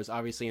Mandy Rose,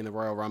 obviously in the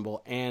Royal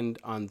Rumble and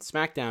on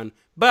SmackDown.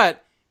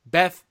 But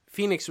Beth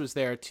Phoenix was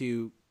there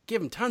to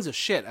give him tons of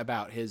shit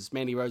about his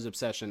Mandy Rose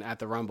obsession at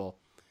the Rumble.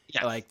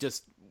 Yes.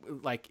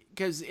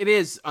 Because it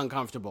is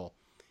uncomfortable.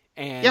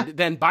 And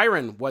then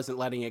Byron wasn't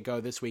letting it go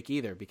this week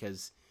either,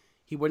 because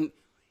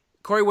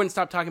Corey wouldn't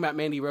stop talking about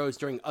Mandy Rose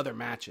during other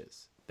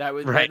matches.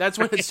 That's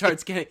when it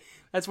starts getting,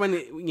 that's when,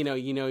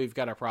 you've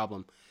got a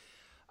problem.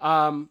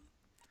 And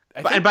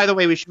by the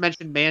way, we should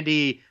mention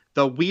Mandy,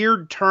 the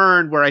weird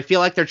turn where I feel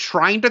like they're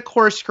trying to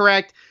course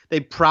correct. They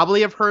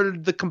probably have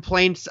heard the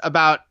complaints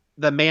about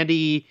the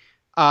Mandy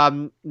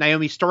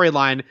Naomi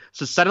storyline.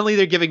 So suddenly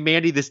they're giving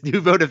Mandy this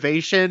new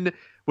motivation,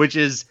 which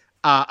is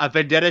a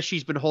vendetta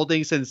she's been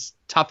holding since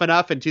Tough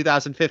Enough in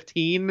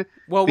 2015.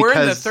 Well, we're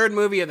in the third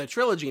movie of the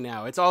trilogy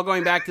now. It's all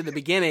going back to the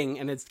beginning,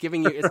 and it's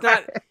giving you,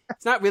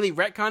 it's not really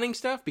retconning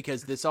stuff,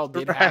 because this all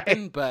did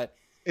happen, but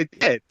it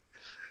did.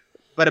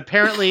 But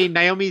apparently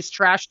Naomi's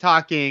trash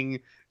talking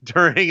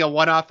during a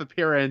one-off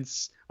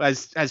appearance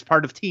as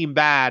part of Team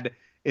Bad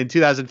in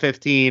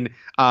 2015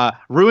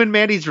 ruined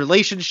Mandy's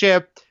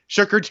relationship,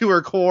 shook her to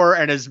her core,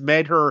 and has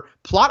made her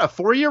plot a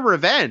 4-year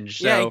revenge.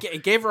 So. Yeah,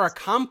 it gave her a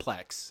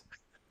complex.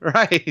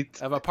 Right.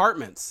 Of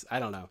apartments. I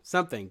don't know.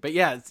 Something. But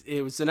yeah,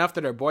 it was enough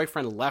that her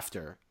boyfriend left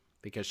her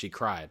because she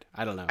cried.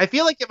 I don't know. I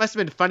feel like it must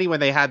have been funny when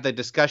they had the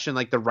discussion,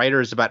 like the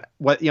writers, about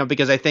what,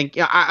 because I think,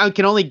 I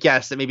can only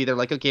guess that maybe they're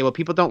like, okay, well,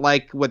 people don't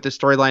like what the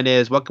storyline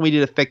is. What can we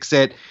do to fix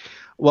it?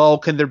 Well,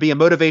 can there be a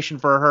motivation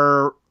for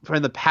her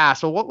in the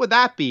past? Well, what would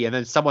that be? And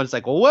then someone's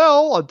like,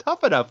 well, a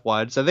Tough Enough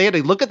one. So they had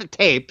to look at the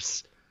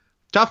tapes,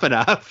 Tough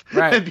Enough,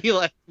 right, and be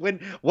like,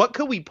 what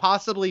could we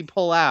possibly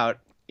pull out?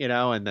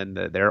 And then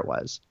there it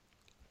was.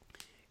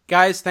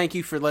 Guys, thank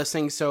you for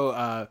listening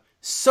so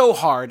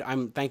hard.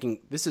 I'm thanking,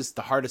 this is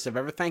the hardest I've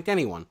ever thanked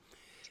anyone.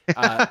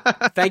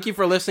 Thank you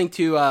for listening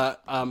to,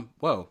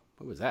 whoa,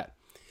 what was that?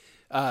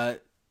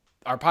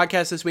 Our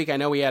podcast this week. I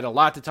know we had a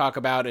lot to talk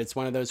about. It's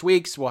one of those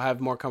weeks. We'll have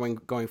more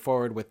going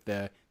forward with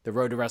the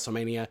road to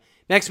WrestleMania.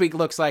 Next week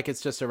looks like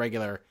it's just a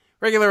regular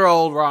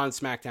old Raw and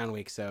SmackDown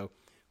week, so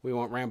we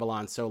won't ramble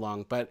on so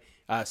long. But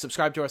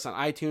subscribe to us on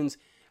iTunes.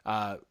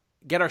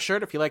 Get our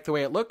shirt if you like the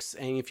way it looks,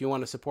 and if you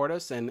want to support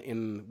us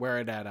and wear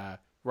it at a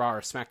Raw or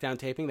SmackDown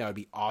taping, that would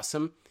be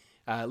awesome.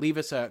 Leave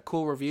us a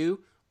cool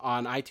review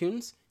on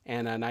iTunes,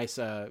 and a nice,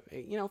 5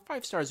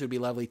 stars would be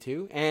lovely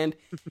too. And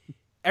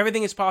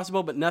everything is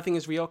possible, but nothing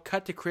is real.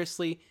 Cut to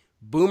Chrisley.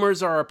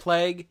 Boomers are a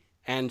plague,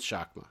 and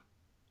Shakma.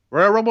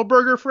 Royal Rumble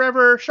Burger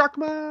forever,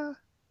 Shakma.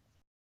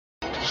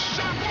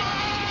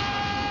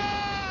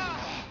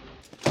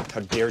 How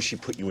dare she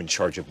put you in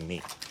charge of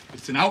me?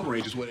 It's an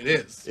outrage is what it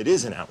is. It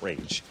is an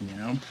outrage.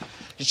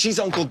 She's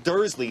Uncle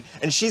Dursley,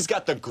 and she's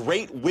got the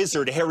great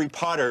wizard Harry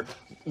Potter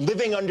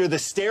living under the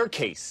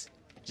staircase.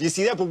 Do you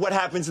see that? But what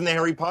happens in the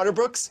Harry Potter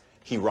books?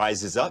 He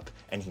rises up,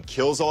 and he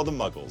kills all the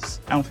muggles.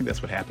 I don't think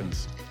that's what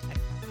happens.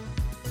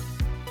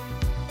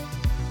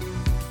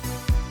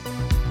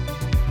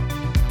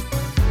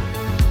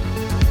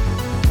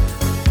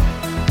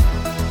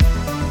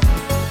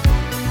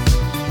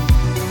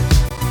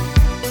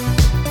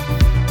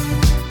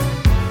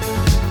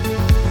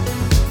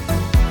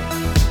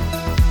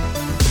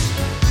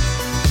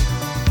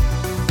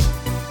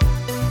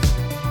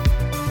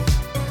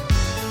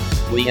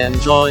 We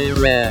enjoy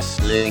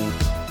wrestling.